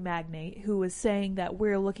grocery magnate who was saying that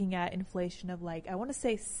we're looking at inflation of like, I want to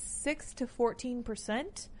say 6 to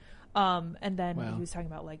 14%. And then he was talking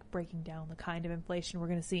about like breaking down the kind of inflation we're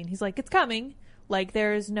going to see. And he's like, it's coming. Like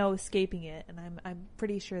there is no escaping it. And I'm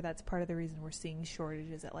pretty sure that's part of the reason we're seeing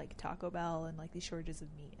shortages at like Taco Bell and like these shortages of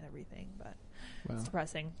meat and everything. But it's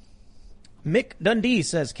depressing. Mick Dundee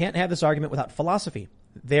says, can't have this argument without philosophy.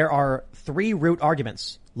 There are 3 root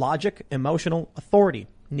arguments. Logic, emotional, authority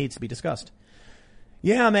needs to be discussed.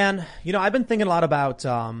 Yeah, man. You know, I've been thinking a lot about,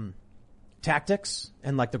 tactics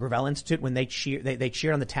and like the Gravel Institute when they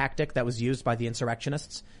cheered on the tactic that was used by the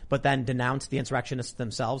insurrectionists, but then denounced the insurrectionists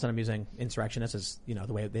themselves. And I'm using insurrectionists as, you know,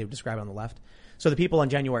 the way they describe it on the left. So the people on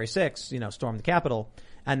January 6th, you know, stormed the Capitol,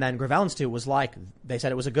 and then Gravel Institute was like, they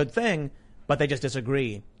said it was a good thing, but they just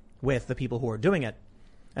disagree with the people who are doing it.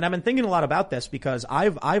 And I've been thinking a lot about this because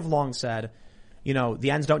I've long said, you know, the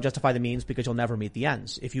ends don't justify the means because you'll never meet the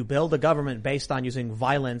ends. If you build a government based on using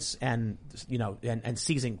violence and, you know, and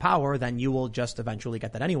seizing power, then you will just eventually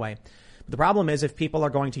get that anyway. But the problem is if people are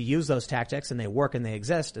going to use those tactics and they work and they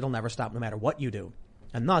exist, it'll never stop no matter what you do.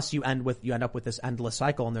 And thus you end up with this endless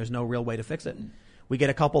cycle and there's no real way to fix it. We get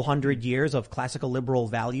a couple hundred years of classical liberal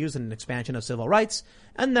values and an expansion of civil rights,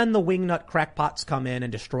 and then the wingnut crackpots come in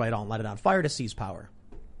and destroy it all and let it on fire to seize power.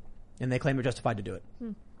 And they claim they're justified to do it.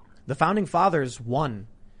 The founding fathers won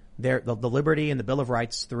the liberty and the Bill of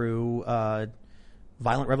Rights through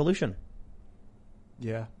violent revolution.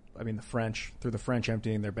 Yeah, I mean through the French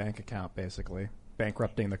emptying their bank account, basically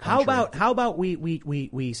bankrupting the country. How about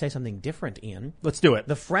we say something different, Ian? Let's do it.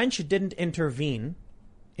 The French didn't intervene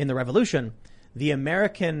in the revolution. The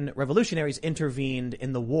American revolutionaries intervened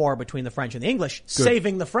in the war between the French and the English,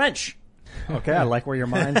 saving the French. Okay, I like where your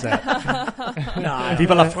mind's at. Vive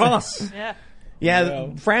la France!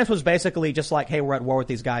 Yeah, France was basically just like, hey, we're at war with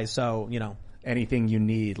these guys, so, you know. Anything you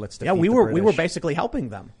need, let's defeat we the were British. basically helping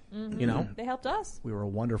them, you know. They helped us. We were a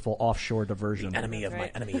wonderful offshore diversion. The enemy of my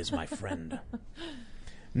enemy is my friend.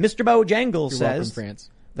 Mr. Bojangles says, France.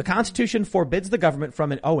 the Constitution forbids the government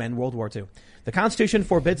from World War II. The Constitution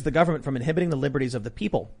forbids the government from inhibiting the liberties of the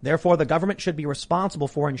people. Therefore, the government should be responsible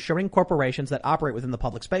for ensuring corporations that operate within the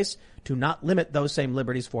public space to not limit those same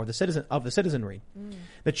liberties for the citizenry.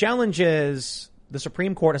 The challenge is the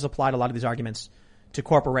Supreme Court has applied a lot of these arguments to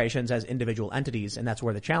corporations as individual entities, and that's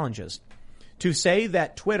where the challenge is. To say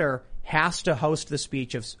that Twitter has to host the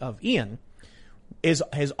speech of Ian is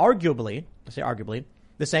arguably,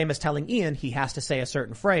 the same as telling Ian he has to say a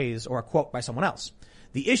certain phrase or a quote by someone else.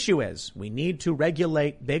 The issue is we need to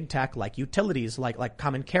regulate big tech like utilities, like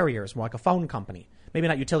common carriers, more like a phone company. Maybe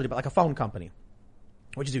not utility, but like a phone company,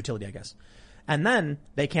 which is utility, I guess. And then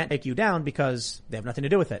they can't take you down because they have nothing to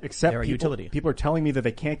do with it. Except they're a utility. People are telling me that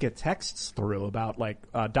they can't get texts through about like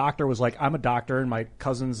a doctor was like, I'm a doctor and my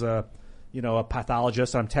cousin's a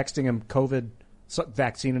pathologist. I'm texting him COVID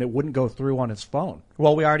vaccine and it wouldn't go through on his phone.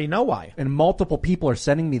 Well, we already know why. And multiple people are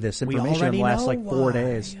sending me this information in the last like 4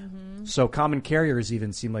 days. Mm-hmm. So common carriers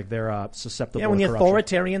even seem like they're susceptible to when the corruption.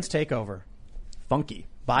 authoritarians take over. Funky.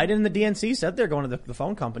 Biden and the DNC said they're going to the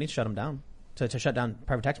phone companies to shut them down, to shut down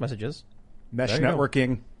private text messages. Mesh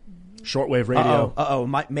networking, shortwave radio.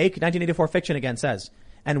 Make 1984 Fiction again says,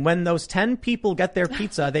 and when those 10 people get their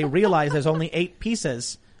pizza, they realize there's only 8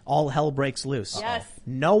 pieces. All hell breaks loose. Yes.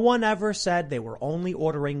 No one ever said they were only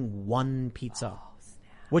ordering 1 pizza.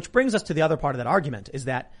 Which brings us to the other part of that argument is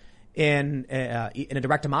that in a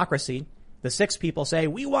direct democracy, the 6 people say,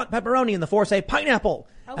 we want pepperoni, and the 4 say pineapple.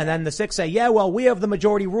 Okay. And then the 6 say, yeah, well, we have the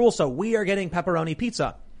majority rule, so we are getting pepperoni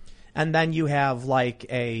pizza. And then you have like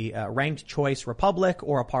a ranked choice republic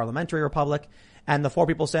or a parliamentary republic. And the 4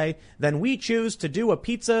 people say, then we choose to do a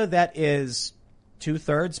pizza that is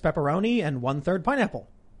 2/3 pepperoni and 1/3 pineapple.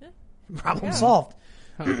 Problem solved.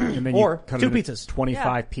 And then Or you cut 2 it into pizzas.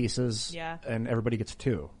 25 pieces, Yeah. and everybody gets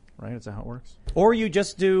 2. Right? Is that how it works? Or you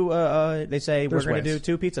just do, they say There's we're going to ways.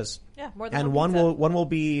 do 2 pizzas. Yeah, more than And one one pizza. will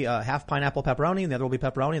be half pineapple pepperoni and the other will be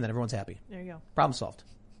pepperoni and then everyone's happy. There you go. Problem solved.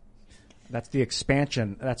 That's the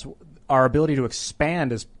expansion. That's our ability to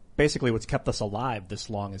expand is basically what's kept us alive this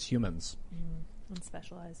long as humans. And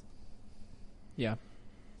specialize. Yeah.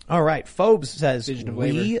 All right. Phobes says, Division of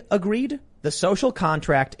we labor. agreed the social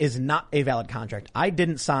contract is not a valid contract. I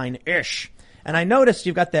didn't sign ish. And I noticed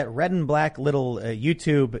you've got that red and black little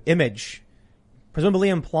YouTube image, presumably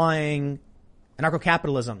implying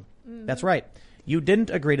anarcho-capitalism. That's right. You didn't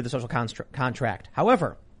agree to the social contract.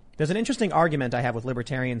 However, there's an interesting argument I have with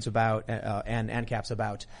libertarians about, and ANCAPs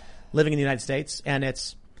about living in the United States. And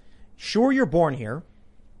it's, sure, you're born here.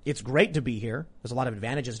 It's great to be here. There's a lot of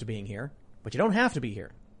advantages to being here, but you don't have to be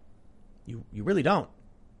here. You really don't.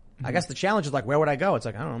 I guess the challenge is like, where would I go? It's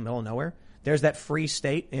like, I don't know, middle of nowhere. There's that free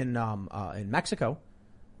state in Mexico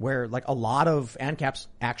where like a lot of ANCAPs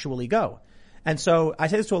actually go. And so I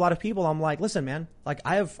say this to a lot of people. I'm like, listen, man, like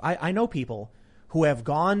I know people who have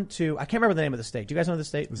gone to, I can't remember the name of the state. Do you guys know the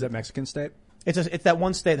state? Is that Mexican state? It's that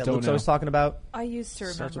one state that Don't Luke's know. always talking about. I used to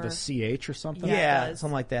Starts remember. with a CH or something? Yeah, it Yeah, does.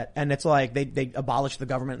 something like that. And it's like they abolished the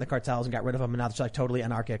government and the cartels and got rid of them, and now it's like totally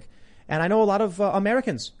anarchic. And I know a lot of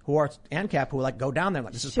Americans who are ANCAP who like go down there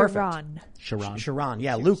like, this is perfect. Sharon. Sharon.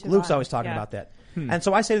 Yeah, Sharon, Luke's always talking yeah. about that. And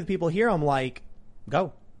so I say to the people here, I'm like,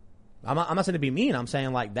 go. I'm not saying to be mean. I'm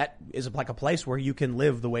saying like that is like a place where you can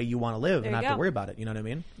live the way you want to live There and not you have to go. worry about it. You know what I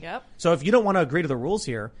mean? Yep. So if you don't want to agree to the rules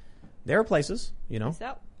here, there are places, you know, Peace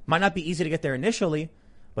out. might not be easy to get there initially,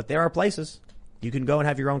 but there are places you can go and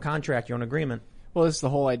have your own contract, your own agreement. Well, it's the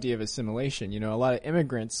whole idea of assimilation. You know, a lot of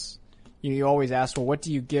immigrants, you always ask, well, what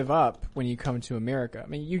do you give up when you come to America? I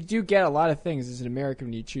mean, you do get a lot of things as an American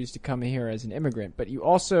when you choose to come here as an immigrant, but you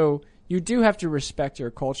do have to respect your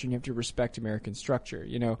culture and you have to respect American structure.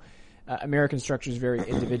 You know, American structure is very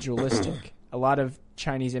individualistic. A lot of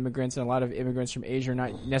Chinese immigrants and a lot of immigrants from Asia are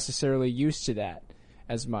not necessarily used to that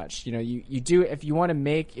as much. You know, you do, if you want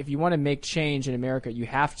to make change in America, you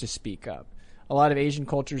have to speak up. A lot of Asian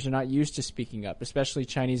cultures are not used to speaking up, especially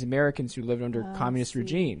Chinese Americans who lived under communist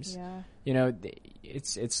regimes. Yeah. You know,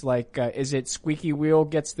 it's like, is it squeaky wheel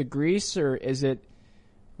gets the grease, or is it,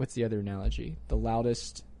 what's the other analogy? The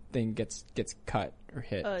loudest thing gets cut or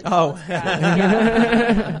hit.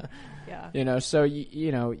 Yeah. You know, so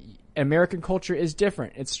you know, American culture is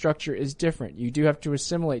different. Its structure is different. You do have to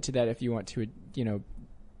assimilate to that if you want to, you know,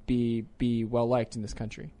 be well liked in this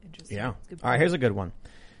country. Interesting. Yeah. Good All right, here's a good one.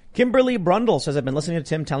 Kimberly Brundle says, I've been listening to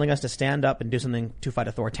Tim telling us to stand up and do something to fight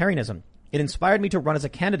authoritarianism. It inspired me to run as a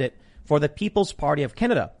candidate for the People's Party of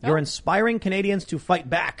Canada. You're inspiring Canadians to fight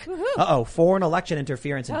back. Uh-oh, foreign election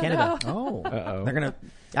interference in Canada. Oh. They're going to...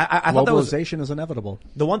 I thought that was... Globalization is inevitable.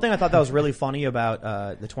 The one thing I thought that was really funny about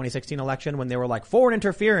the 2016 election when they were like, foreign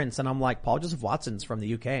interference, and I'm like, Paul Joseph Watson's from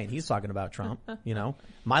the UK, and he's talking about Trump, you know?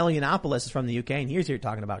 Milo Yiannopoulos is from the UK, and he's here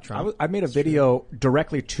talking about Trump. I made a video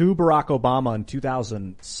directly to Barack Obama in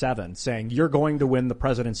 2007 saying, you're going to win the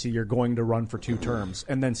presidency, you're going to run for 2 terms.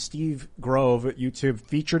 And then Steve Grove at YouTube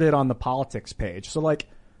featured it on the politics page. So, like,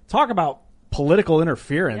 talk about political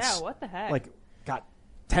interference. Yeah, what the heck? Like, got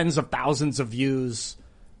tens of thousands of views.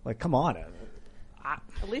 Like, come on.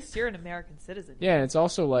 At least you're an American citizen. Yeah, and it's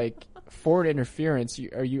also like foreign interference.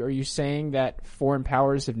 Are you saying that foreign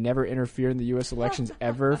powers have never interfered in the U.S. elections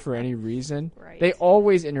ever for any reason? Right. They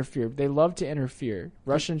always interfere. They love to interfere.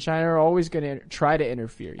 Russia and China are always going to try to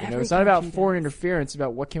interfere. You know, it's not about foreign interference. It's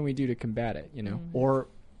about what can we do to combat it. You know, Or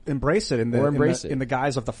embrace it in the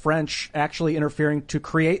guise of the French actually interfering to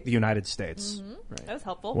create the United States. That was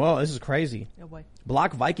helpful. Whoa, this is crazy. Oh boy.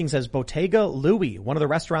 Block Viking says, Bottega Louie, one of the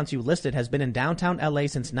restaurants you listed, has been in downtown LA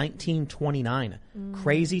since 1929.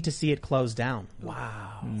 Crazy to see it close down.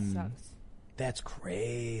 Wow. Sucks. That's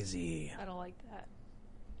crazy. I don't like that.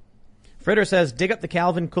 Fritter says, dig up the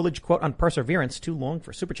Calvin Coolidge quote on perseverance. Too long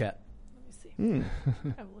for super chat. Let me see.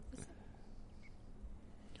 I will look this up.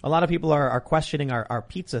 A lot of people are questioning our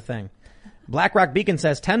pizza thing. BlackRock Beacon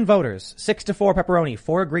says 10 voters, 6-4 pepperoni,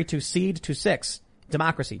 4 agree to cede to 6.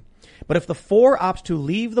 Democracy. But if the 4 opt to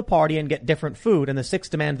leave the party and get different food and the 6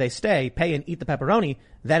 demand they stay, pay and eat the pepperoni,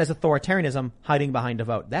 that is authoritarianism hiding behind a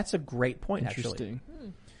vote. That's a great point, actually. interesting.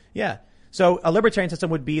 Yeah. So a libertarian system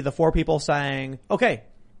would be the 4 people saying, okay,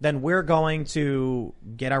 then we're going to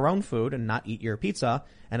get our own food and not eat your pizza.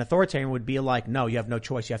 And authoritarian would be like, no, you have no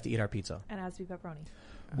choice. You have to eat our pizza. And it has to be pepperoni.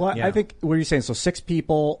 Well, Yeah. I think what are you saying? So 6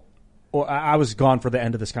 people. Or I was gone for the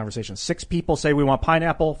end of this conversation. 6 people say we want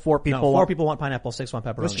pineapple. 4 people. No, 4 people want pineapple, 6 want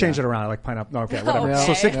pepperoni. Let's change it around. I like pineapple. No, okay, whatever. Okay.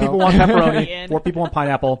 So 6 No. people want pepperoni. Ian. 4 people want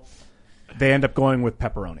pineapple. They end up going with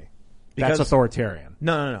pepperoni. Because- That's authoritarian.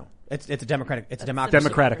 No. It's a democratic. It's a democracy.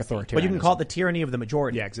 Democratic authoritarian. But you can call it the tyranny of the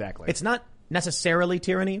majority. Yeah, exactly. It's not necessarily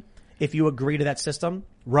tyranny if you agree to that system.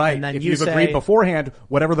 Right. And then if you you've say, agreed beforehand,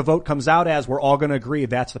 whatever the vote comes out as, we're all going to agree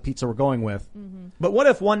that's the pizza we're going with. But what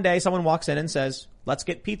if one day someone walks in and says, let's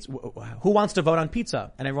get pizza. Who wants to vote on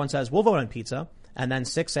pizza? And everyone says, we'll vote on pizza. And then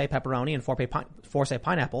 6 say pepperoni and 4 say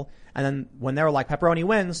pineapple. And then when they're like pepperoni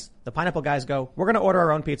wins, the pineapple guys go, we're going to order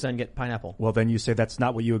our own pizza and get pineapple. Well, then you say that's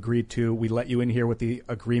not what you agreed to. We let you in here with the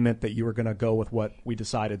agreement that you were going to go with what we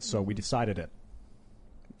decided, so we decided it.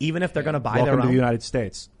 Even if they're going to buy Welcome their to own. the United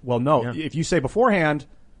States. Well, no. Yeah. If you say beforehand,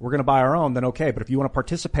 we're going to buy our own, then okay. But if you want to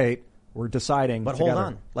participate, we're deciding But together. hold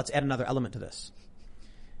on. Let's add another element to this.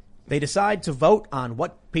 They decide to vote on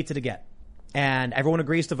what pizza to get. And everyone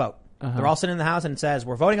agrees to vote. They're all sitting in the house and it says,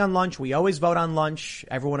 we're voting on lunch. We always vote on lunch.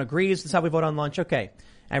 Everyone agrees. That's how we vote on lunch. Okay.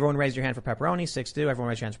 Everyone raise your hand for pepperoni. 6 do. Everyone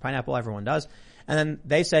raise your hands for pineapple. Everyone does. And then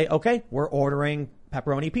they say, okay, we're ordering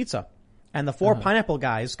pepperoni pizza. And the 4 pineapple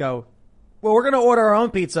guys go, well, we're going to order our own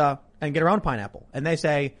pizza and get our own pineapple. And they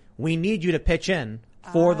say, we need you to pitch in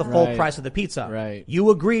for the full Right. price of the pizza. Right. You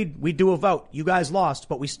agreed we do a vote. You guys lost,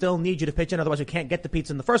 but we still need you to pitch in. Otherwise we can't get the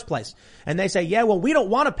pizza in the first place. And they say, yeah, well, we don't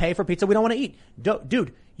want to pay for pizza we don't want to eat.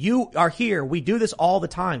 Dude, you are here. We do this all the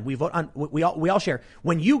time. We vote on, we all share.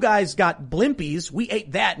 When you guys got Blimpies, we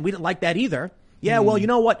ate that and we didn't like that either. Yeah, well, you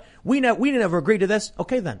know what? We never agreed to this.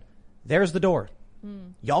 Okay then. There's the door.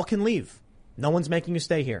 Y'all can leave. No one's making you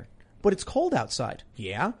stay here. But it's cold outside.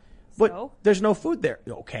 Yeah. But So? there's no food there.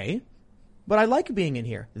 Okay. But I like being in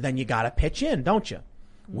here. Then you gotta pitch in, don't you?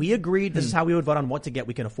 We agreed this is how we would vote on what to get.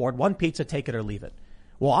 We can afford one pizza, take it or leave it.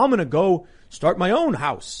 Well, I'm gonna go start my own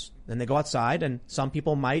house. Then they go outside and some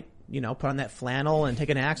people might, put on that flannel and take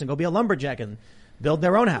an axe and go be a lumberjack and build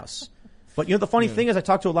their own house. But the funny thing is I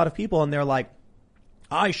talk to a lot of people and they're like,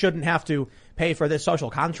 I shouldn't have to pay for this social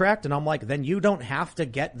contract. And I'm like, then you don't have to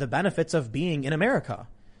get the benefits of being in America.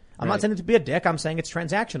 I'm not saying it to be a dick. I'm saying it's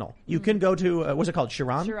transactional. You can go to, what's it called?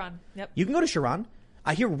 Chiron? Chiron. Yep. You can go to Chiron.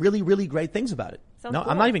 I hear really, really great things about it. Sounds No,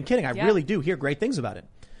 cool. I'm not even kidding. I Yeah. really do hear great things about it.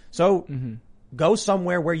 So go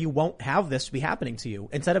somewhere where you won't have this be happening to you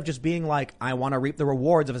instead of just being like, I want to reap the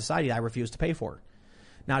rewards of a society I refuse to pay for.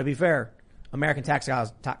 Now, to be fair, American tax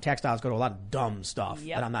dollars go to a lot of dumb stuff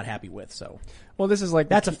Yep. that I'm not happy with. So Well, this is like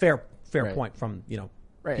that's a fair Right. point from,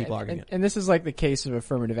 Right. people and, arguing and, it. and this is like the case of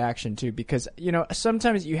affirmative action too, because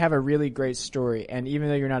sometimes you have a really great story, and even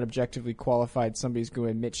though you're not objectively qualified, somebody's going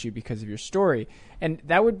to admit you because of your story, and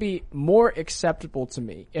that would be more acceptable to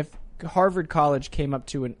me if Harvard College came up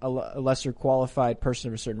to a lesser qualified person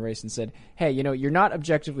of a certain race and said, "Hey, you're not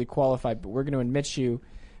objectively qualified, but we're going to admit you,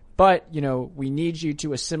 but we need you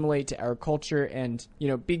to assimilate to our culture and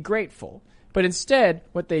be grateful." But instead,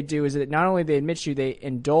 what they do is that not only they admit you, they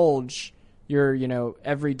indulge your,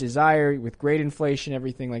 every desire with great inflation,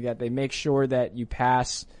 everything like that. They make sure that you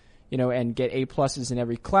pass, and get A pluses in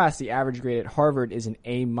every class. The average grade at Harvard is an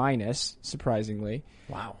A minus, surprisingly.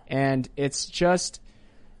 Wow. And it's just,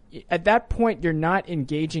 at that point, you're not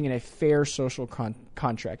engaging in a fair social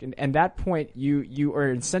contract. And at that point, you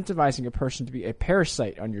are incentivizing a person to be a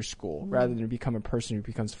parasite on your school rather than become a person who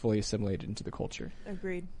becomes fully assimilated into the culture.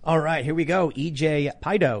 Agreed. All right, here we go. EJ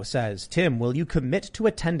Pido says, Tim, will you commit to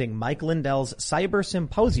attending Mike Lindell's Cyber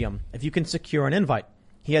Symposium if you can secure an invite?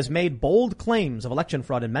 He has made bold claims of election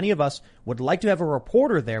fraud, and many of us would like to have a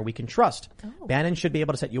reporter there we can trust. Bannon should be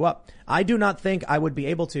able to set you up. I do not think I would be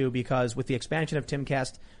able to because with the expansion of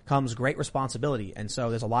Timcast comes great responsibility. And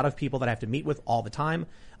so there's a lot of people that I have to meet with all the time.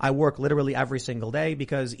 I work literally every single day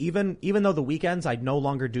because even though the weekends I no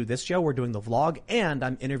longer do this show, we're doing the vlog and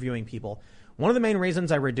I'm interviewing people. One of the main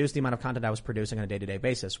reasons I reduced the amount of content I was producing on a day-to-day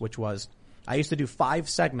basis, which was I used to do 5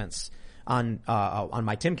 segments on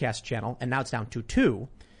my Timcast channel, and now it's down to 2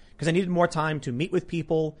 because I needed more time to meet with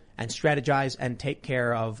people and strategize and take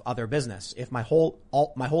care of other business. If my whole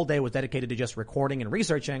day was dedicated to just recording and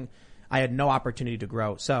researching, I had no opportunity to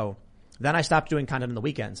grow. So then I stopped doing content on the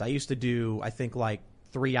weekends. I used to do, I think, like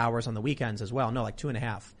 3 hours on the weekends as well. No, like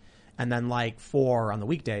 2.5. And then like 4 on the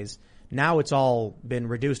weekdays. Now it's all been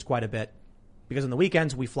reduced quite a bit because on the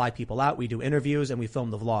weekends we fly people out, we do interviews, and we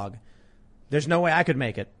film the vlog. There's no way I could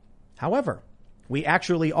make it. However, we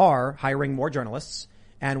actually are hiring more journalists,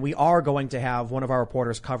 and we are going to have one of our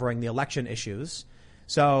reporters covering the election issues.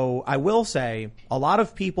 So I will say a lot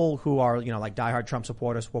of people who are, like diehard Trump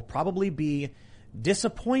supporters will probably be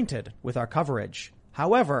disappointed with our coverage.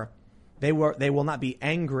 However, They will not be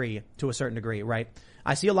angry to a certain degree, right?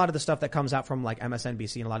 I see a lot of the stuff that comes out from like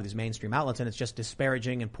MSNBC and a lot of these mainstream outlets, and it's just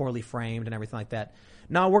disparaging and poorly framed and everything like that.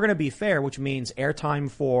 No, we're going to be fair, which means airtime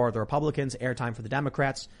for the Republicans, airtime for the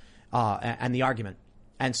Democrats, and the argument.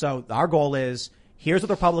 And so our goal is, here's what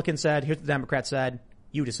the Republicans said, here's what the Democrats said,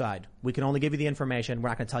 you decide. We can only give you the information, we're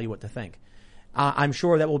not going to tell you what to think. I'm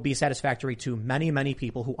sure that will be satisfactory to many, many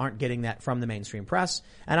people who aren't getting that from the mainstream press.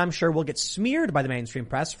 And I'm sure we'll get smeared by the mainstream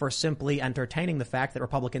press for simply entertaining the fact that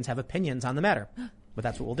Republicans have opinions on the matter. But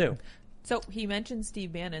that's what we'll do. So he mentioned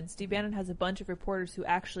Steve Bannon. Steve Bannon has a bunch of reporters who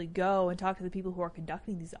actually go and talk to the people who are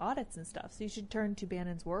conducting these audits and stuff. So you should turn to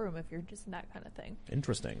Bannon's War Room if you're just in that kind of thing.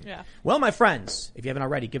 Interesting. Yeah. Well, my friends, if you haven't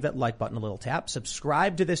already, give that like button a little tap.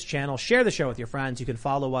 Subscribe to this channel. Share the show with your friends. You can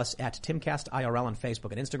follow us at TimcastIRL on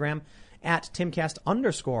Facebook and Instagram, at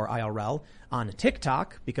Timcast_IRL on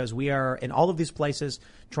TikTok, because we are in all of these places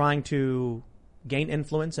trying to gain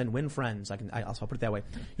influence and win friends. I'll put it that way.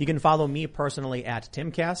 You can follow me personally at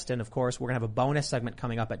Timcast. And of course, we're going to have a bonus segment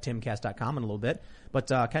coming up at timcast.com in a little bit. But,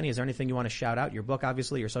 Kenny, is there anything you want to shout out? Your book,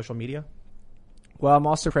 obviously, your social media? Well, I'm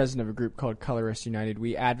also president of a group called Colorist United.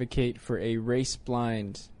 We advocate for a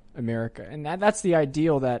race-blind America. And that's the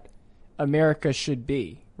ideal that America should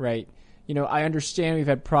be, right? You know, I understand we've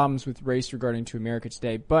had problems with race regarding to America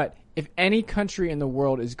today, but if any country in the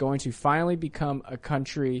world is going to finally become a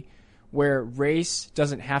country where race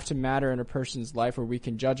doesn't have to matter in a person's life, where we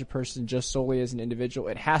can judge a person just solely as an individual,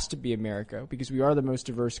 it has to be America, because we are the most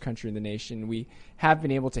diverse country in the nation. We have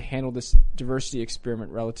been able to handle this diversity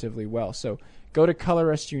experiment relatively well. So go to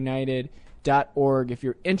coloristunited.org if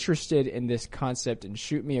you're interested in this concept, and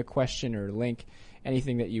shoot me a question or a link,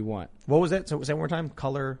 anything that you want. What was it? So say one more time.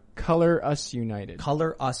 Color Us United.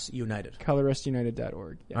 Color Us United.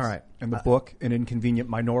 Coloristunited.org. Yes. All right. And the book, An Inconvenient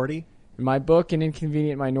Minority? My book, An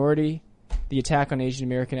Inconvenient Minority, The Attack on Asian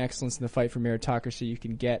American Excellence and the Fight for Meritocracy, you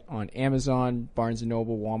can get on Amazon, Barnes &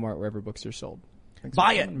 Noble, Walmart, wherever books are sold. Thanks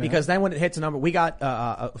Buy for it, coming, because then when it hits a number, we got,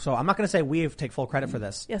 so I'm not going to say we take full credit for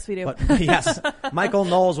this. Yes, we do. But yes, Michael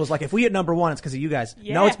Knowles was like, if we hit number one, it's because of you guys.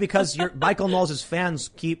 Yeah. No, it's because Michael Knowles'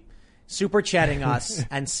 fans keep super chatting us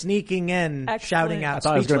and sneaking in, Excellent. shouting out I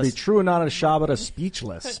thought it was going to be Speechless. True Not a Shabbat,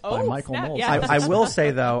 Speechless by Oh, Michael snap, Knowles. yeah. I will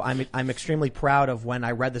say though, I'm extremely proud of when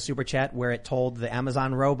I read the super chat where it told the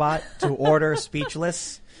Amazon robot to order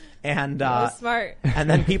Speechless, and That was smart. and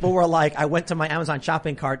then people were like, I went to my Amazon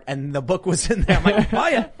shopping cart and the book was in there. I'm like, buy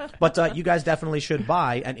it. But you guys definitely should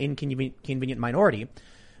buy An Inconvenient Minority,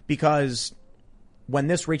 because when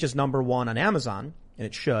this reaches number one on Amazon, and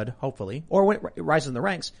it should, hopefully, or when it rises in the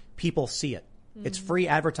ranks, people see it. It's free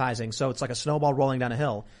advertising, so it's like a snowball rolling down a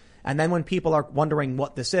hill. And then when people are wondering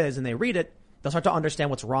what this is and they read it, they'll start to understand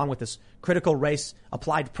what's wrong with this critical race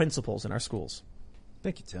applied principles in our schools.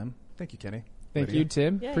 Thank you, Tim. Thank you, Kenny. Thank you,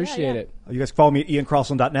 Tim. Yeah, Appreciate yeah. it. You guys can follow me at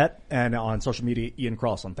IanCarlson.net and on social media, Ian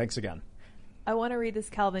Carlson. Thanks again. I want to read this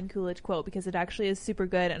Calvin Coolidge quote because it actually is super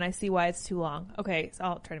good, and I see why it's too long. Okay, so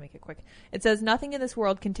I'll try to make it quick. It says, "Nothing in this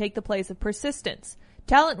world can take the place of persistence.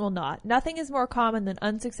 Talent will not. Nothing is more common than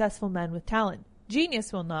unsuccessful men with talent.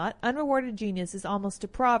 Genius will not. Unrewarded genius is almost a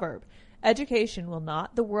proverb. Education will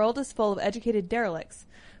not. The world is full of educated derelicts.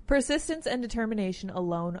 Persistence and determination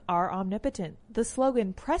alone are omnipotent. The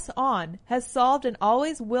slogan, 'Press on,' has solved and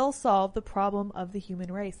always will solve the problem of the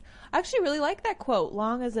human race." I actually really like that quote,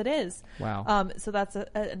 long as it is. Wow. So that's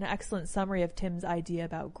an excellent summary of Tim's idea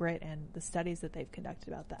about grit and the studies that they've conducted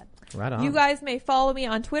about that. Right on. You guys may follow me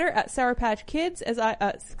on Twitter at Sour Patch Kids as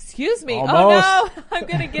excuse me. Almost. Oh no, I'm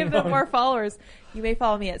going to give them more followers. You may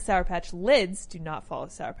follow me at Sour Patch Lids. Do not follow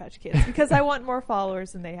Sour Patch Kids because I want more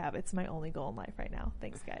followers than they have. It's my only goal in life right now.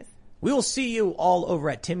 Thanks, guys. We will see you all over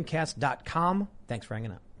at timcast.com. Thanks for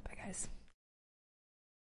hanging out. Bye, guys.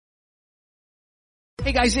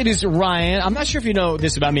 Hey guys, it is Ryan. I'm not sure if you know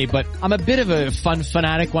this about me, but I'm a bit of a fun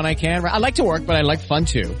fanatic when I can. I like to work, but I like fun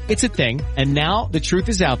too. It's a thing. And now the truth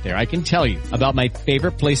is out there. I can tell you about my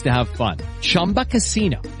favorite place to have fun. Chumba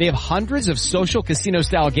Casino. They have hundreds of social casino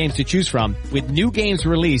style games to choose from with new games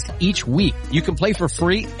released each week. You can play for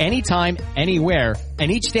free anytime, anywhere.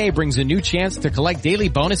 And each day brings a new chance to collect daily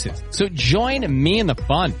bonuses. So join me in the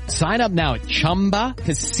fun. Sign up now at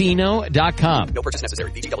ChumbaCasino.com. No purchase necessary.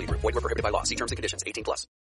 VGW Group. Void where prohibited by law. See terms and conditions. 18+.